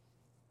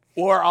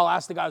 Or I'll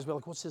ask the guys, be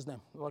like, what's his name?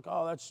 They're like,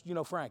 oh, that's,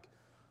 Frank.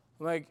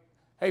 I'm like,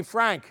 hey,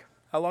 Frank,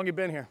 how long you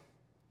been here?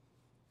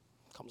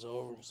 Comes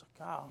over, he's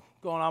like, oh,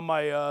 going on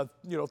my,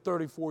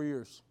 34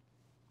 years.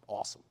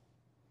 Awesome.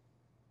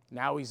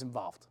 Now he's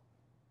involved.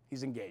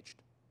 He's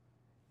engaged.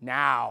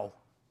 Now,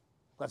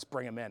 let's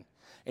bring him in.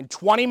 And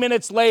 20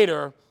 minutes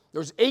later,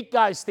 there's 8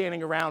 guys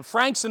standing around.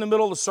 Frank's in the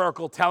middle of the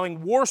circle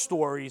telling war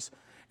stories,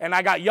 and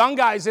I got young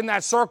guys in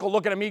that circle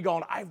looking at me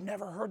going, I've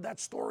never heard that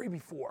story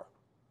before.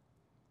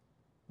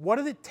 What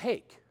did it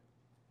take?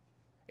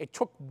 It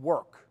took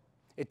work.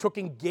 It took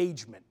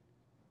engagement.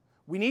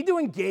 We need to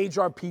engage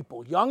our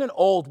people, young and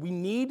old. We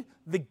need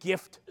the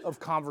gift of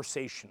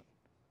conversation.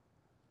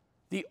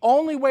 The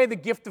only way the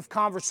gift of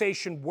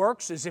conversation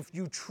works is if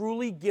you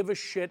truly give a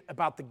shit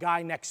about the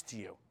guy next to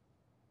you.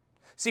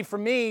 See, for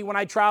me, when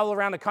I travel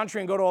around the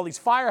country and go to all these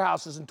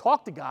firehouses and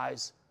talk to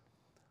guys,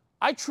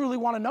 I truly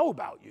want to know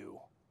about you.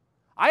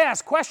 I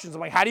ask questions.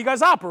 I'm like, how do you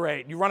guys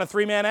operate? You run a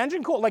 3-man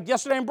engine? Cool. Like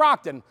yesterday in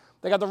Brockton,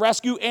 they got the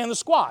rescue and the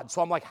squad.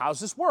 So I'm like, how's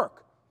this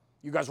work?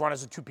 You guys run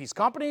as a 2-piece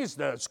company? Does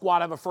the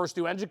squad have a first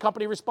 2 engine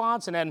company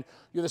response, and then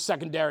you're the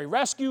secondary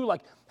rescue?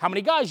 Like, how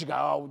many guys you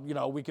got?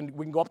 Oh, we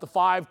can go up to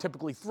 5,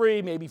 typically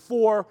 3, maybe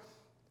 4.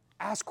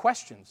 Ask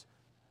questions.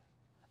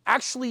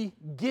 Actually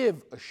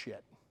give a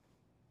shit.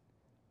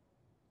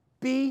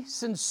 Be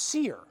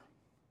sincere.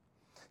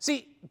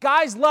 See,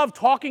 guys love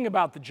talking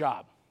about the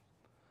job.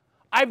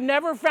 I've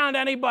never found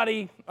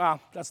anybody,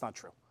 that's not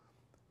true.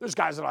 There's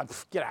guys that are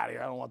like, get out of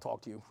here, I don't want to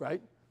talk to you,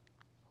 right?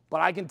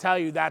 But I can tell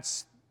you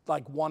that's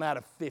like 1 out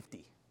of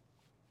 50.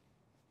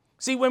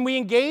 See, when we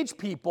engage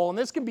people, and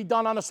this can be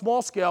done on a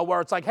small scale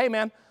where it's like, hey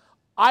man,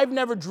 I've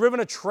never driven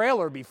a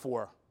trailer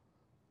before.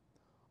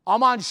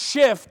 I'm on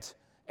shift,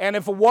 and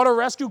if a water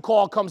rescue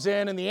call comes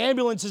in and the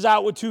ambulance is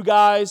out with 2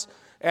 guys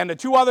and the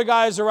 2 other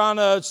guys are on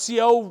a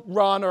CO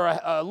run or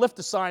a lift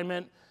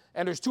assignment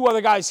and there's 2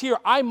 other guys here,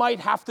 I might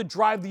have to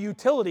drive the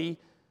utility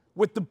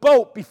with the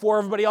boat before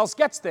everybody else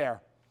gets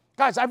there.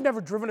 Guys, I've never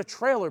driven a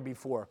trailer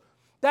before.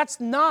 That's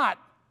not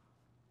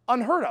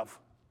unheard of.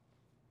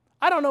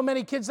 I don't know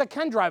many kids that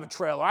can drive a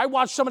trailer. I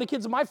watched some of the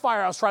kids in my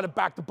firehouse try to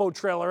back the boat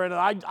trailer in,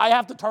 and I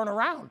have to turn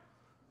around.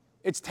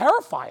 It's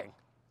terrifying,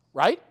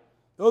 right?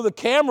 No, the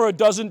camera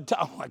doesn't.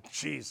 I'm like,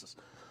 Jesus.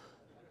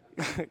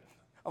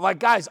 I'm like,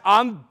 guys,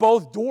 on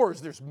both doors,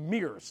 there's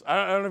mirrors.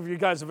 I don't know if you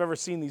guys have ever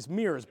seen these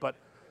mirrors, but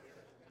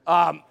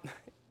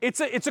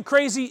it's a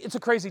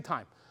crazy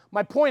time.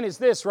 My point is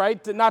this,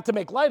 right? Not to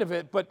make light of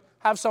it, but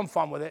have some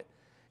fun with it.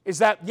 Is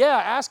that, yeah,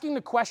 asking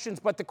the questions,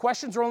 but the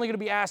questions are only going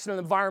to be asked in an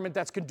environment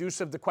that's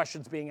conducive to the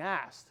questions being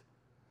asked.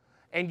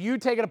 And you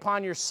take it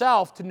upon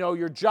yourself to know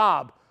your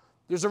job.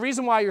 There's a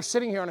reason why you're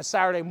sitting here on a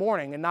Saturday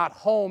morning and not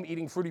home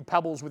eating Fruity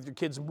Pebbles with your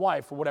kids and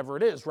wife or whatever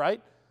it is,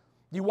 right?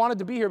 You wanted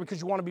to be here because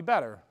you want to be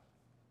better.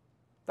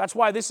 That's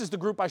why this is the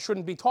group I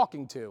shouldn't be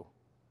talking to,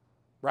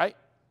 right?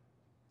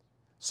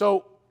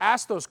 So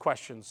ask those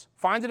questions.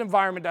 Find an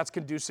environment that's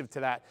conducive to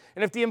that.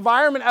 And if the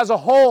environment as a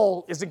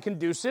whole isn't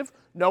conducive,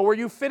 know where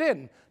you fit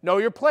in. Know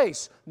your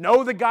place.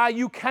 Know the guy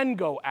you can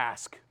go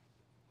ask.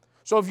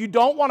 So if you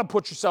don't want to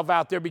put yourself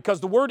out there, because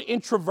the word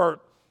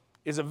introvert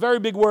is a very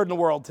big word in the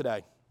world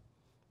today,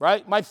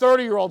 right? My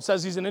 30-year-old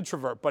says he's an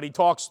introvert, but he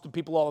talks to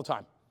people all the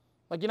time.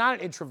 Like, you're not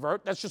an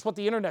introvert. That's just what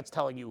the internet's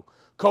telling you.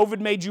 COVID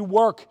made you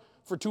work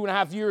for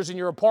 2.5 years in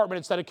your apartment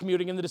instead of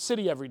commuting into the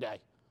city every day.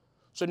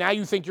 So now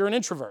you think you're an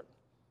introvert.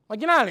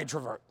 Like, you're not an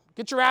introvert.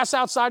 Get your ass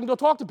outside and go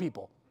talk to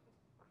people,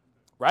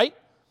 right?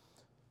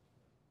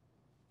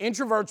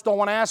 Introverts don't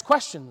want to ask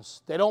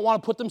questions. They don't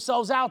want to put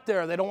themselves out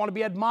there. They don't want to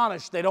be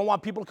admonished. They don't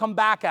want people to come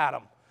back at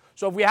them.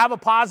 So if we have a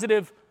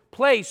positive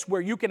place where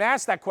you can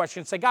ask that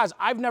question, say, guys,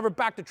 I've never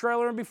backed a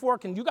trailer in before.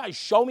 Can you guys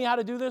show me how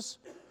to do this?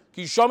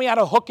 Can you show me how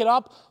to hook it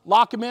up,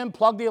 lock them in,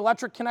 plug the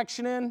electric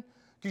connection in?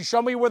 Can you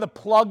show me where the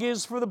plug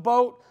is for the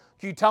boat?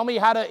 Can you tell me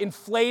how to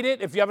inflate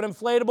it if you have an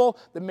inflatable,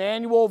 the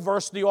manual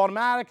versus the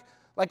automatic?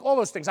 Like, all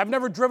those things. I've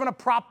never driven a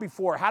prop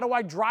before. How do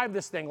I drive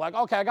this thing? Like,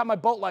 okay, I got my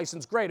boat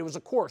license. Great. It was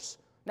a course.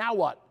 Now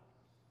what?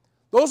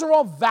 Those are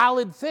all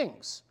valid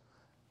things.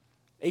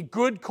 A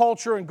good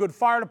culture and good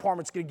fire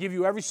department is going to give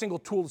you every single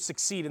tool to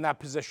succeed in that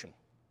position.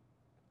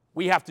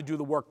 We have to do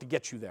the work to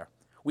get you there.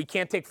 We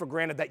can't take for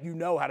granted that you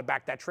know how to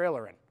back that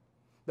trailer in.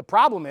 The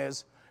problem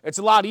is, it's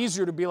a lot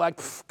easier to be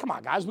like, come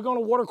on, guys, we're going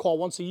to water call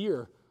once a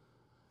year.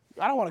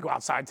 I don't want to go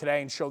outside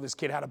today and show this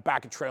kid how to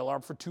back a trailer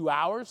up for 2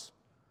 hours.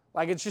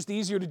 Like, it's just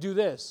easier to do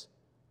this.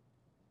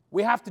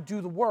 We have to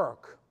do the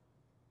work.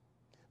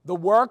 The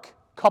work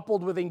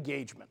coupled with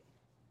engagement.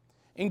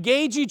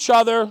 Engage each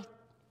other.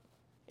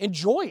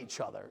 Enjoy each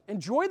other.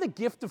 Enjoy the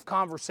gift of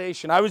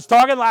conversation. I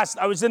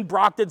was in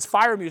Brockton's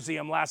Fire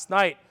Museum last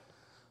night,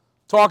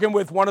 talking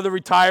with one of the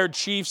retired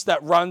chiefs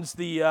that runs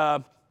the,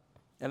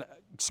 and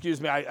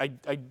excuse me, I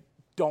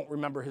don't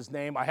remember his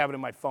name. I have it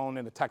in my phone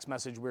in a text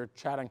message. We were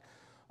chatting.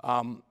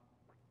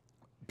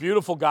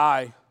 Beautiful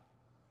guy.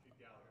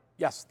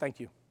 Yes, thank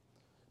you.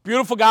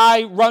 Beautiful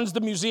guy, runs the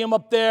museum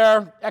up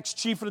there,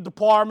 ex-chief of the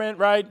department,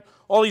 right?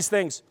 All these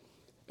things.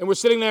 And we're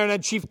sitting there, and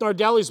then Chief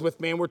Nardelli's with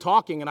me, and we're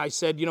talking, and I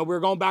said, we were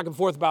going back and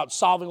forth about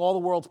solving all the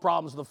world's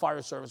problems of the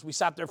fire service. We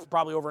sat there for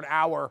probably over an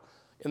hour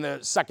in the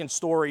second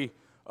story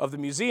of the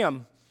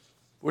museum,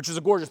 which is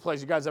a gorgeous place.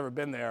 You guys ever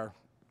been there,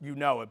 you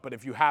know it. But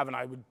if you haven't,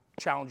 I would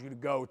challenge you to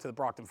go to the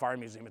Brockton Fire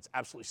Museum. It's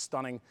absolutely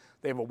stunning.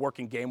 They have a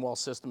working game well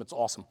system. It's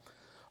awesome.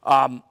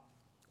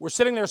 We're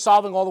sitting there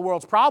solving all the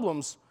world's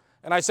problems,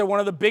 and I said one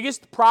of the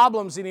biggest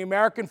problems in the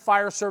American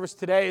fire service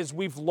today is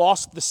we've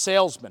lost the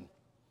salesman.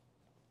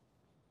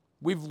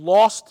 We've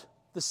lost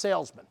the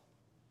salesman.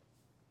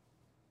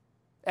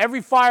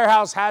 Every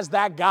firehouse has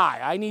that guy.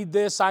 I need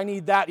this, I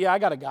need that. Yeah, I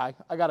got a guy.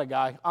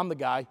 I'm the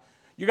guy.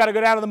 You got to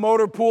go down to the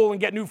motor pool and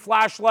get new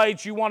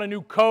flashlights. You want a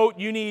new coat.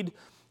 You need,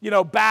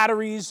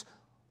 batteries.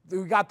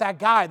 We got that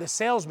guy, the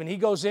salesman. He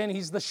goes in,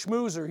 he's the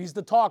schmoozer, he's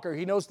the talker.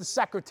 He knows the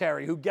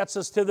secretary who gets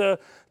us to the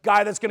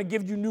guy that's going to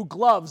give you new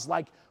gloves.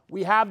 Like,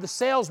 we have the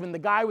salesman, the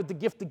guy with the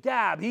gift of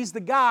gab. He's the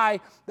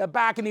guy that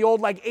back in the old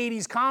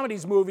 80s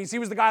comedies movies, he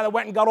was the guy that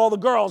went and got all the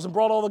girls and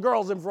brought all the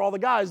girls in for all the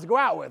guys to go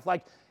out with.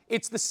 Like,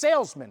 it's the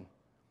salesman.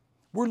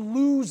 We're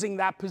losing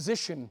that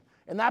position.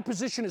 And that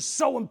position is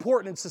so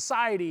important in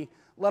society,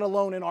 let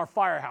alone in our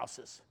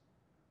firehouses.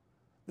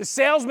 The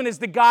salesman is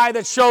the guy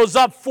that shows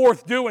up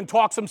fourth due and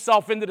talks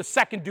himself into the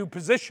second due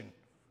position.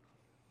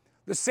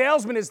 The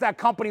salesman is that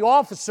company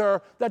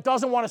officer that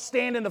doesn't want to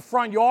stand in the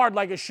front yard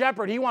like a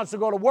shepherd. He wants to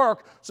go to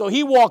work, so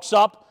he walks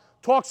up,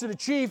 talks to the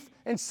chief,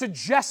 and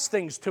suggests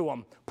things to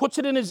him, puts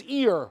it in his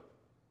ear.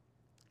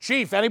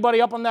 Chief,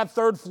 anybody up on that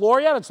third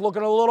floor yet? It's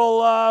looking a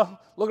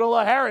little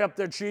hairy up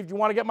there, Chief. Do you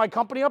want to get my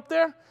company up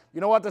there?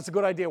 You know what? That's a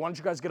good idea. Why don't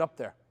you guys get up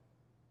there?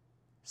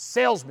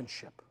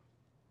 Salesmanship.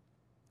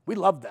 We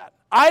love that.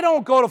 I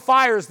don't go to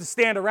fires to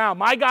stand around.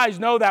 My guys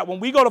know that when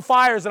we go to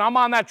fires and I'm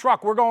on that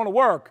truck, we're going to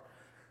work.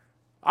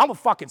 I'm a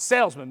fucking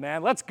salesman,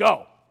 man. Let's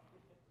go.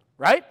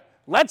 Right?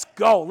 Let's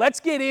go. Let's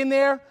get in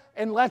there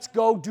and let's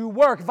go do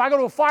work. If I go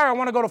to a fire, I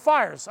want to go to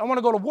fires. I want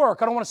to go to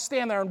work. I don't want to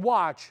stand there and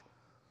watch.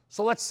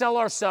 So let's sell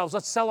ourselves.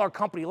 Let's sell our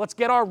company. Let's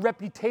get our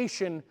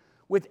reputation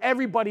with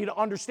everybody to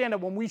understand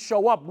that when we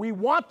show up, we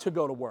want to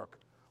go to work.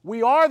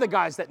 We are the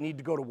guys that need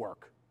to go to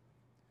work.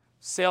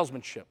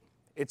 Salesmanship.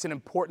 It's an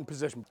important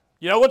position.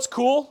 You know what's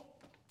cool?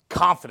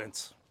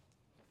 Confidence.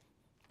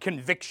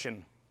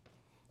 Conviction.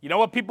 You know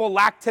what people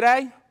lack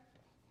today?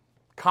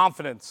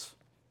 Confidence.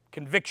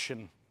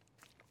 Conviction.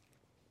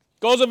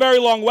 Goes a very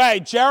long way.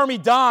 Jeremy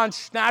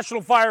Donch,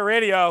 National Fire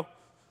Radio.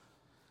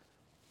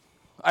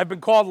 I've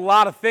been called a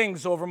lot of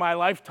things over my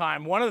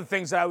lifetime. One of the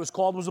things that I was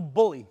called was a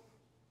bully.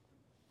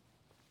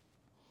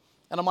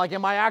 And I'm like,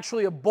 am I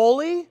actually a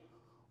bully?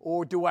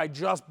 Or do I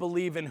just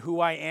believe in who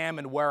I am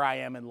and where I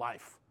am in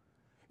life?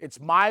 It's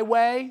my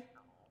way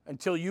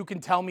until you can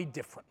tell me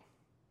different.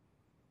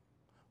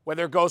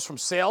 Whether it goes from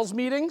sales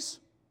meetings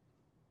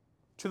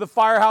to the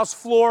firehouse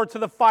floor to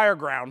the fire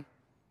ground,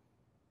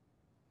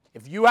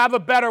 if you have a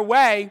better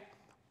way,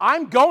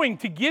 I'm going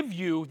to give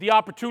you the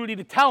opportunity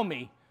to tell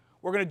me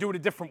we're going to do it a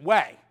different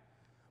way.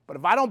 But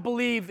if I don't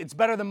believe it's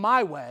better than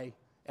my way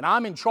and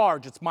I'm in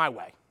charge, it's my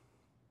way.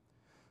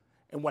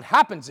 And what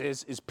happens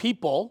is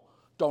people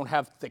don't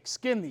have thick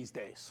skin these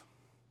days.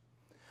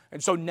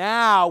 And so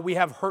now we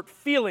have hurt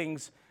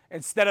feelings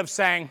instead of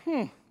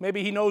saying,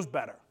 maybe he knows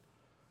better,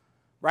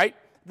 right?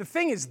 The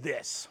thing is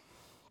this.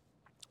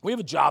 We have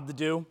a job to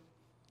do.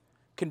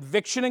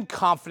 Conviction and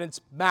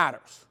confidence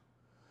matters.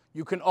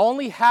 You can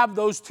only have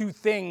those two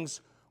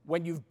things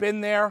when you've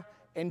been there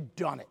and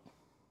done it.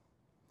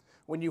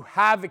 When you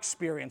have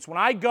experience. When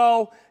I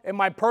go in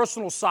my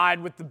personal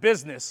side with the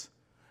business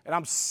and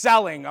I'm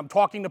selling, I'm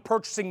talking to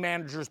purchasing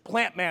managers,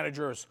 plant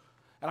managers,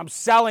 and I'm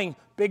selling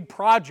big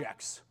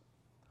projects,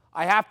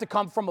 I have to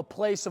come from a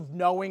place of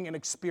knowing and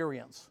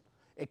experience.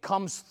 It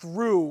comes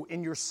through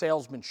in your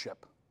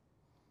salesmanship.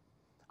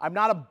 I'm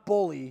not a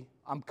bully,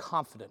 I'm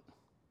confident.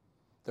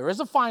 There is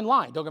a fine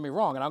line, don't get me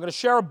wrong, and I'm going to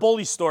share a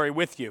bully story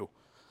with you.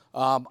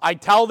 I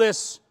tell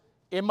this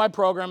in my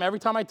program every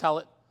time I tell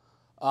it.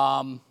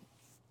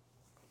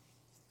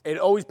 It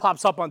always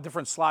pops up on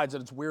different slides,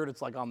 and it's weird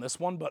it's like on this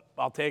one, but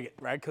I'll take it,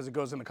 right, because it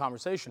goes in the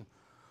conversation.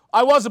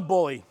 I was a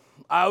bully.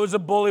 I was a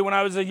bully when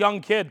I was a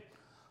young kid.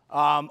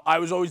 I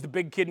was always the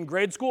big kid in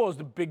grade school. I was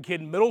the big kid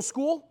in middle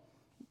school,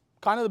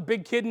 kind of the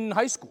big kid in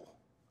high school.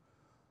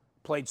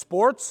 Played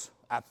sports,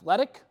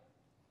 athletic.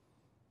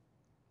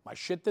 My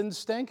shit didn't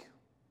stink.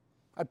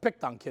 I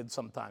picked on kids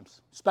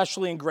sometimes,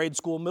 especially in grade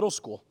school, middle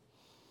school.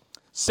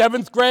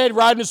 7th grade,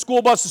 riding a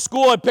school bus to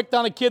school, I picked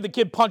on a kid. The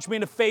kid punched me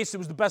in the face. It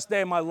was the best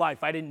day of my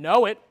life. I didn't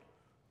know it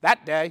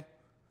that day.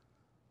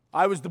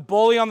 I was the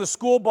bully on the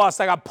school bus.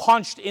 I got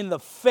punched in the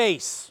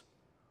face.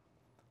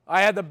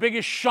 I had the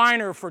biggest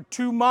shiner for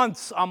 2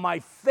 months on my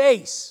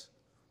face.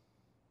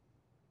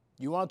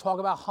 You want to talk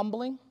about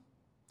humbling?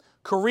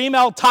 Kareem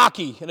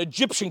El-Taki, an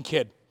Egyptian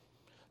kid,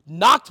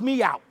 knocked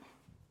me out.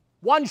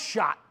 One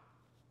shot.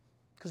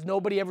 Because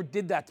nobody ever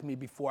did that to me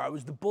before. I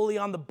was the bully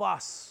on the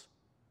bus.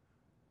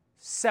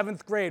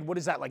 7th grade, what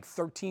is that, like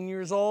 13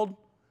 years old?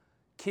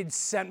 Kids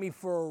sent me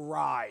for a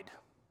ride.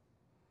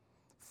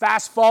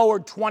 Fast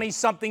forward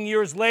 20-something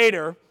years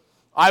later,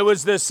 I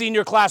was the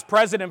senior class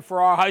president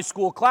for our high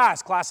school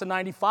class of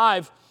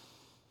 95.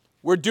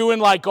 We're doing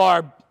like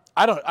our,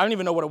 I don't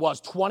even know what it was,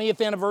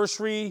 20th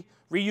anniversary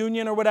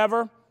reunion or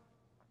whatever.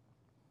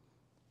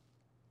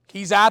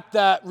 He's at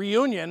the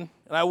reunion,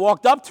 and I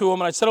walked up to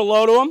him, and I said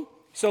hello to him.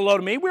 He said hello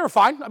to me. We were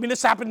fine. I mean,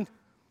 this happened,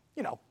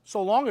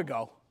 so long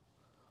ago.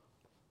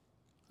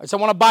 I said, I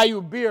want to buy you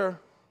a beer.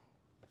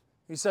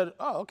 He said,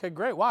 oh, okay,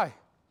 great. Why?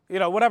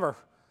 Whatever.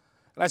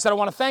 And I said, I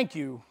want to thank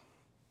you.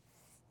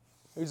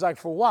 He's like,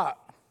 for what?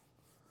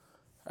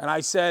 And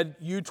I said,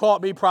 you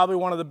taught me probably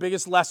one of the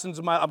biggest lessons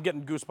of I'm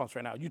getting goosebumps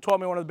right now. You taught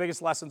me one of the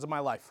biggest lessons of my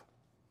life.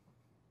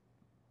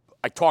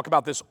 I talk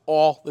about this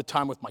all the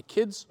time with my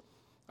kids.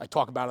 I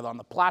talk about it on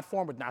the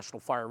platform with National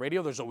Fire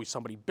Radio. There's always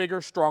somebody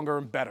bigger, stronger,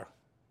 and better.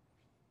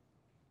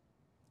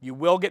 You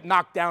will get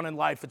knocked down in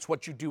life. It's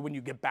what you do when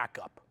you get back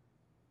up.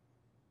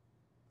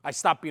 I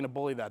stopped being a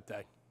bully that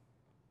day.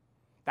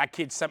 That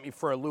kid sent me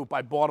for a loop.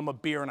 I bought him a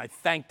beer, and I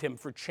thanked him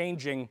for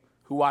changing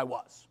who I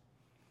was.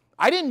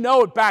 I didn't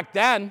know it back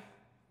then.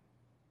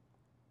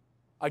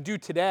 I do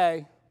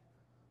today.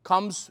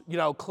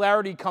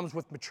 Clarity comes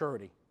with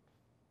maturity.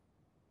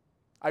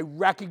 I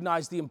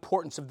recognize the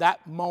importance of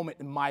that moment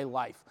in my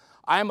life.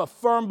 I am a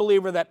firm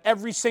believer that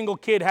every single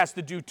kid has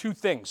to do 2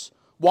 things.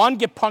 1,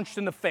 get punched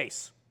in the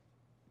face.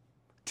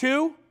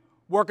 2,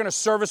 work in a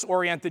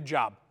service-oriented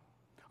job.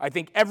 I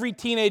think every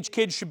teenage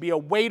kid should be a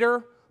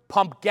waiter,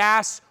 pump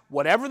gas,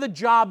 whatever the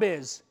job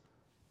is,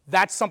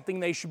 that's something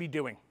they should be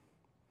doing.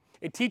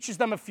 It teaches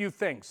them a few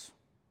things.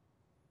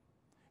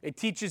 It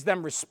teaches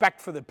them respect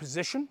for the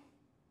position.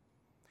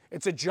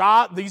 It's a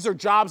job, these are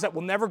jobs that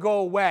will never go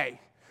away.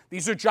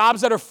 These are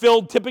jobs that are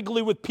filled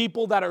typically with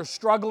people that are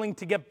struggling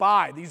to get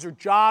by. These are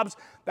jobs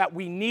that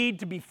we need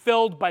to be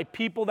filled by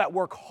people that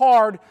work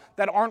hard,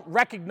 that aren't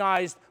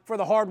recognized for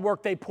the hard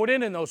work they put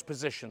in those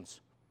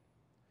positions.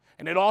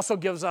 And it also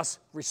gives us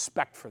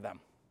respect for them.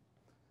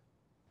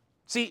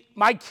 See,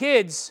 my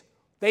kids,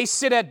 they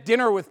sit at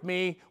dinner with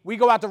me. We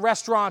go out to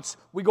restaurants.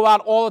 We go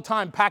out all the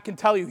time. Pat can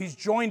tell you, he's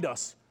joined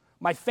us.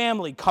 My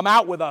family, come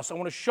out with us. I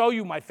want to show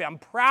you my family. I'm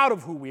proud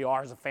of who we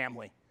are as a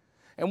family.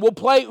 And we'll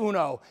play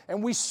Uno,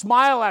 and we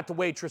smile at the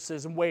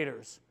waitresses and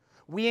waiters.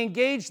 We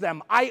engage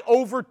them. I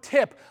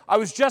over-tip. I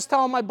was just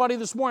telling my buddy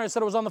this morning, I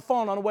said I was on the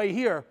phone on the way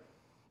here,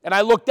 and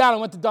I looked down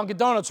and went to Dunkin'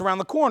 Donuts around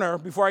the corner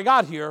before I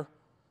got here,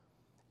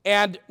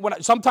 and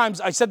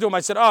sometimes I said to him, I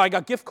said, oh, I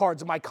got gift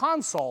cards in my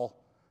console,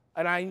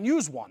 and I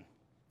use one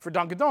for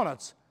Dunkin'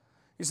 Donuts.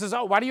 He says,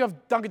 oh, why do you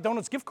have Dunkin'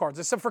 Donuts gift cards?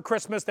 I said, for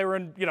Christmas, they were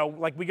in,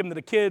 like we give them to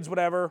the kids,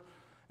 whatever,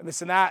 and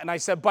this and that. And I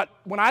said, but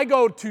when I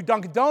go to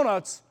Dunkin'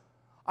 Donuts,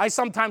 I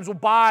sometimes will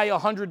buy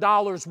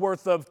 $100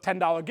 worth of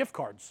 $10 gift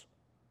cards.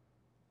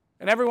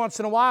 And every once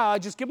in a while, I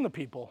just give them to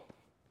people.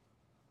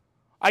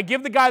 I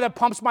give the guy that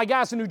pumps my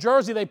gas in New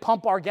Jersey, they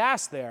pump our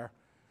gas there.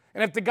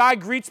 And if the guy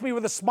greets me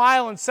with a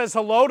smile and says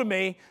hello to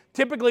me,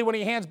 typically when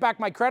he hands back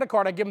my credit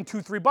card, I give him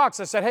 $2, $3.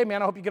 I said, hey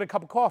man, I hope you get a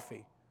cup of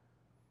coffee.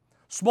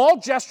 Small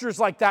gestures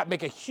like that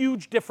make a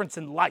huge difference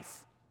in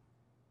life.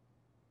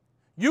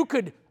 You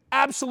could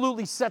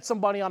absolutely set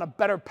somebody on a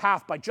better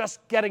path by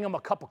just getting them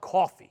a cup of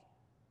coffee.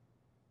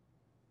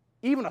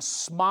 Even a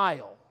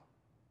smile.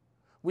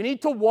 We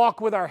need to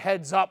walk with our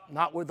heads up,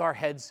 not with our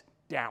heads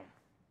down.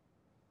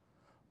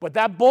 But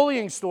that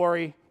bullying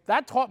story,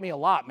 that taught me a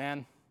lot,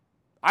 man.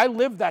 I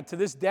lived that to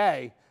this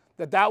day,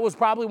 that was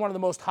probably one of the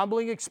most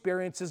humbling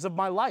experiences of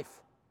my life.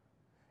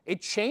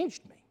 It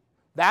changed me.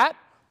 That,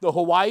 the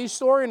Hawaii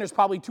story, and there's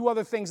probably 2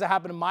 other things that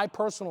happened in my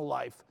personal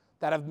life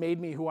that have made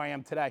me who I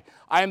am today.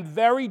 I am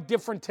very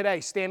different today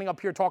standing up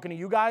here talking to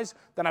you guys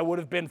than I would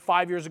have been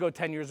 5 years ago,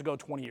 10 years ago,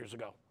 20 years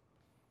ago.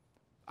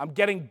 I'm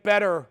getting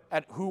better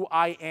at who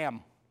I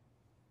am.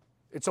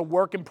 It's a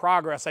work in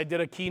progress. I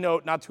did a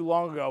keynote not too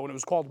long ago, and it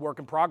was called Work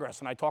in Progress,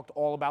 and I talked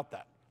all about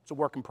that. It's a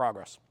work in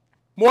progress.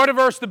 More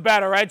diverse, the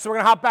better, right? So we're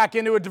going to hop back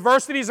into it.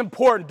 Diversity is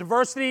important.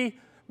 Diversity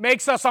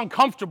makes us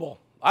uncomfortable.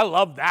 I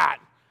love that.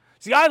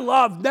 See,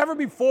 never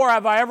before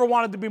have I ever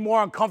wanted to be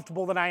more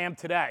uncomfortable than I am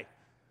today.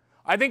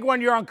 I think when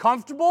you're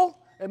uncomfortable,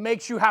 it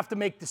makes you have to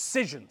make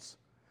decisions.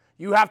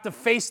 You have to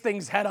face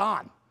things head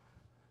on.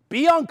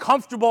 Be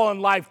uncomfortable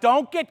in life.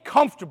 Don't get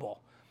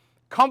comfortable.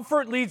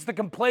 Comfort leads to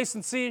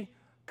complacency.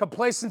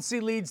 Complacency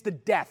leads to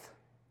death.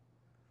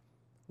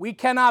 We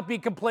cannot be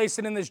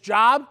complacent in this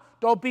job.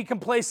 Don't be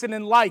complacent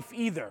in life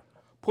either.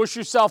 Push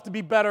yourself to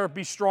be better,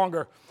 be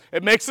stronger.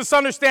 It makes us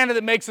understand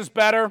it makes us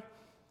better.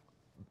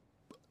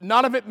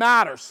 None of it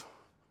matters.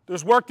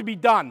 There's work to be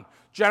done.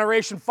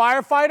 Generation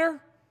firefighter,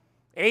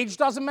 age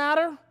doesn't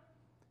matter.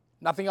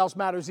 Nothing else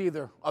matters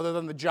either other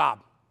than the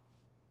job.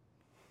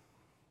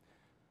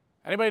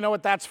 Anybody know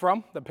what that's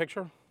from, the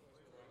picture?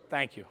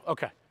 Thank you.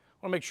 Okay. I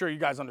want to make sure you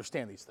guys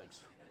understand these things.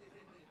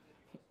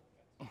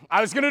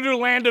 I was going to do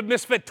Land of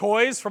Misfit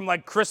Toys from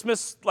like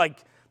Christmas,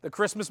 like the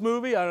Christmas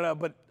movie. I don't know,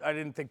 but I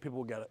didn't think people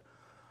would get it.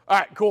 All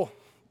right, cool.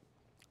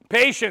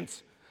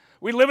 Patience.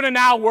 We live in a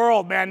now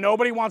world, man.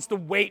 Nobody wants to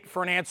wait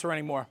for an answer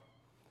anymore.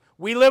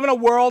 We live in a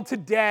world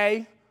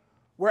today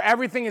where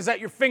everything is at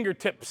your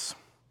fingertips.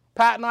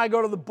 Pat and I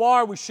go to the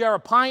bar. We share a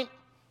pint.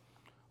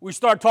 We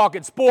start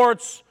talking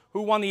sports.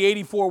 Who won the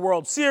 '84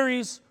 World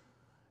Series?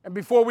 And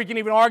before we can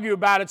even argue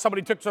about it,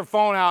 somebody took their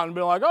phone out and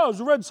be like, oh, it was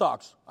the Red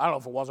Sox. I don't know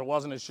if it was or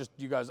wasn't. It's just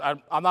you guys.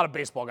 I'm not a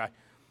baseball guy.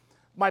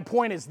 My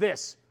point is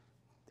this.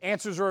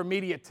 Answers are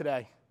immediate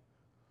today.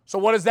 So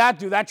what does that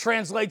do? That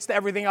translates to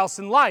everything else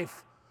in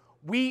life.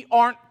 We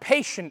aren't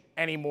patient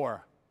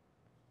anymore.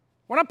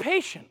 We're not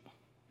patient.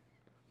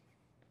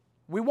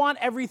 We want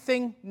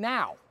everything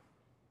now.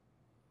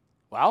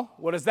 Well,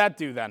 what does that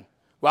do then?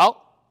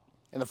 Well,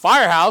 in the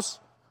firehouse,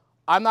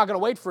 I'm not going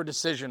to wait for a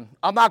decision.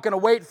 I'm not going to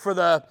wait for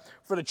the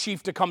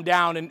chief to come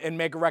down and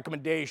make a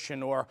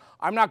recommendation, or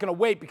I'm not going to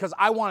wait because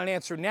I want an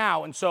answer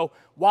now. And so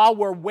while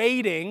we're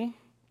waiting,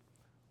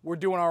 we're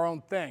doing our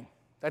own thing.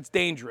 That's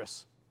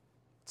dangerous.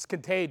 It's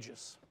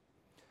contagious.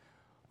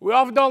 We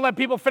often don't let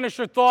people finish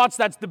their thoughts.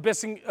 That's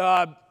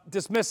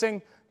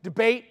dismissing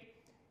debate.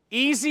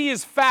 Easy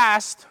is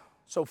fast,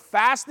 so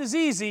fast is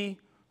easy,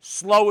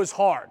 slow is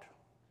hard.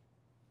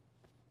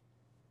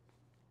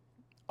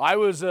 I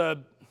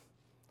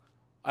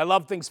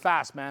love things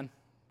fast, man.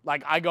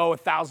 Like I go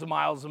 1,000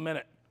 miles a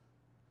minute.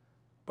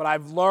 But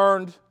I've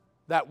learned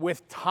that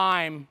with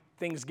time,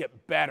 things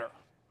get better.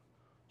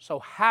 So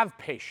have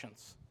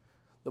patience.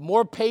 The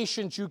more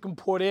patience you can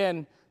put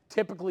in,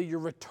 typically your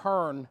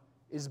return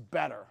is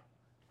better.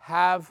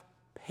 Have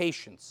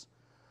patience.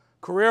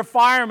 Career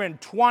fireman,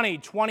 20,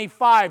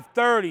 25,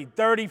 30,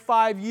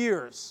 35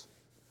 years.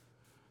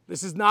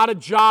 This is not a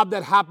job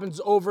that happens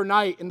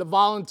overnight. In the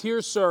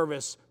volunteer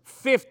service,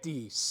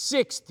 50,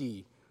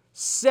 60,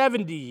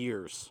 70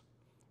 years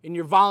in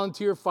your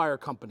volunteer fire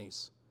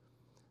companies.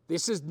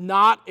 This is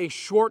not a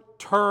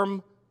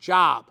short-term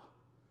job.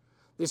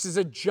 This is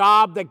a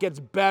job that gets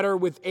better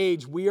with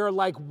age. We are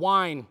like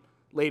wine,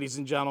 ladies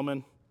and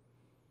gentlemen.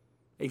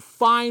 A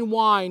fine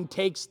wine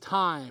takes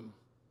time.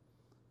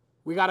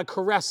 We got to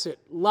caress it,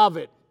 love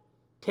it,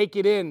 take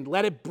it in,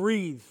 let it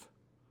breathe.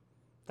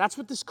 That's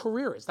what this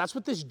career is. That's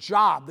what this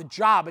job, the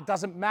job, it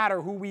doesn't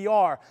matter who we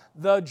are,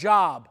 the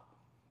job.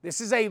 This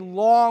is a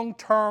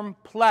long-term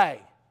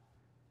play.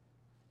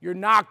 You're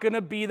not going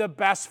to be the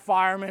best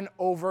fireman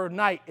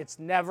overnight. It's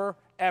never,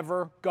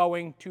 ever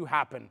going to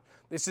happen.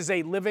 This is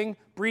a living,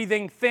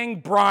 breathing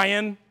thing,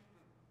 Brian.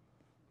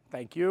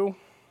 Thank you.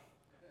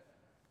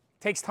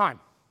 It takes time.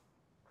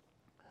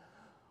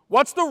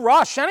 What's the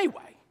rush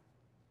anyway?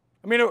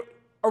 I mean,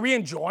 are we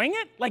enjoying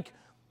it? Like,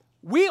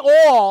 we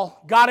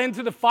all got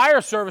into the fire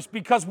service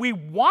because we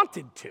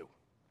wanted to.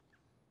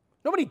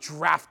 Nobody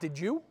drafted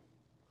you.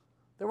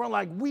 They weren't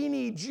like, we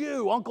need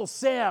you, Uncle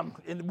Sam,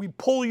 and we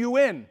pull you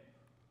in.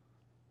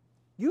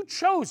 You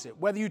chose it,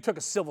 whether you took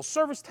a civil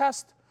service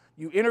test,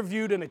 you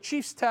interviewed in a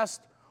chief's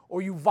test,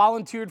 or you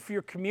volunteered for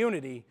your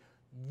community.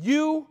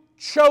 You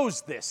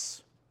chose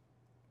this.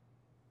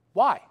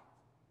 Why?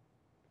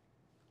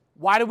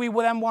 Why do we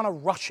then want to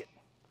rush it?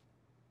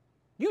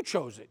 You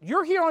chose it.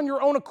 You're here on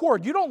your own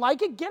accord. You don't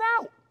like it? Get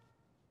out.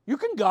 You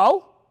can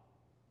go.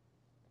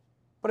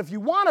 But if you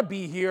want to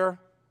be here,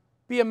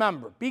 be a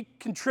member.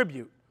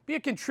 Contribute. Be a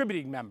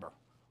contributing member.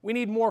 We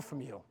need more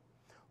from you.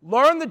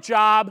 Learn the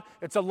job.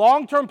 It's a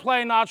long-term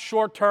play, not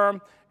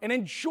short-term. And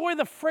enjoy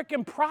the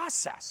frickin'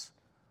 process.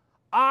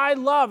 I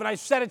love, and I've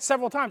said it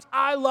several times,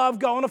 I love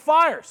going to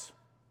fires.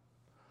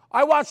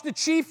 I watched the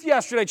chief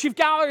yesterday. Chief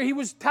Gallagher, he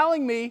was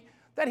telling me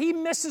that he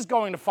misses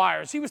going to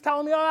fires. He was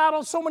telling me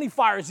about so many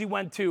fires he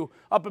went to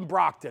up in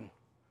Brockton.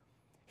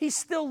 He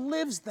still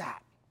lives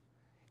that.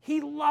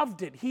 He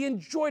loved it. He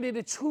enjoyed it.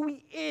 It's who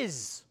he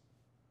is.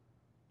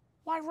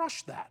 Why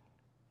rush that?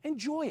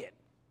 Enjoy it.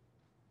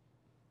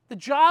 The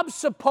job's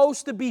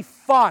supposed to be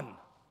fun.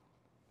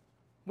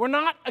 We're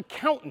not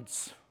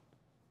accountants.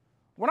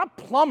 We're not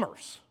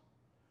plumbers.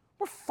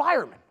 We're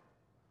firemen.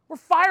 We're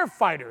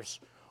firefighters.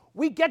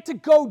 We get to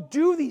go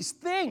do these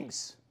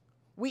things.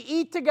 We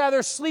eat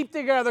together, sleep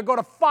together, go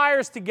to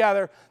fires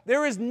together.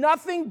 There is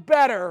nothing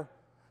better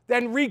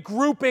than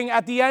regrouping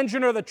at the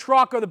engine or the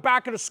truck or the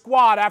back of the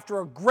squad after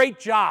a great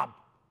job.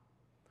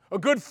 A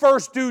good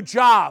first due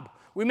job.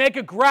 We make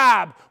a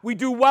grab. We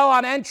do well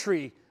on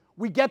entry.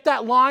 We get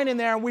that line in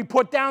there and we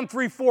put down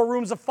 3-4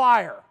 rooms of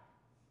fire.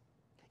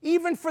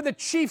 Even for the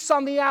chiefs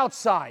on the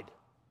outside,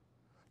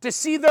 to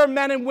see their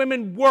men and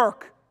women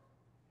work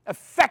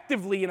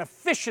effectively and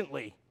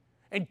efficiently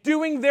and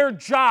doing their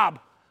job,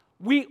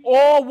 we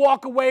all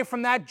walk away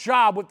from that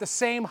job with the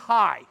same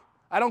high.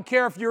 I don't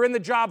care if you're in the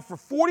job for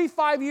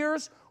 45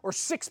 years or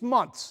 6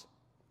 months.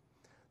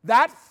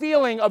 That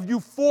feeling of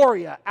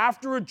euphoria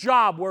after a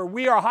job where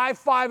we are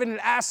high-fiving and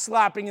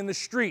ass-slapping in the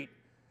street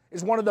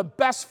is one of the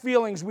best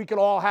feelings we could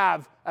all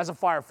have as a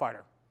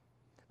firefighter.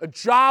 A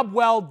job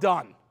well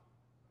done.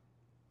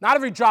 Not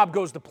every job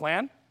goes to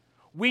plan.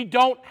 We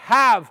don't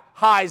have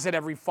highs at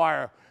every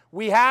fire.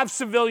 We have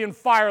civilian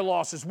fire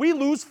losses. We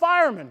lose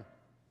firemen.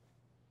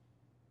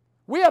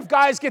 We have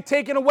guys get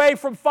taken away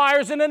from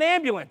fires in an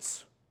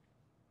ambulance.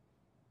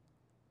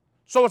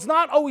 So it's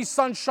not always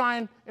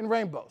sunshine and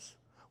rainbows.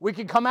 We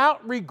can come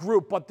out,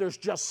 regroup, but there's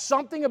just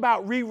something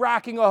about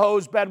re-racking a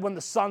hose bed when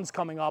the sun's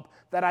coming up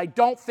that I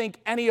don't think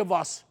any of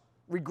us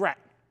regret.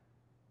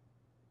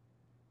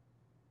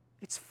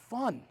 It's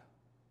fun.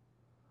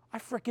 I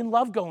freaking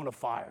love going to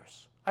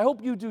fires. I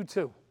hope you do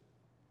too.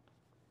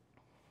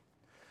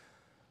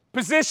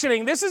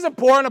 Positioning. This is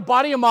important. A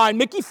buddy of mine,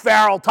 Mickey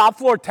Farrell, Top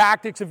Floor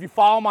Tactics, if you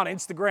follow him on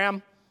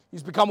Instagram,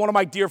 he's become one of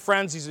my dear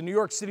friends. He's a New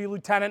York City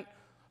lieutenant.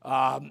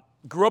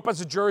 Grew up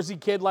as a Jersey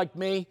kid like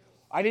me.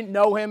 I didn't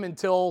know him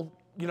until,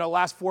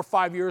 last 4 or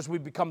 5 years.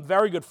 We've become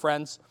very good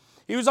friends.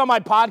 He was on my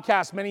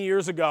podcast many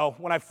years ago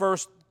when I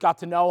first got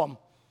to know him.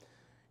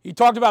 He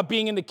talked about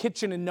being in the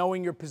kitchen and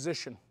knowing your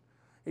position.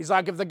 He's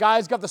like, if the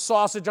guy's got the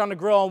sausage on the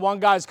grill and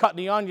one guy's cutting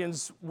the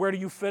onions, where do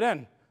you fit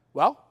in?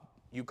 Well,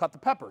 you cut the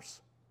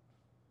peppers.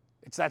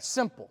 It's that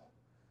simple.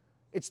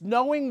 It's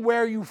knowing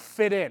where you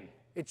fit in.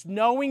 It's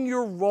knowing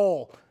your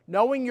role,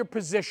 knowing your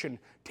position.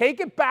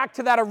 Take it back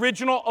to that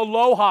original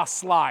Aloha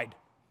slide.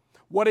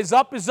 What is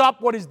up,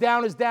 what is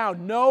down is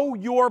down. Know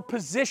your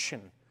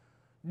position.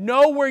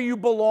 Know where you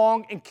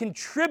belong and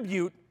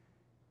contribute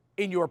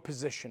in your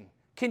position.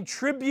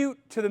 Contribute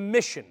to the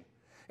mission.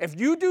 If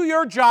you do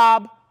your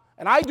job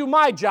and I do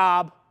my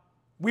job,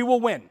 we will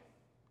win.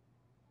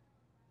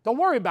 Don't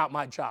worry about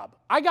my job.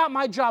 I got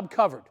my job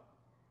covered.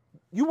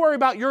 You worry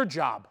about your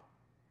job.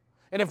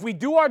 And if we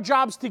do our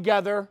jobs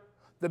together,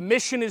 the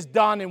mission is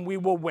done and we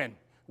will win.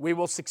 We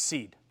will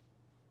succeed.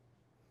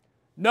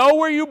 Know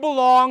where you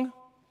belong.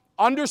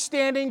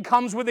 Understanding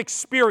comes with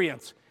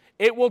experience.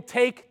 It will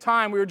take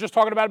time. We were just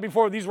talking about it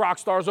before with these rock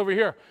stars over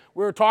here.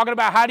 We were talking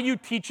about how do you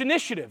teach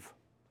initiative?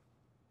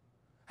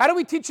 How do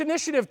we teach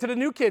initiative to the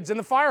new kids in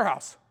the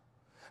firehouse?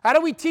 How do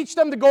we teach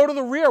them to go to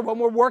the rear when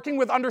we're working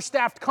with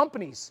understaffed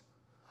companies?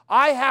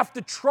 I have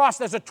to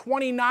trust as a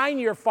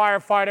 29-year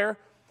firefighter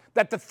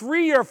that the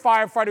 3-year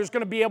firefighter is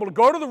going to be able to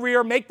go to the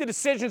rear, make the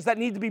decisions that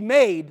need to be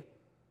made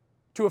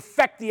to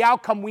affect the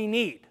outcome we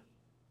need.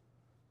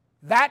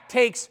 That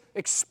takes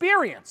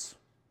experience.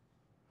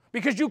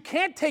 Because you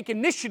can't take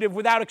initiative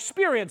without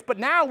experience, but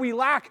now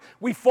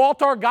we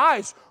fault our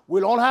guys.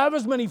 We don't have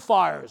as many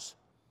fires.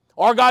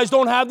 Our guys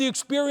don't have the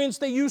experience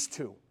they used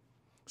to.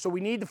 So we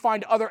need to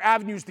find other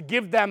avenues to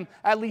give them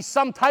at least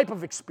some type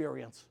of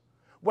experience.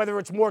 Whether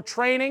it's more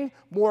training,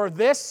 more of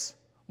this,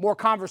 more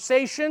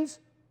conversations,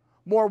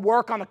 more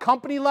work on a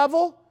company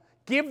level,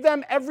 give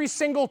them every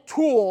single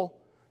tool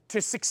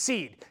to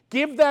succeed.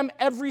 Give them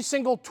every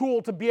single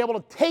tool to be able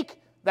to take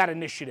that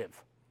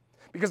initiative.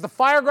 Because the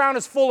fire ground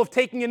is full of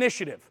taking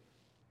initiative.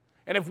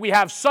 And if we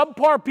have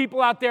subpar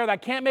people out there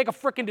that can't make a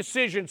freaking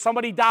decision,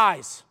 somebody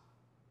dies.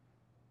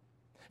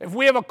 If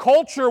we have a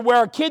culture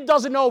where a kid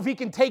doesn't know if he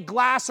can take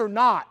glass or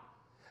not,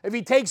 if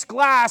he takes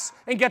glass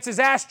and gets his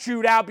ass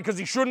chewed out because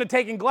he shouldn't have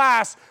taken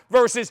glass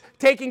versus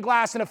taking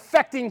glass and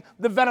affecting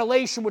the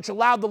ventilation, which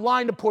allowed the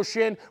line to push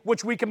in,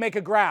 which we can make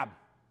a grab.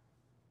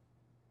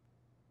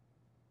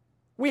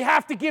 We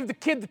have to give the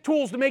kid the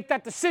tools to make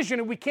that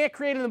decision, and we can't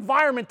create an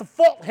environment to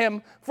fault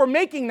him for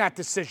making that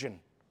decision.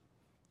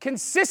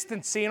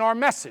 Consistency in our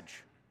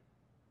message.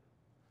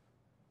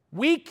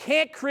 We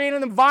can't create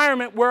an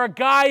environment where a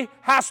guy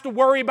has to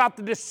worry about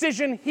the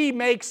decision he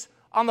makes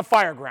on the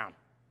fire ground.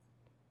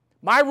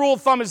 My rule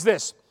of thumb is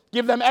this: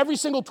 give them every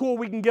single tool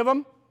we can give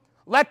them.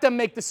 Let them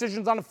make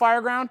decisions on the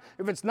fire ground.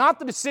 If it's not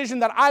the decision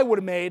that I would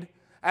have made,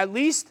 at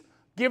least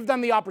give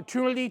them the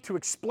opportunity to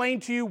explain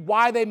to you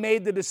why they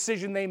made the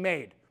decision they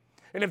made.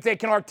 And if they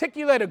can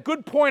articulate a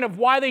good point of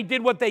why they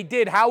did what they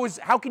did,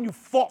 how can you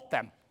fault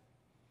them?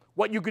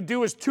 What you could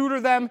do is tutor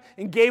them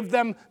and give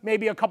them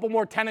maybe a couple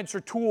more tenets or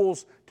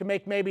tools to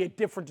make maybe a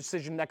different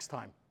decision next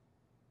time.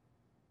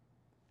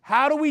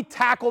 How do we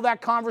tackle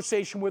that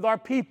conversation with our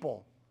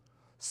people?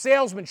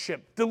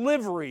 Salesmanship,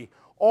 delivery,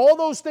 all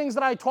those things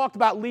that I talked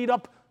about lead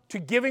up to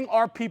giving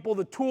our people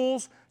the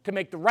tools to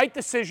make the right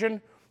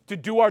decision to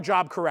do our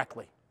job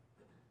correctly.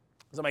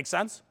 Does that make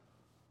sense?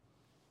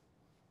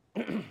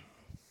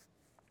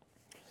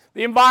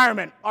 The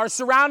environment. Our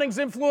surroundings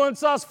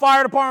influence us.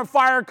 Fire department,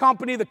 fire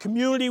company, the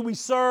community we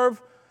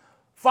serve.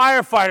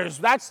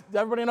 Firefighters.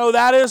 Everybody know who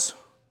that is?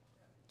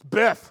 It's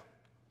Biff.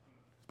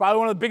 Probably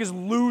one of the biggest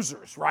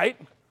losers, right?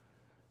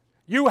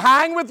 You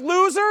hang with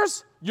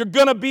losers, you're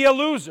going to be a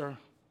loser.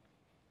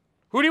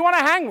 Who do you want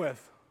to hang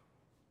with?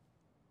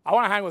 I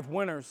want to hang with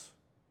winners.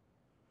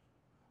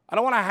 I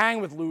don't want to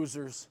hang with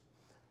losers.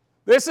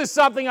 This is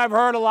something I've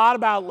heard a lot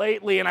about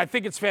lately, and I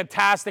think it's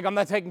fantastic. I'm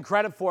not taking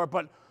credit for it,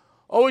 but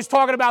always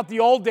talking about the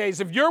old days.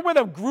 If you're with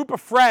a group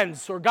of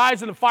friends or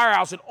guys in the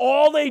firehouse and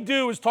all they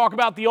do is talk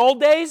about the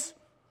old days,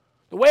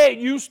 the way it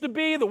used to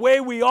be, the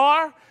way we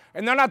are,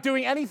 and they're not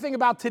doing anything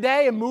about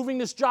today and moving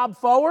this job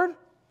forward,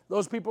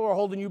 those people are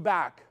holding you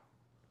back.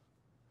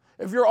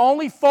 If you're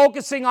only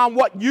focusing on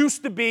what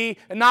used to be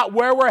and not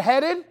where we're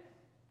headed,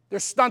 they're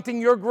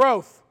stunting your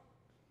growth.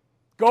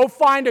 Go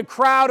find a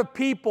crowd of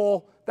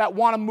people that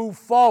want to move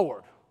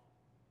forward.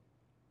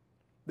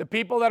 The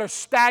people that are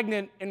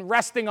stagnant and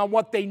resting on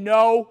what they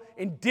know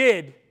and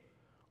did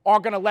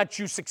aren't going to let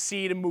you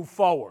succeed and move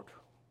forward.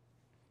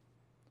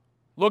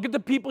 Look at the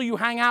people you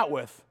hang out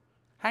with.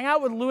 Hang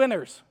out with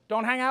winners.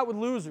 Don't hang out with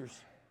losers.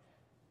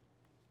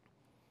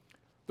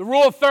 The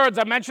rule of thirds,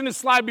 I mentioned this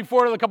slide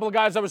before to a couple of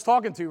guys I was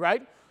talking to,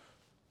 right?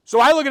 So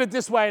I look at it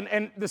this way,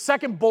 and the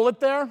second bullet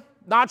there,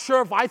 not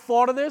sure if I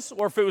thought of this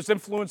or if it was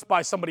influenced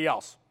by somebody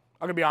else.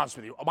 I'm going to be honest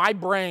with you. My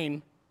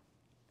brain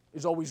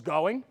is always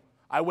going.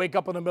 I wake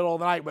up in the middle of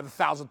the night with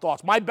 1,000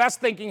 thoughts. My best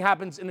thinking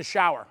happens in the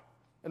shower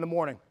in the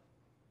morning.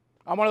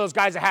 I'm one of those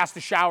guys that has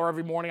to shower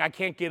every morning. I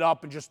can't get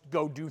up and just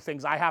go do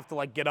things. I have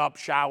to get up,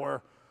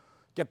 shower,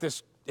 get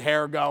this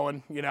hair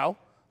going,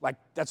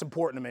 that's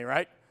important to me,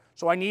 right?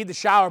 So I need the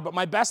shower, but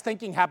my best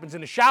thinking happens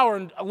in the shower,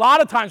 and a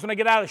lot of times when I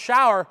get out of the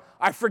shower,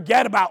 I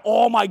forget about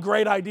all my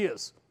great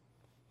ideas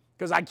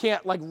because I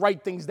can't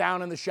write things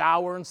down in the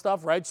shower and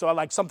stuff, right?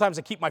 So sometimes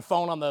I keep my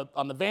phone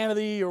on the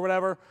vanity or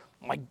whatever.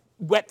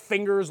 Wet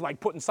fingers,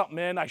 putting something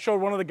in. I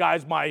showed one of the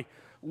guys my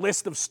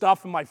list of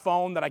stuff in my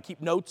phone that I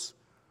keep notes.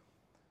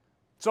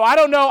 So I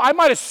don't know. I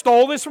might have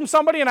stole this from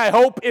somebody, and I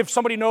hope if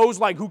somebody knows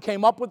who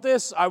came up with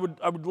this, I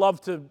would love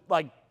to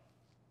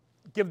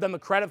give them the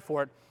credit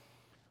for it.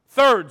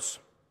 Thirds.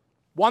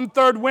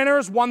 1/3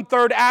 winners,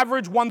 1/3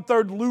 average,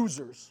 1/3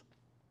 losers.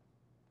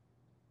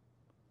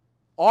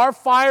 Our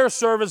fire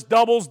service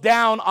doubles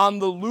down on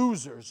the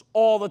losers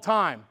all the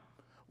time.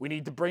 We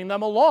need to bring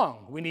them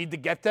along. We need to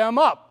get them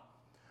up.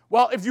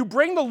 Well, if you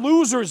bring the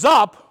losers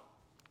up,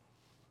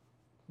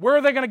 where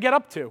are they going to get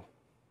up to?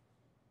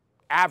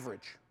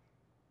 Average.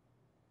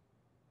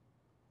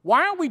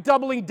 Why aren't we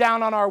doubling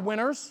down on our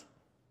winners?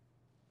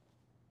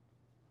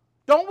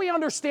 Don't we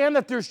understand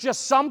that there's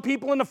just some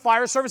people in the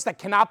fire service that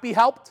cannot be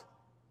helped?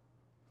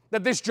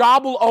 That this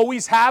job will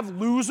always have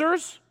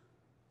losers?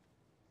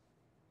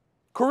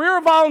 Career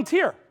or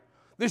volunteer,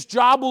 this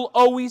job will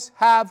always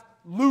have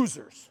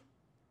losers.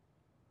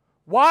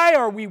 Why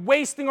are we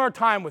wasting our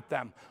time with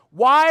them?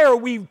 Why are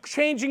we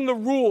changing the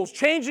rules,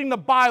 changing the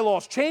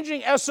bylaws,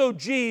 changing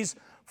SOGs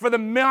for the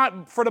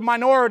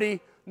minority,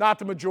 not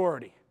the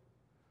majority?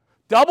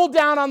 Double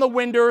down on the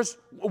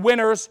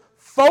winners,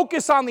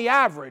 focus on the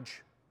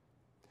average.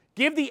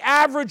 Give the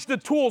average the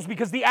tools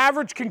because the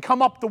average can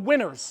come up the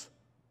winners.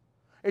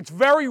 It's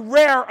very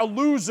rare a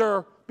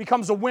loser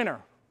becomes a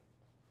winner.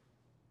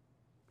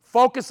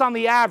 Focus on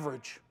the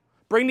average.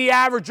 Bring the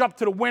average up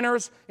to the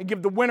winners and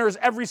give the winners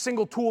every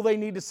single tool they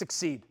need to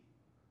succeed.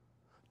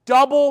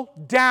 Double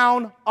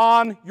down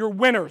on your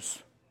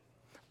winners.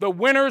 The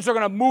winners are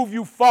going to move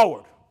you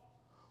forward.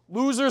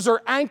 Losers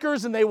are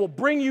anchors and they will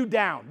bring you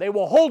down. They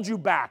will hold you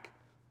back.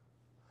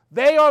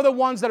 They are the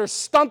ones that are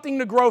stunting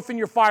the growth in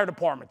your fire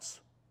departments.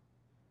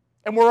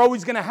 And we're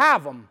always going to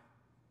have them.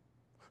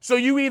 So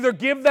you either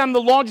give them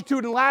the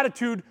longitude and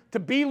latitude to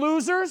be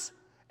losers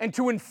and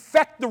to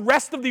infect the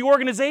rest of the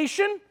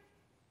organization,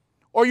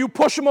 or you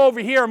push them over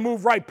here and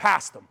move right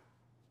past them.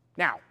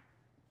 Now,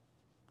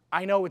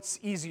 I know it's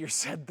easier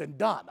said than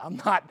done.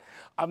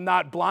 I'm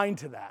not blind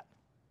to that.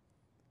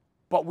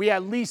 But we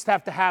at least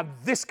have to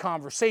have this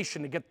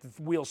conversation to get the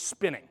wheels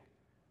spinning.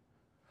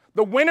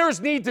 The winners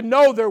need to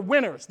know they're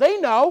winners. They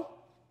know.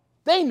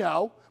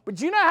 But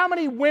do you know how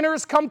many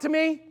winners come to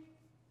me?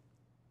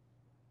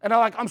 And they're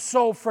like, I'm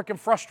so freaking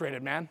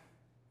frustrated, man.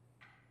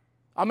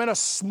 I'm in a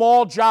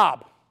small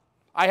job.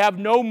 I have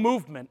no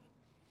movement.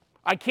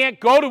 I can't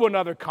go to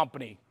another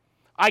company.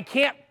 I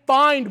can't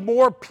find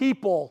more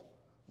people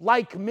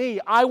like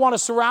me. I want to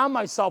surround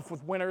myself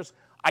with winners.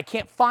 I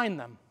can't find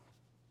them.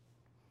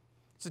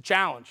 It's a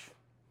challenge.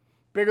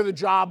 Bigger the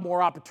job,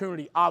 more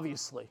opportunity,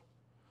 obviously.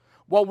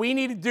 What we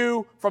need to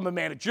do from a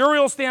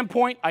managerial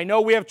standpoint, I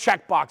know we have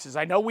check boxes.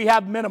 I know we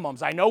have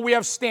minimums. I know we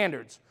have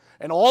standards.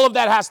 And all of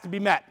that has to be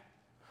met.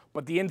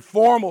 But the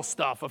informal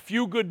stuff, a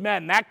few good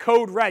men, that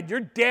code red,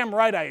 you're damn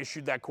right I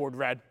issued that code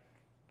red.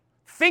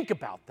 Think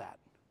about that.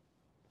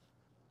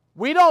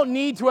 We don't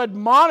need to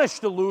admonish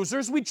the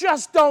losers. We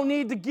just don't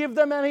need to give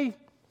them any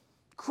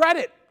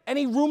credit,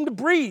 any room to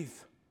breathe.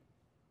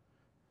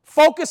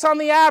 Focus on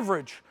the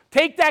average.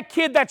 Take that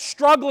kid that's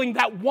struggling,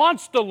 that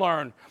wants to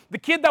learn, the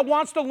kid that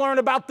wants to learn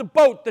about the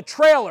boat, the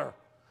trailer.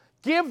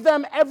 Give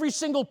them every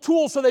single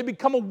tool so they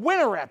become a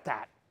winner at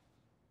that.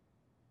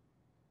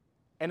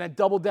 And then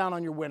double down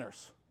on your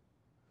winners.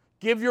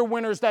 Give your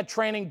winners that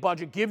training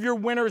budget. Give your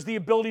winners the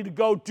ability to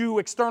go do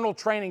external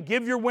training.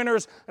 Give your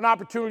winners an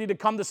opportunity to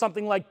come to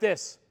something like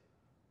this.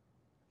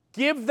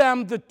 Give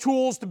them the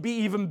tools to be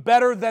even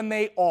better than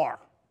they are.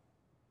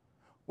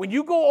 When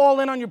you go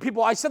all in on your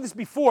people, I said this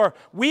before,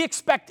 we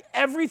expect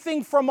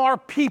everything from our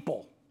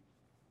people.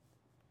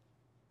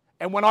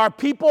 And when our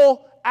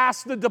people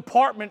ask the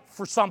department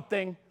for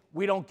something,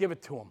 we don't give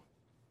it to them.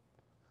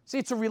 See,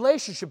 it's a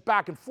relationship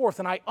back and forth,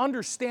 and I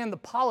understand the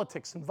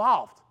politics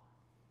involved.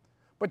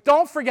 But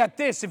don't forget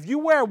this, if you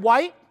wear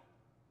white,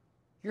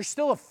 you're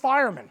still a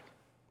fireman,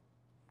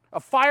 a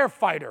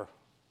firefighter.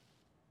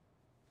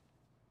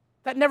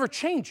 That never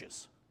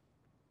changes.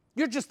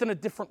 You're just in a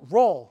different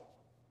role.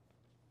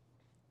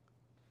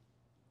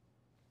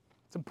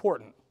 It's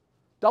important.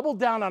 Double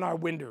down on our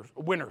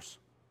winners.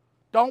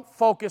 Don't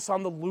focus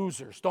on the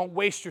losers. Don't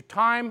waste your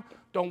time.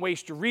 Don't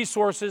waste your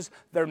resources.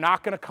 They're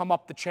not going to come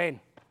up the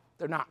chain.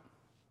 They're not.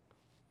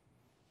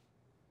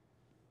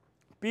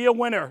 Be a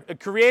winner. It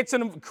create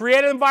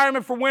an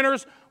environment for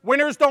winners.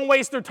 Winners don't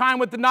waste their time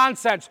with the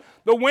nonsense.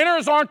 The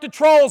winners aren't the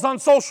trolls on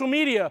social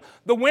media.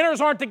 The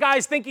winners aren't the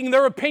guys thinking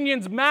their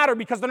opinions matter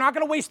because they're not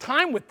going to waste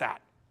time with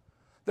that.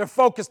 They're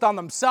focused on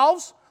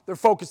themselves. They're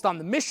focused on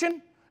the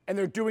mission. And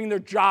they're doing their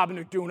job and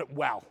they're doing it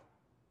well.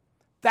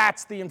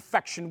 That's the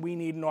infection we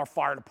need in our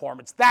fire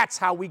departments. That's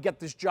how we get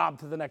this job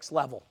to the next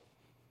level.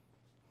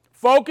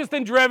 Focused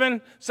and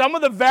driven, some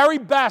of the very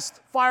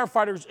best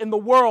firefighters in the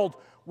world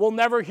we'll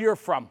never hear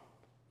from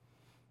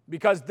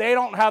because they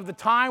don't have the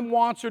time,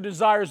 wants, or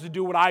desires to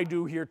do what I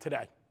do here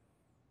today.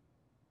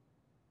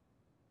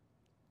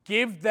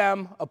 Give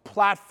them a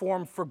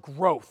platform for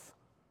growth.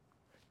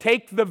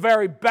 Take the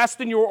very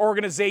best in your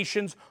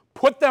organizations,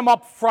 put them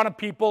up front of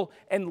people,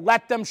 and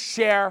let them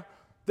share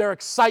their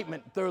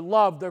excitement, their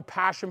love, their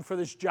passion for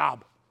this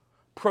job.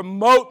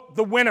 Promote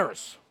the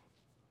winners.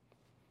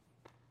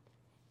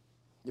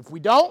 If we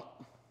don't,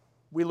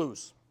 we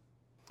lose.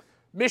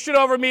 Mission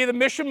over me. The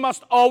mission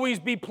must always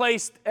be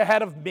placed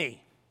ahead of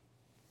me.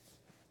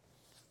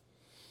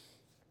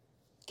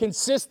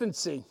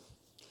 Consistency.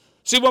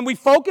 See, when we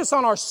focus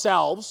on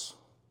ourselves,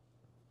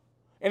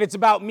 and it's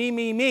about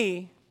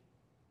me,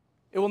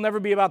 it will never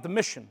be about the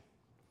mission.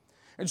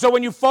 And so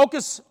when you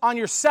focus on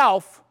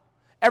yourself,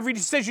 every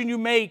decision you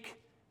make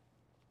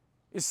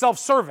is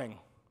self-serving.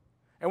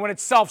 And when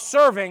it's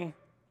self-serving,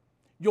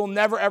 you'll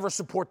never, ever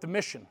support the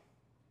mission.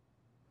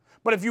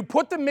 But if you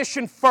put the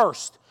mission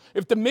first,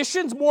 if the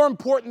mission's more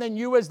important than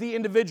you as the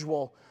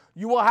individual,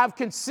 you will have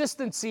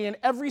consistency in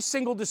every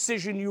single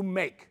decision you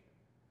make.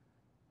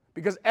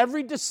 Because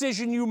every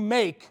decision you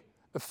make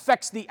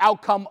affects the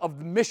outcome of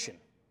the mission.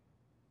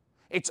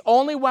 It's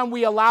only when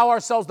we allow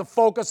ourselves to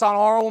focus on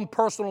our own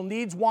personal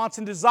needs, wants,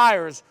 and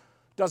desires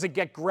does it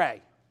get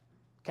gray.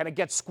 Can it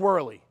get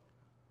squirrely?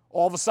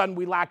 All of a sudden,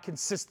 we lack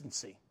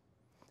consistency.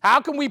 How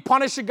can we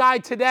punish a guy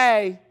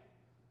today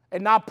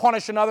and not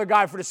punish another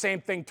guy for the same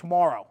thing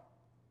tomorrow?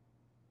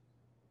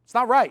 It's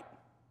not right.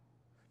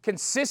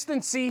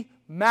 Consistency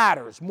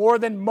matters more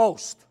than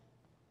most.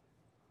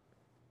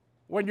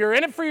 When you're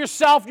in it for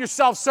yourself, your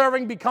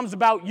self-serving becomes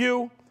about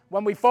you.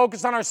 When we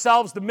focus on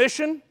ourselves, the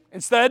mission,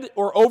 instead,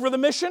 or over the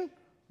mission,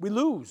 we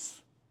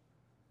lose.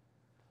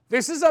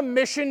 This is a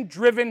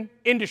mission-driven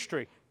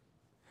industry.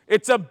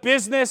 It's a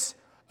business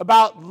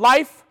about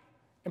life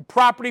and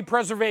property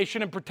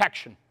preservation and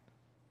protection.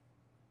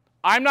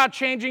 I'm not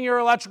changing your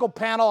electrical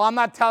panel. I'm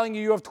not telling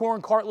you you have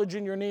torn cartilage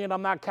in your knee, and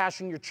I'm not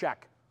cashing your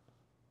check.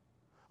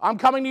 I'm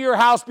coming to your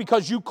house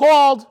because you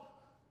called,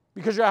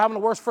 because you're having the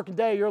worst freaking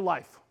day of your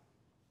life.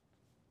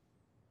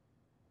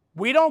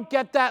 We don't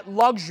get that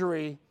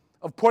luxury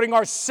of putting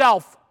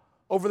ourselves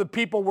over the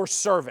people we're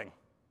serving.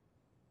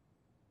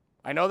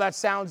 I know that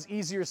sounds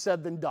easier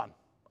said than done.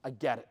 I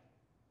get it.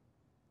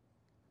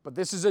 But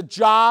this is a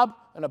job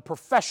and a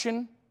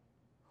profession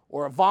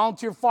or a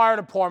volunteer fire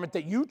department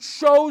that you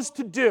chose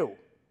to do.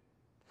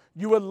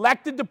 You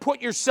elected to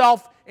put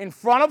yourself in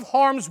front of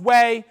harm's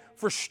way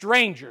for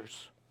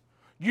strangers.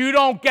 You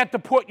don't get to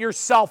put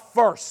yourself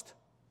first.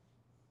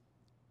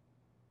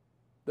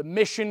 The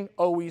mission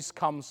always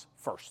comes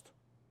first.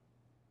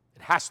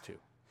 It has to.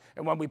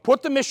 And when we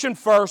put the mission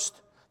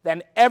first,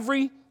 then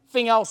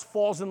everything else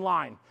falls in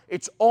line.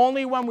 It's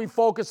only when we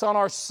focus on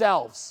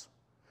ourselves,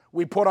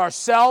 we put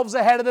ourselves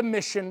ahead of the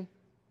mission,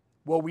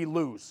 will we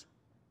lose.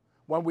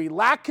 When we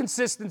lack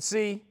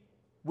consistency,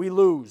 we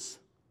lose.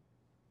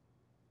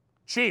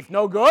 Chief,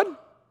 no good?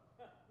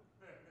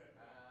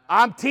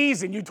 I'm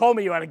teasing. You told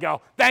me you had to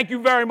go. Thank you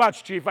very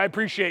much, Chief. I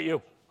appreciate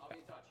you. I'll be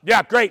in touch.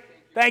 Yeah, great.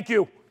 Thank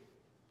you.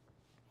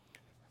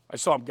 I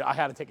saw him. I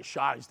had to take a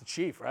shot. He's the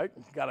chief, right?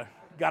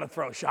 Got to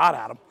throw a shot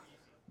at him.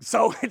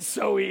 So it's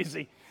so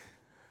easy.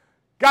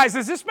 Guys,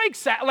 does this make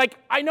sense? Like,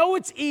 I know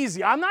it's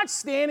easy. I'm not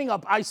standing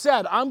up. I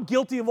said I'm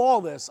guilty of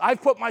all this.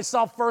 I've put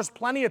myself first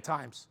plenty of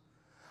times.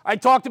 I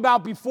talked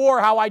about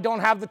before how I don't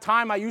have the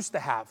time I used to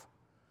have.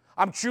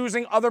 I'm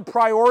choosing other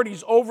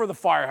priorities over the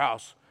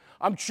firehouse.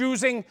 I'm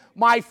choosing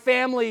my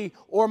family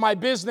or my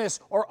business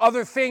or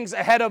other things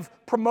ahead of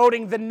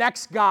promoting the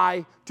next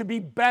guy to be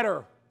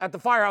better at the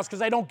firehouse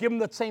because I don't give him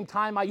the same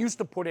time I used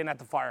to put in at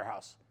the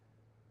firehouse.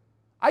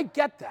 I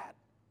get that.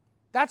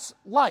 That's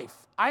life.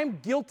 I am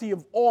guilty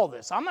of all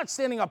this. I'm not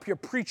standing up here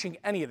preaching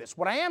any of this.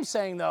 What I am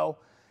saying, though,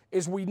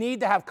 is we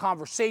need to have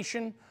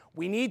conversation.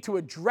 We need to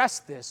address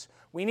this.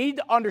 We need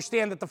to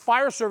understand that the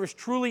fire service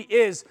truly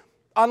is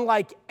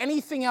unlike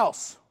anything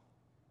else.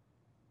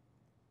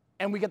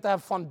 And we get to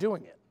have fun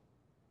doing it.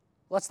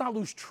 Let's not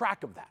lose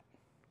track of that.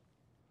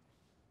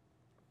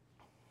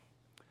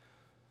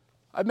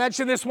 I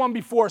mentioned this one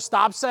before.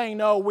 Stop saying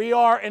no. We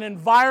are an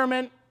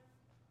environment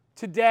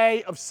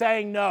today of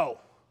saying no.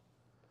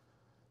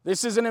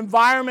 This is an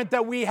environment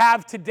that we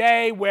have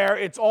today where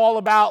it's all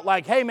about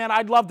like, hey man,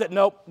 I'd love that.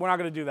 Nope, we're not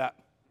going to do that.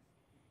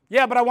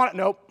 Yeah, but I want it.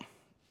 Nope.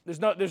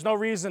 There's no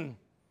reason.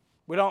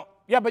 We don't.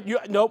 Yeah, but you.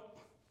 Nope.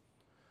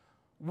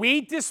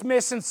 We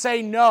dismiss and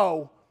say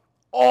no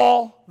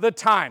all the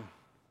time.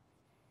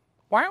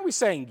 Why aren't we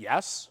saying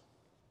yes?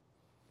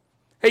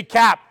 Hey,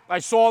 Cap, I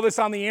saw this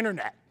on the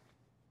internet.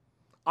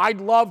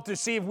 I'd love to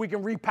see if we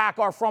can repack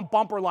our front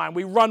bumper line.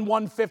 We run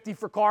 150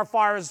 for car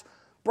fires,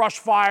 brush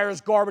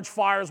fires, garbage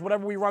fires,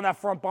 whatever we run that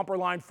front bumper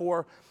line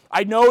for.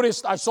 I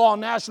saw on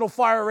National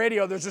Fire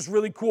Radio, there's this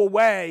really cool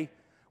way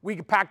we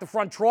could pack the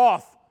front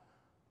trough.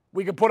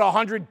 We could put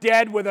 100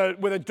 dead with a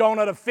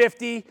donut of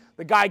 50.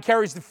 The guy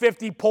carries the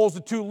 50, pulls the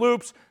 2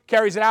 loops,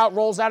 carries it out,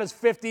 rolls out his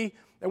 50,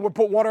 and we'll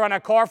put water on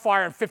that car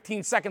fire in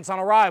 15 seconds on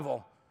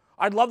arrival.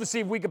 I'd love to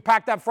see if we could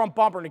pack that front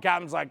bumper, and the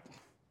captain's like,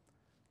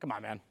 come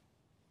on, man.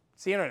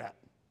 It's the internet.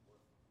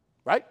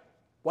 Right?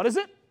 What is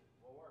it?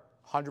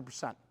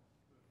 100%.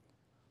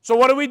 So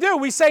what do?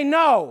 We say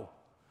no.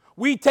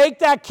 We take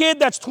that kid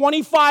that's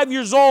 25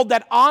 years old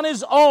that on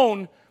his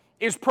own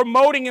is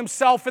promoting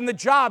himself in the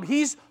job.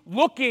 He's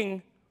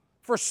looking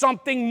for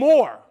something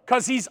more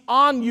because he's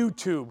on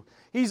YouTube.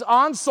 He's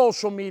on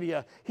social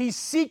media. He's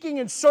seeking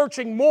and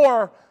searching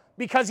more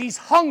because he's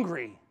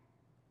hungry.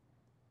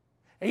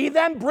 And he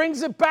then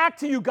brings it back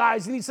to you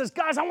guys and he says,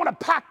 guys, I want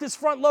to pack this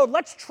front load.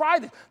 Let's try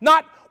this.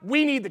 Not,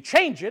 we need to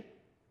change it.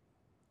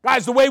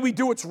 Guys, the way we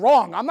do it's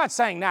wrong. I'm not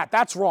saying that.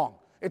 That's wrong.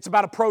 It's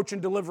about approach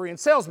and delivery and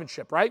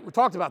salesmanship, right? We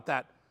talked about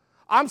that.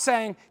 I'm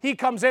saying he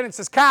comes in and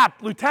says,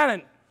 Cap,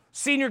 Lieutenant,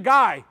 senior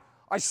guy,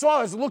 I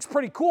saw this. It looks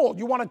pretty cool.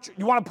 You want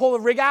to pull the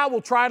rig out?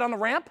 We'll try it on the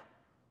ramp.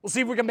 We'll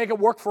see if we can make it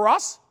work for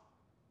us.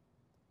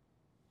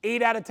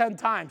 8 out of 10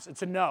 times,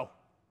 it's a no.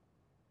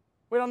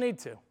 We don't need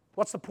to.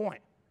 What's the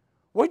point?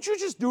 What did you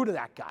just do to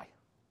that guy?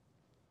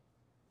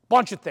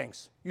 Bunch of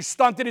things. You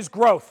stunted his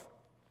growth.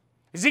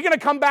 Is he going to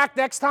come back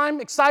next time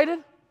excited?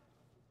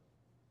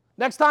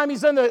 Next time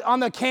he's on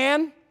the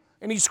can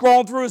and he's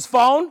scrolling through his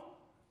phone,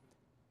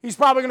 he's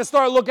probably going to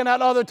start looking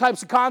at other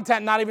types of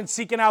content, not even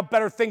seeking out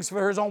better things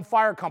for his own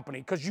fire company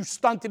because you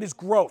stunted his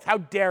growth. How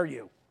dare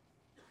you?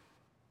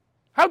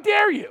 How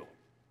dare you?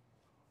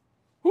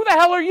 Who the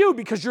hell are you?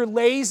 Because you're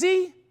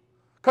lazy?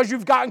 Because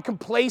you've gotten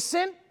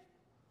complacent?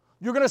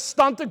 You're going to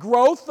stunt the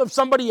growth of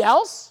somebody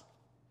else?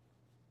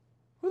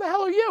 Who the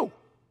hell are you?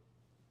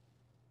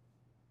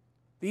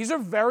 These are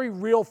very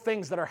real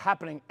things that are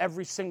happening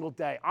every single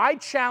day. I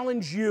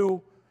challenge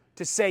you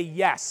to say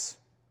yes.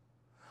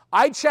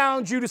 I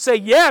challenge you to say,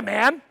 yeah,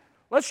 man,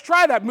 let's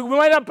try that. We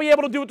might not be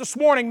able to do it this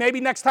morning. Maybe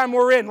next time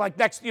we're in, like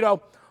next, on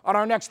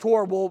our next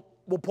tour, we'll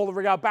pull the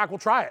rig out back. We'll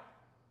try it.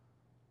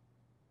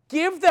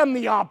 Give them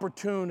the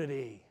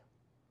opportunity.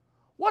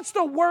 What's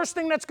the worst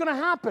thing that's going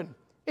to happen?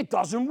 It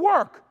doesn't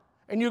work.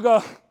 And you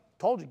go,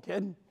 told you,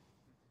 kid.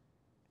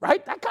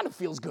 Right? That kind of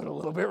feels good a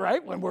little bit,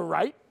 right? When we're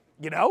right,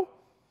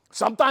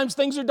 Sometimes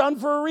things are done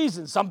for a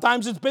reason.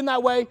 Sometimes it's been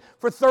that way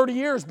for 30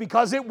 years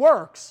because it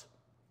works.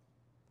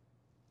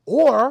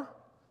 Or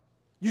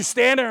you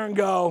stand there and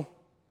go,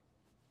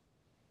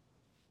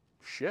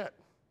 shit,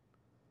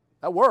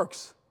 that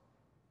works.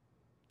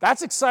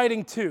 That's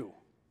exciting too.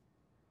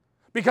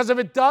 Because if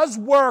it does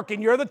work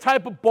and you're the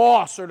type of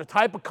boss or the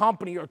type of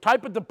company or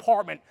type of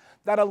department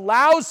that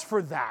allows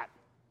for that,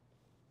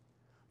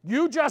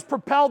 you just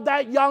propelled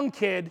that young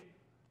kid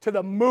to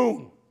the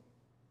moon.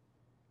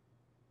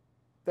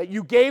 That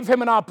you gave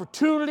him an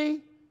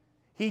opportunity,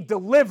 he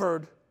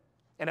delivered,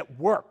 and it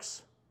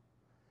works.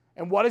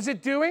 And what is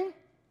it doing?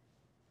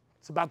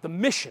 It's about the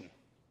mission.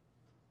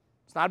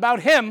 It's not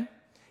about him.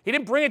 He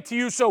didn't bring it to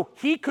you so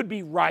he could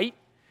be right.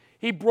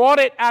 He brought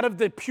it out of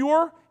the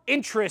pure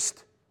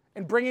interest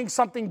in bringing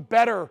something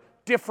better,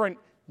 different,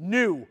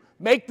 new.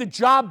 Make the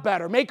job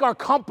better. Make our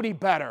company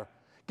better.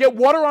 Get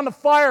water on the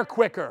fire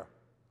quicker.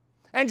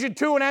 Engine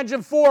 2 and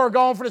Engine 4 are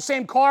going for the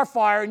same car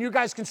fire, and you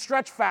guys can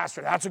stretch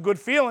faster. That's a good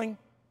feeling.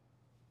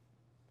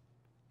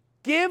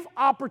 Give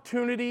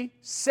opportunity.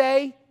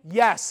 Say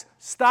yes.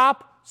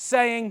 Stop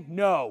saying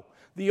no.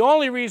 The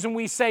only reason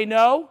we say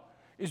no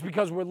is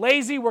because we're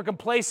lazy, we're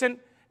complacent,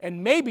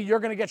 and maybe you're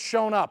going to get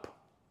shown up.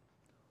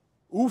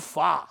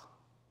 Oofa.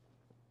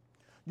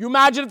 You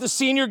imagine if the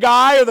senior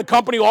guy or the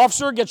company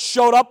officer gets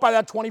showed up by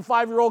that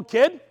 25-year-old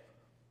kid?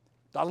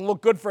 Doesn't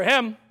look good for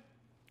him.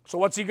 So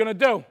what's he going to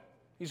do?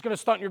 He's going to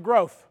stunt your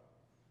growth.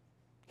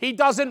 He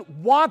doesn't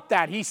want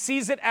that. He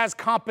sees it as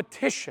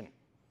competition.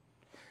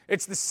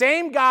 It's the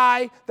same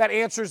guy that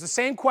answers the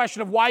same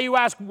question of why you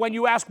ask when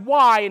you ask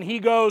why, and he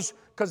goes,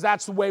 because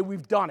that's the way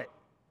we've done it.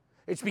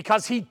 It's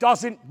because he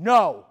doesn't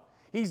know.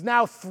 He's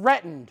now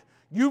threatened.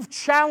 You've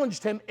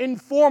challenged him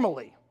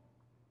informally.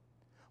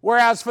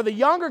 Whereas for the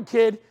younger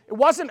kid, it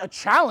wasn't a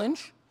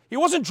challenge. He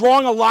wasn't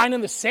drawing a line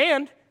in the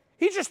sand.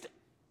 He just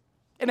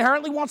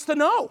inherently wants to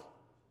know.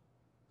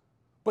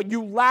 But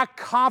you lack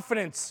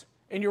confidence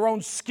in your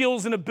own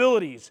skills and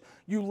abilities.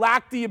 You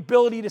lack the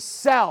ability to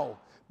sell,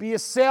 be a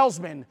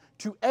salesman,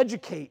 to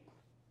educate.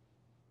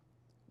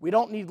 We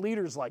don't need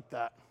leaders like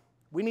that.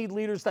 We need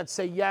leaders that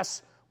say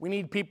yes. We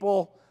need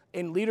people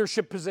in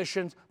leadership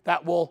positions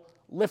that will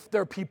lift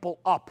their people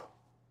up.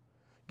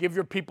 Give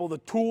your people the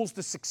tools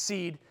to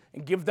succeed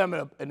and give them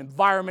an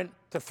environment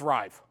to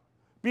thrive.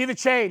 Be the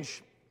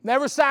change.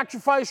 Never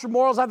sacrifice your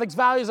morals, ethics,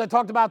 values I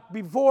talked about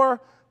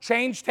before.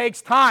 Change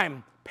takes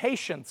time.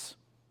 Patience.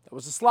 That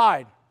was a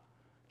slide.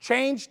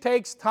 Change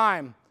takes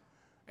time.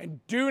 And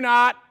do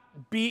not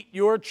beat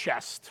your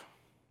chest.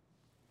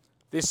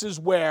 This is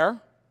where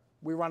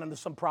we run into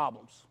some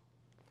problems.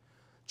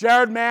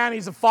 Jared, man,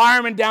 he's a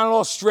fireman down in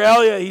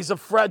Australia. He's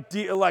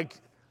a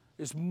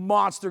this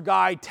monster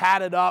guy,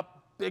 tatted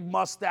up, big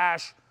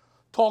mustache,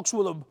 talks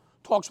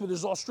with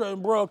his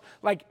Australian brogue.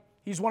 Like,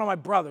 he's one of my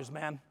brothers,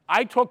 man.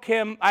 I took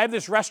him, I have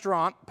this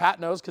restaurant, Pat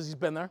knows because he's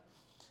been there.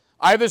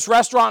 I have this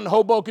restaurant in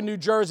Hoboken, New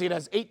Jersey. It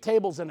has 8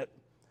 tables in it.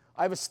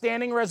 I have a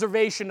standing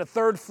reservation the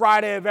third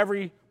Friday of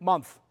every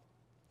month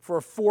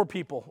for 4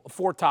 people, a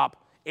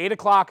 4-top. 8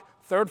 o'clock,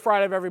 third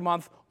Friday of every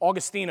month,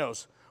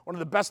 Augustino's. One of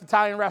the best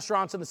Italian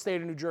restaurants in the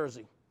state of New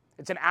Jersey.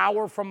 It's an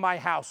hour from my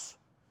house,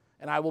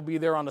 and I will be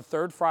there on the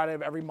third Friday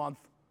of every month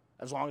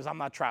as long as I'm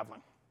not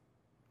traveling.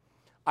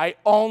 I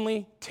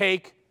only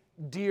take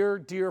dear,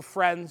 dear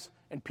friends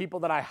and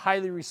people that I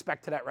highly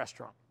respect to that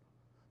restaurant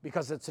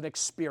because it's an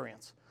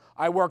experience.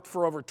 I worked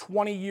for over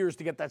 20 years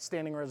to get that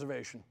standing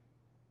reservation.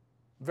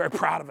 I'm very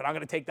proud of it. I'm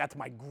going to take that to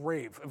my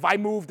grave. If I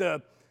moved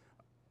to,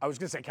 I was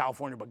going to say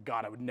California, but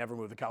God, I would never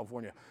move to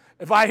California.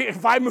 If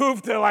I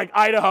moved to like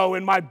Idaho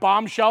in my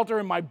bomb shelter,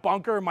 in my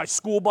bunker, in my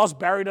school bus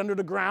buried under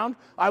the ground,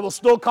 I will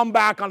still come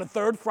back on the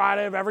third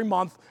Friday of every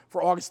month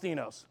for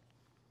Augustino's.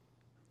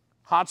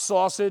 Hot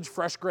sausage,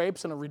 fresh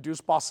grapes, and a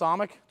reduced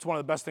balsamic. It's one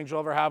of the best things you'll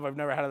ever have. I've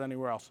never had it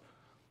anywhere else.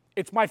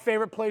 It's my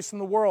favorite place in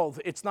the world.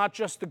 It's not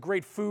just the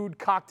great food,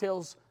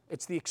 cocktails,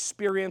 it's the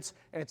experience,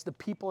 and it's the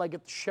people I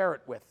get to share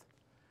it with.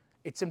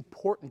 It's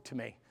important to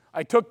me.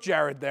 I took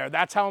Jared there.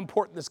 That's how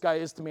important this guy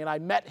is to me, and I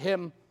met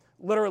him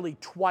literally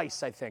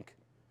twice, I think.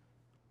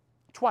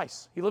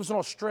 Twice. He lives in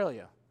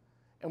Australia,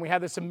 and we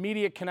had this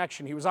immediate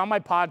connection. He was on my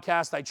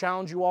podcast. I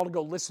challenge you all to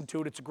go listen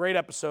to it. It's a great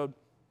episode.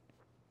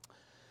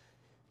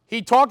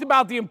 He talked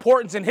about the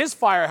importance in his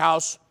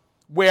firehouse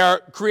where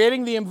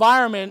creating the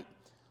environment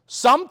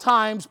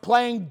Sometimes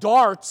playing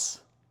darts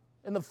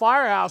in the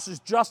firehouse is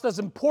just as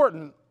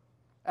important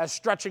as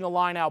stretching a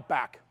line out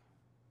back.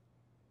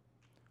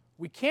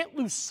 We can't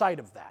lose sight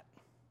of that.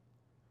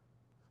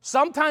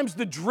 Sometimes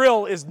the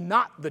drill is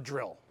not the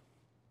drill.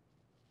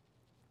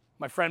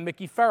 My friend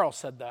Mickey Farrell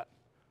said that.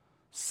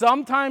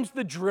 Sometimes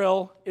the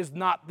drill is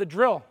not the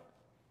drill.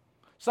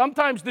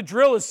 Sometimes the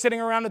drill is sitting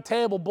around the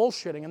table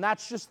bullshitting, and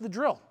that's just the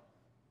drill.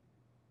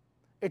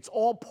 It's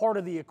all part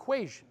of the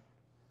equation.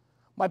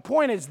 My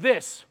point is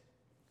this: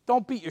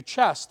 don't beat your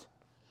chest.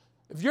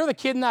 If you're the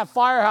kid in that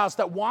firehouse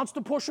that wants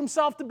to push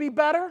himself to be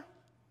better,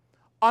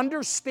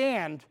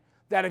 understand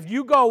that if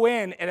you go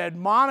in and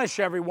admonish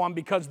everyone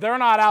because they're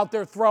not out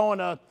there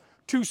throwing a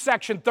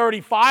 2-section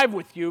 35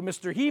 with you,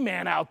 Mr.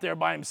 He-Man out there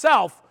by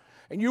himself,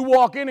 and you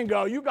walk in and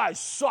go, you guys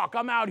suck,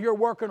 I'm out here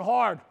working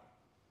hard.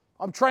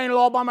 I'm training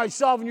all by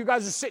myself and you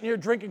guys are sitting here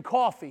drinking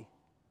coffee.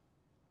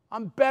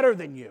 I'm better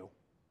than you.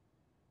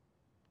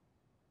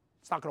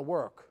 It's not going to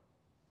work.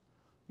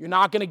 You're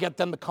not going to get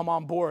them to come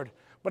on board.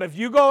 But if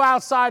you go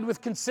outside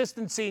with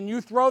consistency and you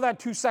throw that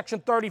 2-section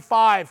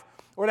 35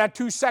 or that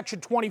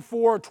 2-section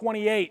 24 or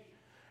 28,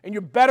 and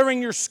you're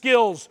bettering your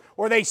skills,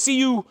 or they see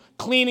you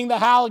cleaning the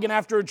Halligan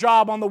after a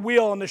job on the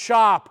wheel in the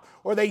shop,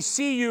 or they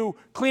see you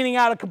cleaning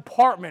out a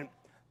compartment,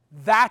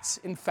 that's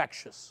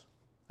infectious.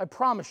 I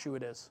promise you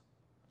it is.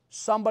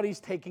 Somebody's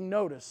taking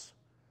notice.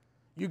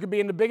 You could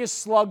be in the biggest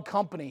slug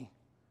company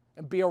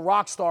and be a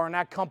rock star in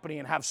that company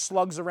and have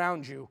slugs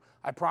around you.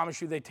 I promise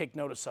you they take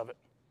notice of it.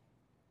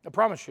 I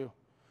promise you.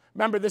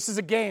 Remember, this is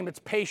a game. It's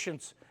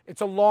patience.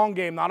 It's a long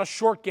game, not a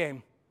short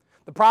game.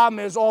 The problem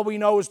is all we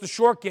know is the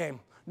short game.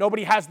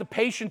 Nobody has the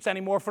patience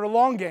anymore for the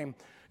long game.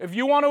 If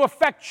you want to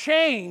affect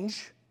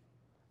change,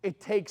 it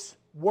takes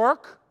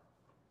work,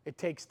 it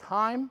takes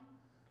time,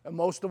 and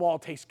most of all,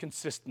 it takes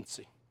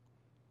consistency.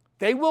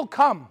 They will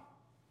come.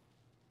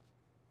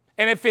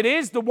 And if it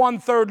is the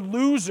 1/3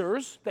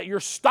 losers that you're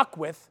stuck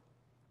with,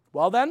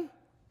 well then,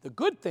 the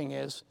good thing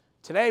is,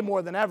 today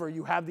more than ever,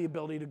 you have the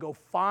ability to go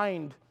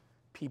find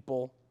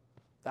people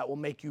that will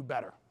make you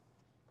better.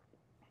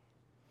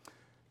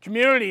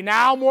 Community,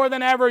 now more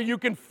than ever, you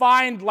can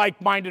find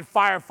like-minded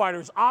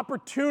firefighters.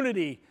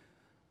 Opportunity.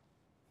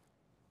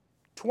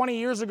 20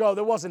 years ago,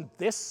 there wasn't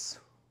this.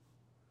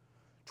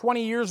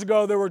 20 years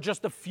ago, there were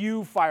just a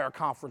few fire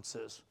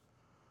conferences.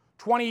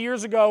 20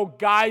 years ago,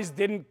 guys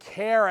didn't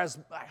care as,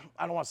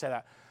 I don't want to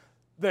say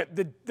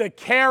that. The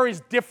care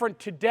is different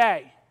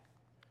today.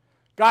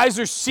 Guys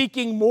are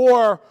seeking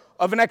more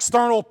of an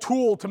external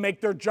tool to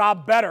make their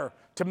job better,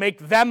 to make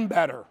them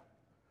better.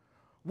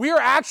 We are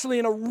actually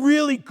in a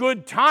really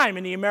good time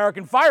in the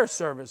American Fire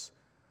Service.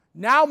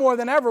 Now more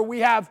than ever, we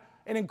have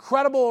an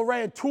incredible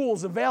array of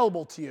tools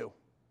available to you.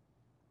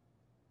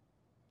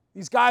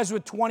 These guys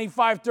with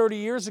 25, 30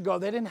 years ago,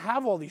 they didn't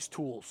have all these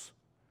tools.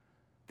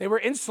 They were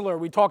insular.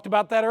 We talked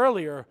about that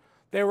earlier.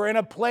 They were in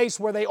a place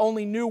where they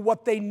only knew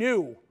what they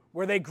knew,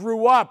 where they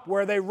grew up,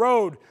 where they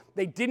rode.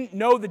 They didn't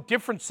know the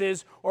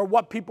differences or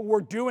what people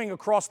were doing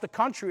across the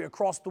country,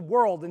 across the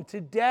world. And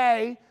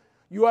today,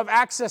 you have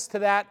access to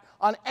that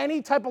on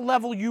any type of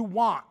level you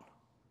want.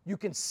 You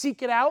can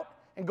seek it out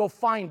and go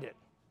find it.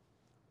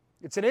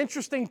 It's an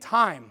interesting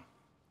time.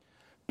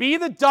 Be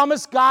the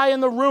dumbest guy in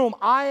the room.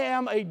 I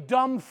am a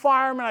dumb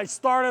fireman. I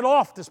started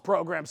off this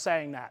program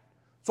saying that.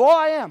 That's all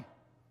I am.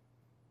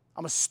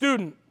 I'm a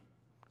student.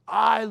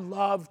 I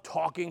love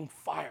talking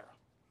fire.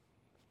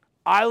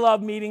 I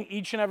love meeting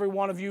each and every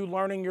one of you,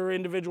 learning your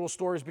individual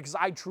stories because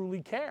I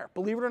truly care.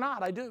 Believe it or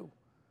not, I do.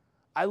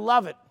 I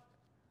love it.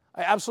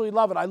 I absolutely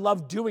love it. I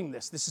love doing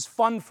this. This is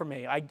fun for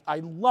me. I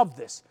love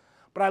this.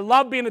 But I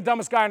love being the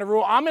dumbest guy in the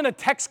room. I'm in a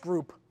text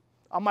group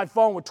on my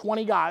phone with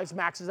 20 guys,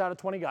 maxes out of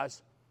 20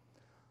 guys.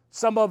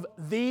 Some of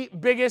the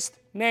biggest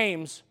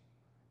names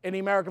in the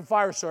American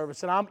Fire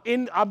Service.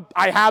 And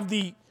I have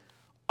the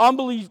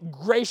unbelievably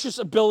gracious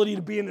ability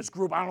to be in this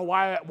group. I don't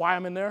know why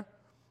I'm in there.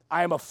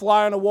 I am a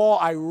fly on the wall.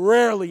 I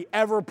rarely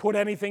ever put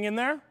anything in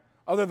there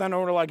other than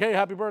when they're like, hey,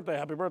 happy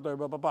birthday, blah,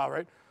 blah, blah,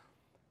 right?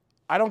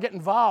 I don't get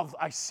involved.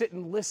 I sit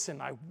and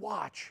listen. I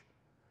watch.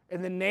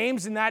 And the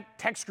names in that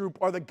text group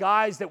are the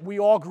guys that we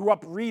all grew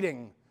up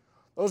reading.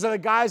 Those are the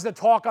guys that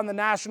talk on the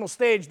national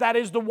stage. That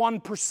is the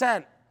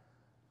 1%.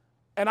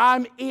 And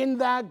I'm in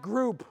that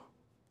group.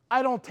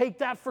 I don't take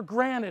that for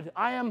granted.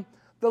 I am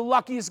the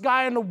luckiest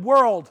guy in the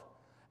world.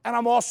 And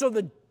I'm also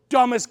the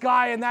dumbest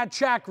guy in that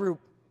chat group.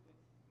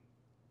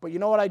 But you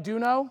know what I do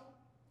know?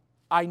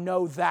 I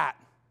know that.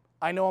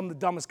 I know I'm the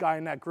dumbest guy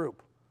in that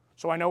group.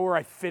 So I know where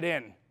I fit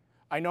in.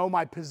 I know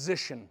my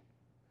position.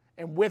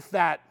 And with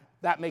that,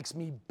 that makes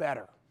me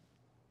better.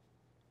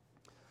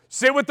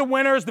 Sit with the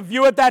winners. The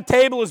view at that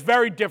table is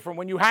very different.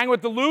 When you hang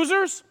with the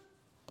losers,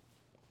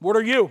 what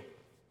are you?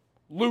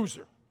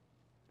 Loser.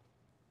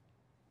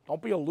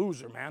 Don't be a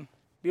loser, man.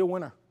 Be a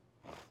winner.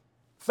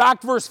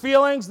 Fact versus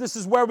feelings. This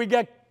is where we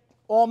get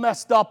all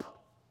messed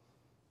up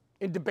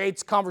in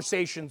debates,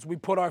 conversations. We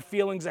put our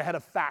feelings ahead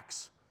of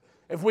facts.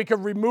 If we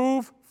could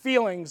remove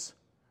feelings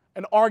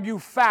and argue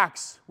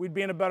facts, we'd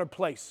be in a better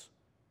place.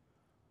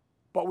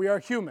 But we are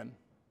human.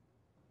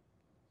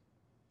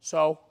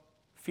 So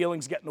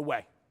feelings get in the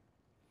way.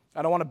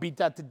 I don't want to beat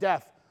that to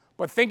death.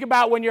 But think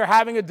about when you're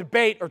having a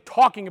debate or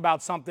talking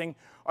about something,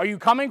 are you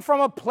coming from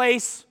a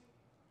place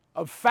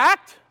of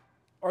fact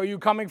or are you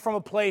coming from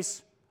a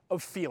place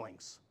of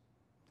feelings?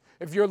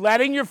 If you're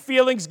letting your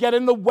feelings get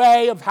in the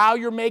way of how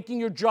you're making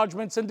your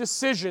judgments and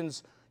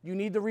decisions, you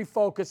need to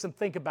refocus and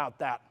think about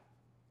that.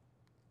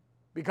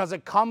 Because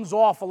it comes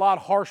off a lot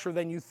harsher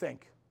than you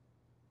think.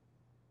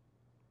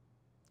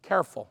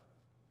 Careful.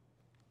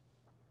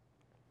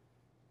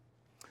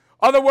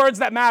 Other words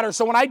that matter.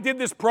 So when I did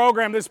this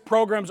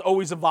program's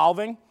always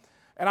evolving.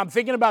 And I'm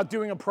thinking about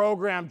doing a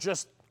program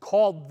just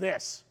called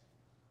this.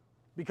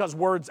 Because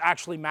words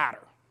actually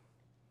matter.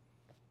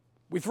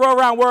 We throw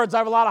around words. I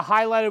have a lot of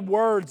highlighted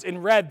words in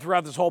red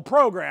throughout this whole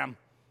program.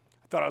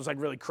 I thought I was like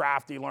really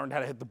crafty, learned how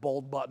to hit the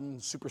bold button,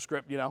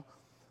 superscript,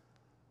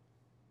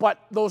 But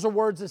those are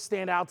words that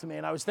stand out to me.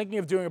 And I was thinking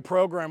of doing a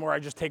program where I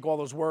just take all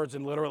those words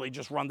and literally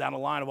just run down a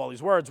line of all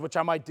these words, which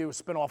I might do,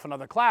 spin off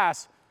another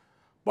class.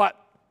 But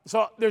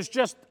so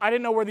I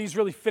didn't know where these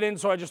really fit in,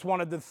 so I just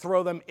wanted to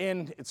throw them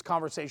in. It's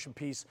conversation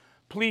piece.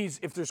 Please,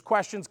 if there's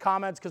questions,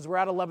 comments, because we're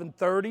at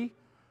 11:30.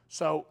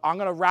 So I'm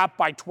going to wrap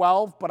by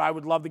 12, but I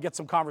would love to get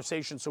some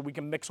conversation so we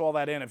can mix all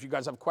that in. If you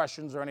guys have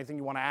questions or anything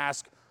you want to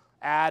ask,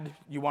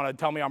 you want to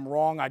tell me I'm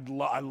wrong, I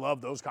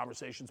love those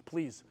conversations.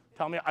 Please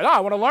tell me.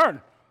 I want to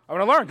learn. I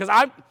want to learn because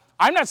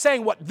I'm not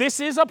saying what this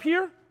is up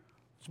here.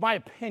 It's my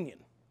opinion.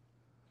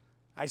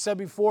 I said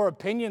before,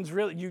 opinions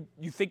really,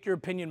 you think your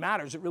opinion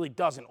matters. It really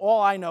doesn't.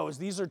 All I know is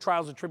these are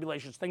trials and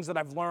tribulations, things that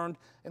I've learned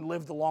and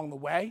lived along the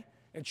way,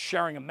 and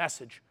sharing a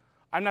message.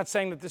 I'm not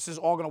saying that this is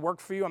all going to work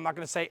for you. I'm not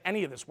going to say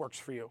any of this works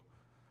for you.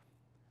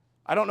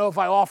 I don't know if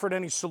I offered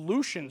any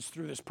solutions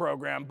through this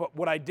program, but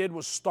what I did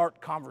was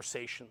start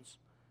conversations.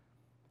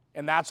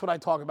 And that's what I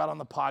talk about on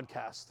the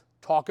podcast.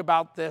 Talk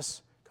about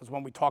this, because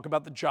when we talk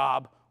about the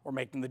job, we're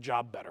making the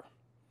job better.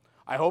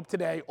 I hope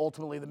today,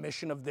 ultimately, the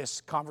mission of this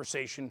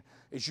conversation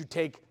is you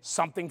take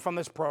something from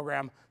this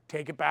program,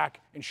 take it back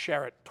and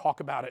share it,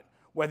 talk about it,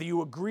 whether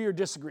you agree or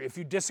disagree. If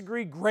you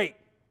disagree, great.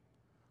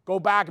 Go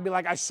back and be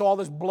like, I saw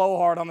this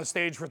blowhard on the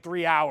stage for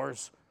 3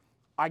 hours.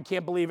 I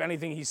can't believe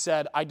anything he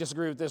said. I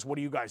disagree with this. What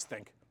do you guys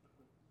think?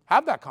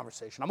 Have that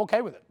conversation. I'm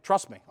okay with it.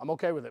 Trust me, I'm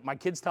okay with it. My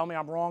kids tell me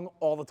I'm wrong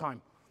all the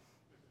time.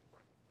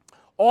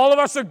 All of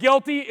us are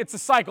guilty. It's a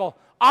cycle.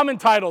 I'm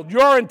entitled.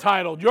 You're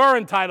entitled. You're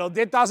entitled.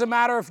 It doesn't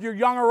matter if you're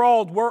young or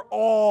old. We're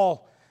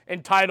all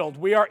entitled.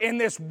 We are in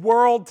this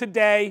world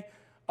today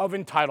of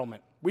entitlement.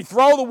 We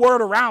throw the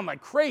word around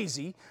like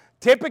crazy.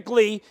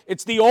 Typically,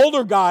 it's the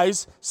older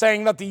guys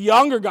saying that the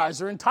younger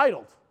guys are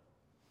entitled.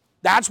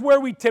 That's where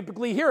we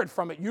typically hear it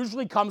from. It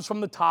usually comes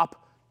from the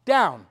top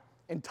down.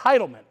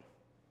 Entitlement.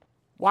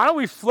 Why don't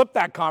we flip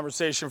that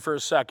conversation for a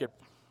second?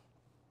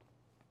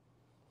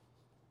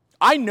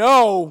 I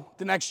know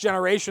the next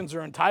generations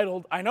are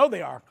entitled. I know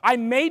they are. I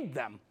made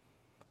them.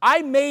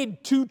 I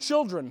made 2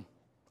 children.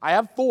 I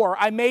have 4.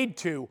 I made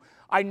 2.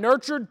 I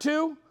nurtured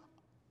 2.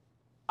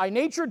 I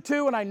natured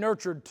 2 and I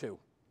nurtured 2.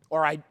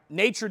 Or I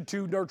natured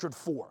 2, nurtured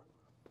 4.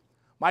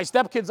 My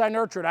stepkids I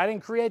nurtured. I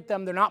didn't create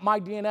them. They're not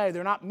my DNA.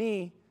 They're not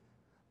me.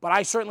 But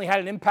I certainly had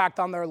an impact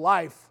on their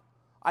life.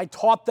 I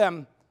taught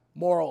them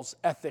morals,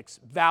 ethics,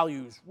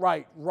 values,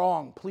 right,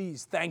 wrong,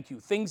 please, thank you,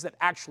 things that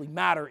actually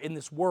matter in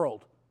this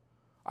world.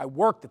 I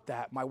worked at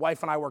that. My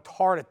wife and I worked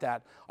hard at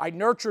that. I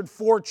nurtured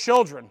 4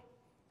 children.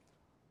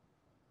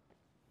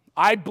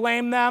 I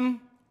blame them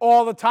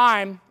all the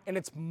time, and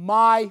it's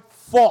my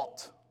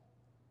fault.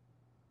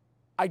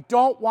 I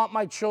don't want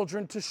my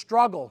children to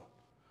struggle.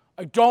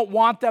 I don't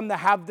want them to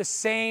have the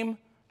same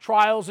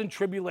trials and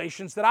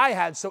tribulations that I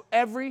had. So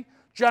every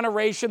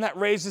generation that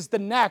raises the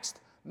next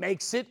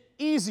makes it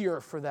easier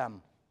for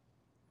them.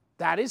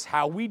 That is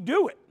how we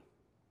do it.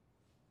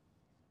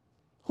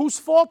 Whose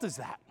fault is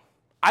that?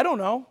 I don't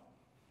know.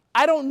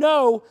 I don't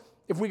know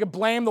if we could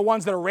blame the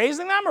ones that are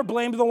raising them or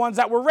blame the ones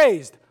that were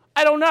raised.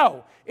 I don't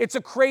know. It's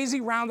a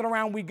crazy round and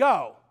around we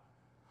go.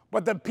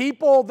 But the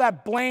people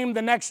that blame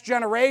the next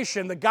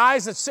generation, the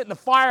guys that sit in the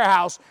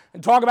firehouse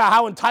and talk about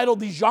how entitled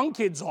these young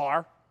kids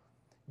are,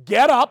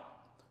 get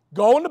up,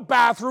 go in the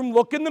bathroom,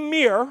 look in the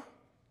mirror,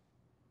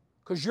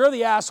 because you're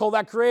the asshole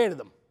that created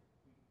them.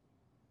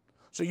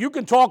 So you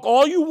can talk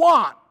all you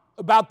want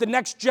about the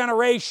next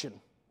generation,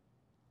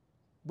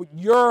 but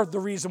you're the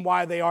reason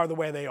why they are the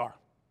way they are.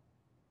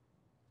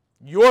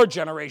 Your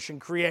generation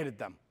created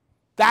them.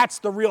 That's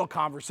the real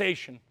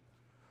conversation.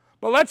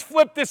 But let's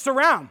flip this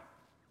around.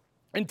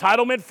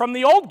 Entitlement from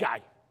the old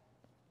guy.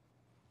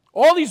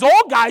 All these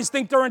old guys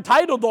think they're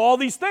entitled to all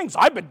these things.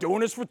 I've been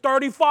doing this for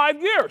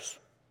 35 years.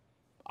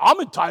 I'm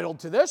entitled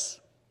to this.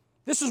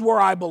 This is where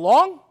I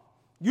belong.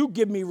 You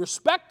give me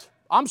respect.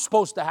 I'm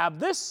supposed to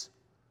have this.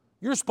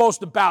 You're supposed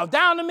to bow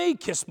down to me,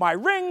 kiss my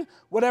ring,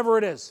 whatever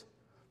it is.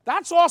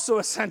 That's also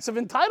a sense of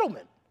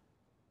entitlement.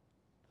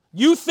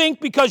 You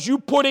think because you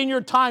put in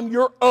your time,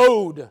 you're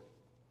owed.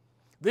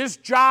 This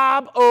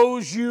job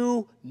owes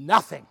you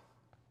nothing.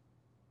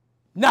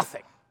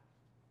 Nothing.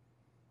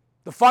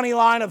 The funny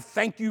line of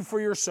thank you for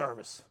your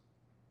service.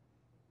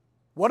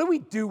 What do we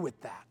do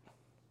with that?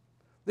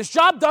 This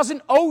job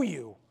doesn't owe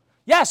you.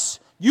 Yes,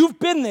 you've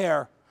been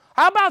there.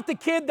 How about the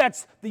kid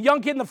that's the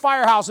young kid in the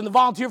firehouse, in the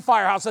volunteer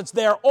firehouse that's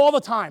there all the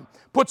time,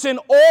 puts in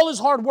all his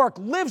hard work,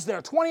 lives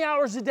there 20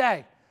 hours a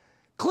day,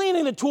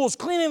 cleaning the tools,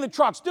 cleaning the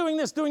trucks, doing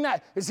this, doing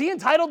that. Is he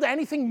entitled to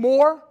anything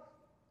more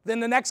than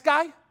the next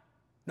guy?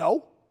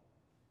 No.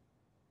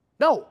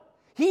 No.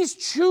 He's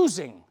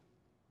choosing.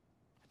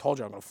 I told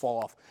you I'm going to fall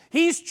off.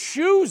 He's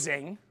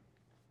choosing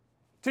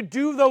to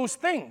do those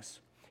things.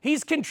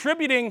 He's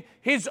contributing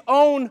his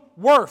own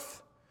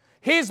worth,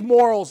 his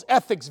morals,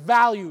 ethics,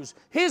 values,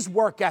 his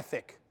work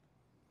ethic.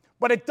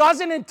 But it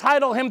doesn't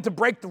entitle him to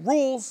break the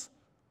rules.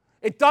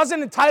 It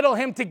doesn't entitle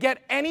him to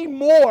get any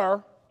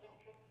more.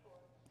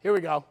 Here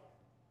we go.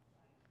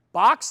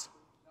 Box?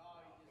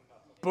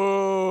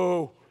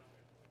 Boo.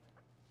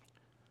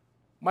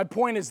 My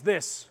point is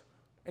this.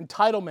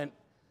 Entitlement,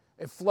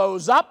 it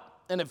flows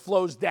up and it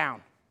flows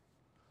down.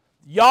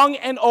 Young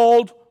and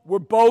old were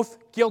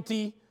both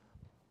guilty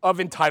of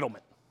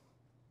entitlement.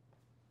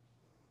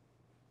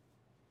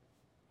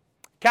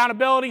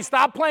 Accountability,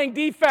 stop playing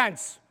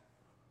defense.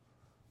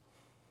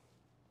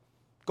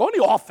 Go on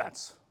the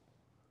offense.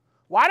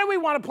 Why do we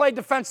want to play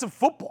defensive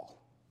football?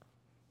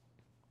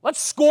 Let's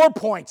score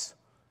points,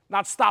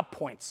 not stop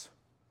points.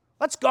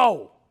 Let's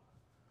go.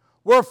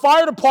 We're a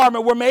fire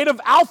department. We're made of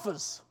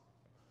alphas.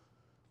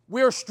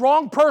 We are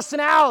strong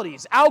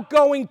personalities,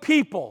 outgoing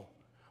people.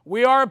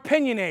 We are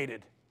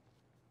opinionated.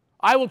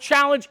 I will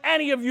challenge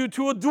any of you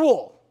to a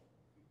duel.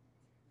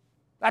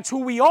 That's who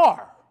we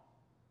are.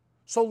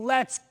 So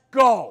let's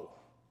go.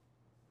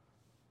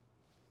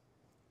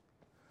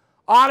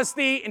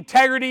 Honesty,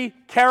 integrity,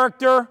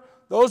 character,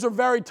 those are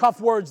very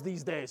tough words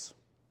these days.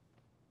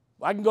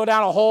 I can go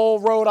down a whole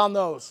road on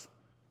those.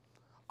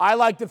 I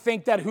like to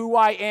think that who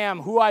I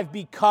am, who I've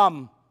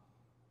become,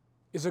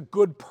 is a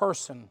good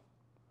person.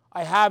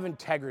 I have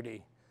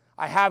integrity.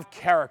 I have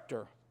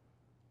character.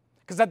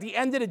 Because at the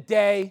end of the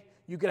day,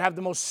 you could have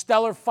the most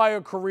stellar fire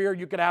career.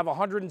 You could have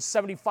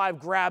 175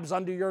 grabs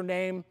under your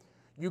name.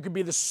 You could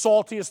be the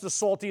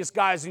saltiest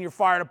guys in your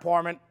fire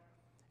department,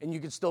 and you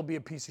could still be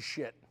a piece of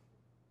shit.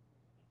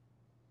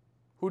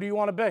 Who do you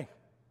want to be?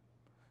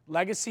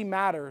 Legacy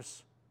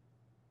matters.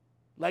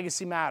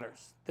 Legacy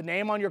matters. The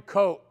name on your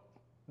coat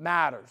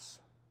matters.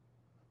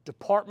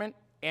 Department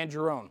and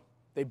your own.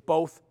 They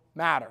both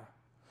matter.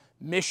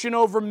 Mission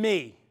over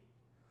me.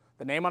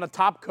 The name on the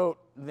top coat,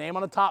 the name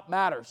on the top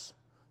matters.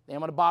 The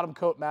name on the bottom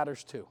coat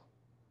matters too.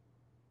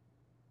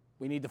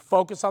 We need to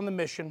focus on the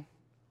mission,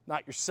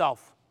 not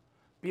yourself.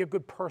 Be a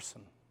good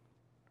person.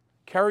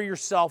 Carry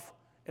yourself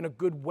in a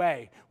good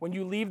way. When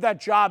you leave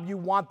that job, you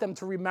want them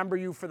to remember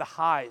you for the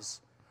highs,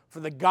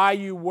 for the guy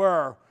you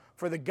were,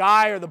 for the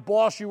guy or the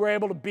boss you were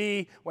able to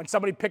be when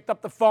somebody picked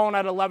up the phone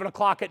at 11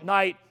 o'clock at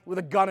night with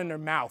a gun in their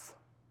mouth.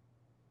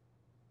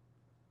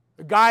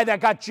 The guy that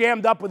got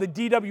jammed up with a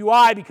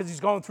DWI because he's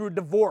going through a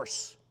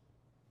divorce.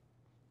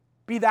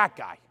 Be that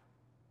guy.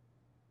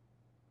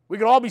 We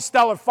can all be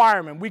stellar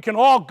firemen. We can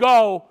all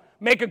go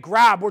make a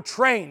grab. We're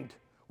trained.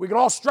 We can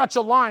all stretch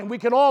a line. We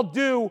can all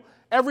do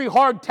every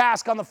hard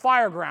task on the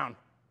fire ground.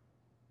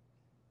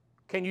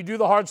 Can you do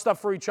the hard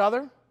stuff for each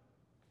other?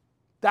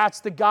 That's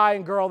the guy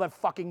and girl that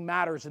fucking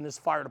matters in this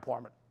fire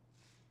department.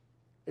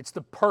 It's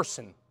the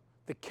person,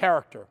 the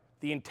character,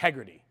 the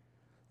integrity.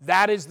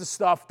 That is the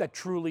stuff that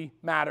truly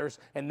matters,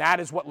 and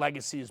that is what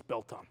legacy is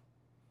built on.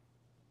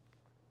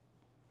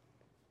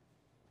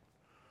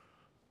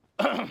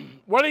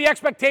 What are the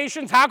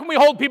expectations? How can we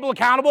hold people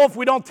accountable if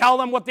we don't tell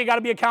them what they got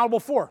to be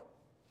accountable for?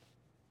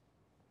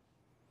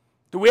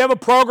 Do we have a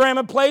program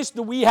in place?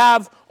 Do we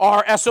have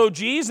our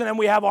SOGs, and then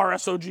we have our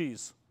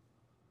SOGs?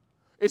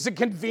 Is it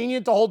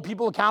convenient to hold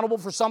people accountable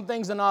for some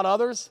things and not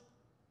others?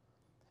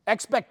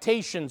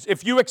 Expectations.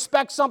 If you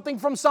expect something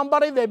from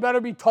somebody, they better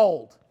be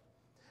told.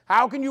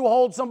 How can you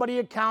hold somebody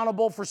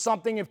accountable for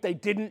something if they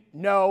didn't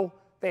know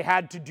they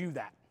had to do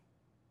that?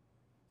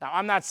 Now,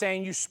 I'm not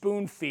saying you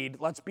spoon feed.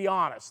 Let's be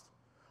honest.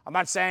 I'm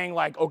not saying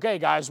like, okay,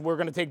 guys, we're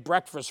going to take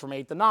breakfast from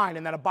 8 to 9,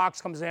 and then a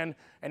box comes in,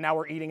 and now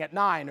we're eating at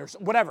 9 or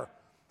whatever.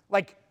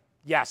 Like,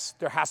 yes,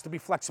 there has to be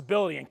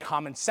flexibility, and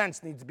common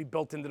sense needs to be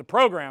built into the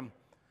program.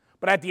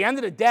 But at the end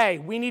of the day,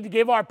 we need to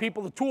give our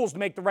people the tools to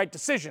make the right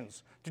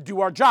decisions, to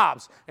do our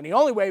jobs. And the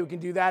only way we can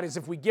do that is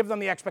if we give them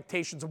the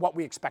expectations of what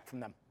we expect from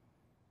them.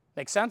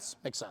 Make sense?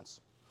 Makes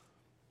sense.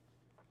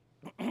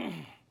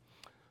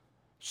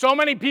 So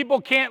many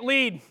people can't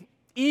lead.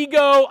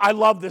 Ego, I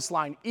love this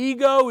line.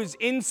 Ego is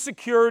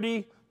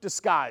insecurity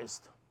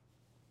disguised.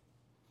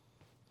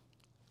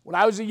 When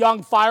I was a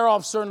young fire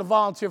officer in the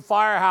volunteer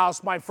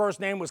firehouse, my first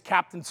name was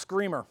Captain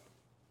Screamer.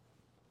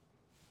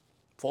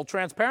 Full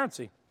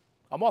transparency.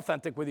 I'm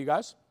authentic with you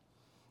guys.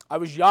 I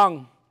was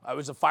young. I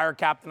was a fire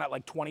captain at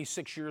like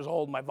 26 years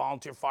old in my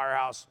volunteer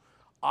firehouse.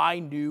 I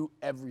knew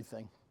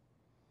everything.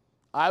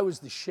 I was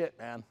the shit,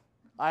 man.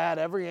 I had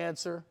every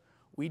answer.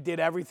 We did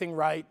everything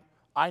right.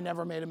 I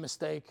never made a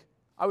mistake.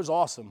 I was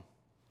awesome.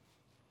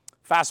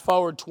 Fast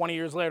forward 20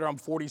 years later, I'm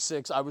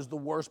 46. I was the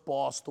worst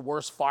boss, the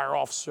worst fire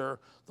officer,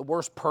 the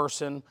worst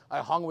person. I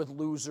hung with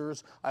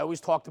losers. I always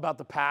talked about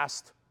the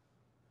past.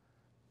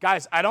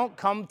 Guys, I don't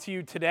come to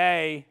you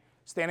today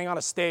standing on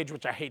a stage,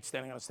 which I hate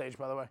standing on a stage,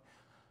 by the way,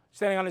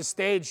 standing on a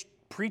stage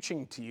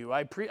preaching to you.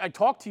 I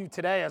talk to you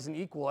today as an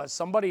equal, as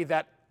somebody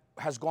that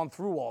has gone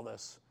through all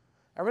this.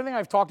 Everything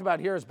I've talked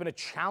about here has been a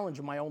challenge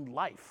in my own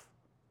life.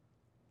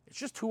 It's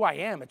just who I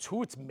am. It's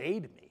who it's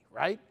made me,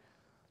 right?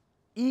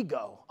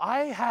 Ego.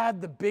 I had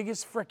the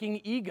biggest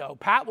freaking ego.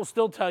 Pat will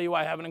still tell you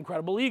I have an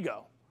incredible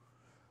ego.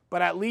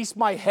 But at least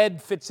my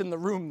head fits in the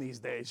room these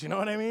days. You know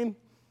what I mean?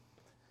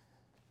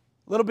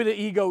 A little bit of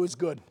ego is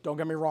good. Don't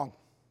get me wrong.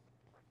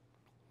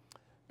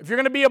 If you're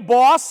going to be a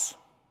boss,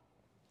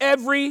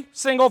 every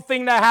single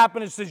thing that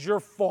happens is your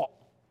fault.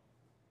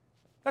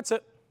 That's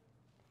it.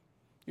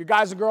 Your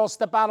guys and girls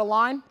step out of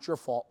line, it's your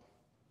fault.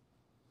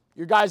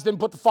 Your guys didn't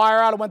put the fire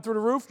out and went through the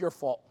roof, your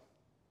fault.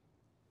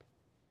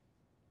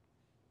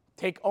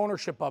 Take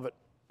ownership of it.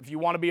 If you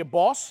want to be a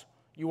boss,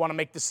 you want to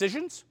make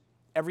decisions,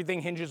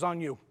 everything hinges on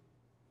you.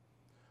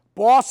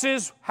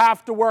 Bosses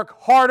have to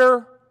work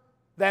harder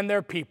than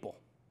their people.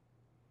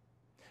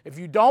 If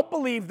you don't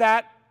believe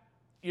that,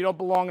 you don't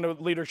belong in a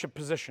leadership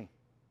position.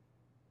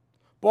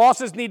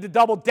 Bosses need to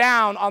double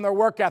down on their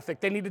work ethic.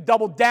 They need to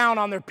double down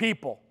on their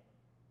people.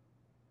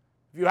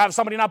 If you have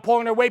somebody not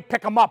pulling their weight,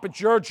 pick them up. It's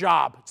your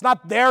job. It's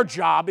not their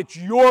job. It's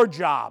your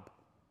job.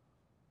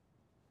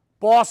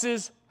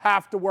 Bosses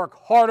have to work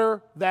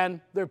harder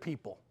than their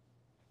people.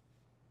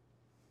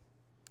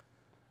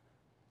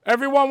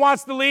 Everyone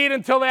wants to lead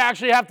until they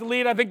actually have to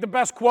lead. I think the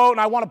best quote,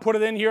 and I want to put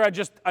it in here,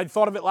 I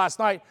thought of it last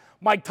night,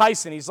 Mike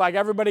Tyson. He's like,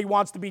 everybody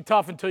wants to be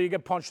tough until you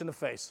get punched in the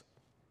face.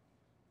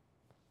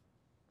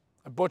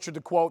 I butchered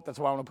the quote. That's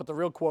why I want to put the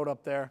real quote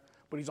up there.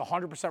 But he's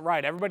 100%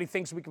 right. Everybody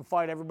thinks we can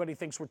fight. Everybody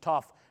thinks we're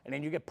tough. And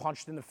then you get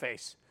punched in the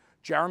face.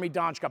 Jeremy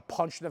Donch got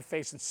punched in the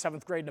face in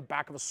 7th grade in the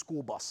back of a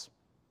school bus.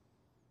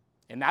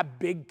 And that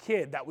big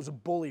kid that was a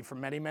bully for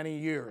many, many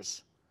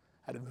years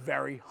had a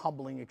very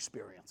humbling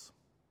experience.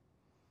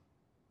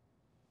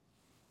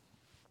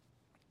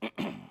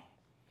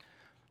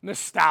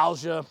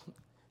 Nostalgia.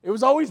 It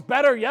was always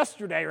better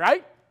yesterday,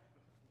 right?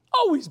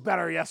 Always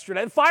better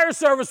yesterday. The fire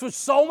service was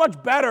so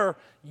much better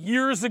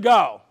years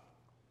ago.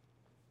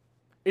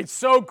 It's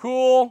so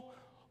cool.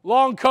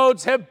 Long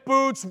coats, hip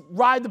boots,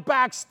 ride the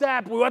back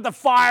step. We went to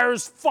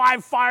fires,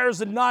 5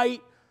 fires a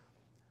night.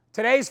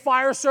 Today's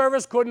fire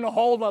service couldn't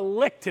hold a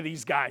lick to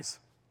these guys.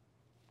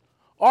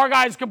 Our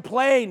guys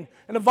complain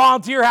in the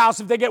volunteer house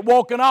if they get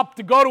woken up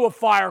to go to a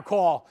fire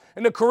call.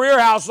 In the career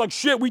house, like,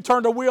 shit, we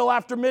turned a wheel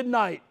after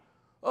midnight.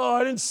 Oh,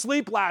 I didn't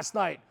sleep last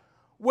night.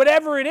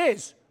 Whatever it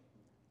is,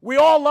 we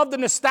all love the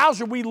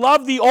nostalgia. We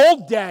love the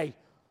old day.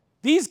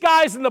 These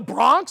guys in the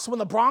Bronx, when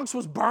the Bronx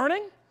was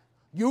burning,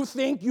 you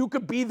think you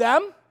could be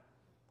them?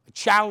 I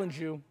challenge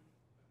you.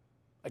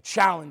 I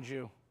challenge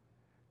you.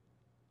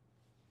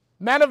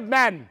 Men of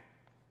men,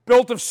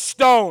 built of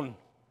stone.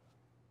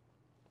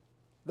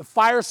 The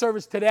fire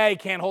service today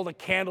can't hold a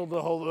candle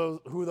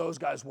to who those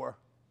guys were.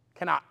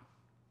 Cannot.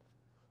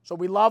 So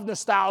we love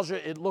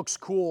nostalgia. It looks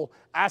cool.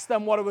 Ask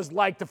them what it was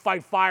like to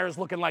fight fires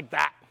looking like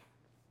that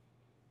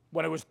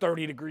when it was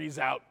 30 degrees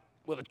out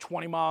with a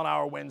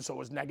 20-mile-an-hour wind, so it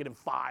was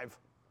 -5.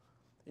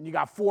 And you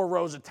got 4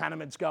 rows of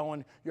tenements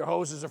going. Your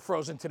hoses are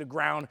frozen to the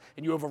ground,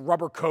 and you have a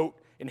rubber coat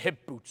and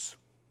hip boots.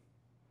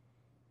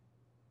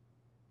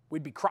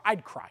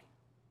 I'd cry.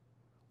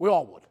 We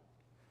all would.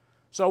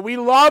 So we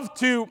love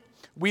to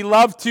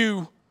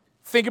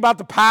think about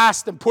the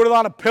past and put it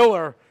on a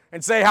pillar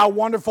and say how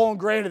wonderful and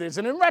great it is.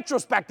 And in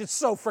retrospect, it's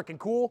so freaking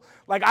cool.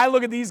 Like, I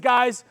look at these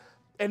guys,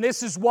 and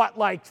this is what,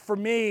 like, for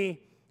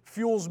me,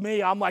 fuels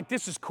me. I'm like,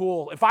 this is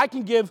cool. If I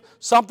can give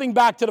something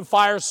back to the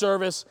fire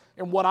service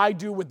and what I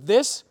do with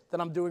this,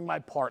 then I'm doing my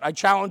part. I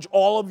challenge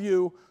all of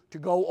you to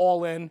go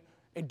all in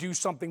and do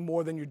something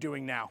more than you're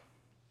doing now.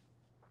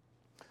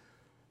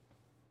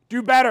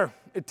 Do better.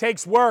 It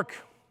takes work.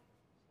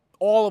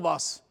 All of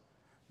us,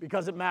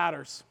 because it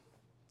matters.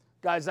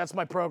 Guys, that's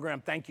my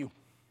program. Thank you.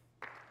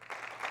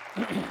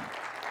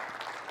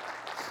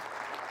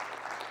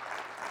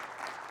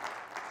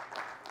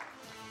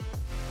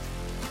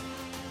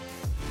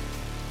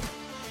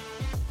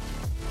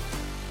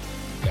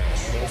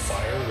 National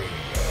Fire Radio.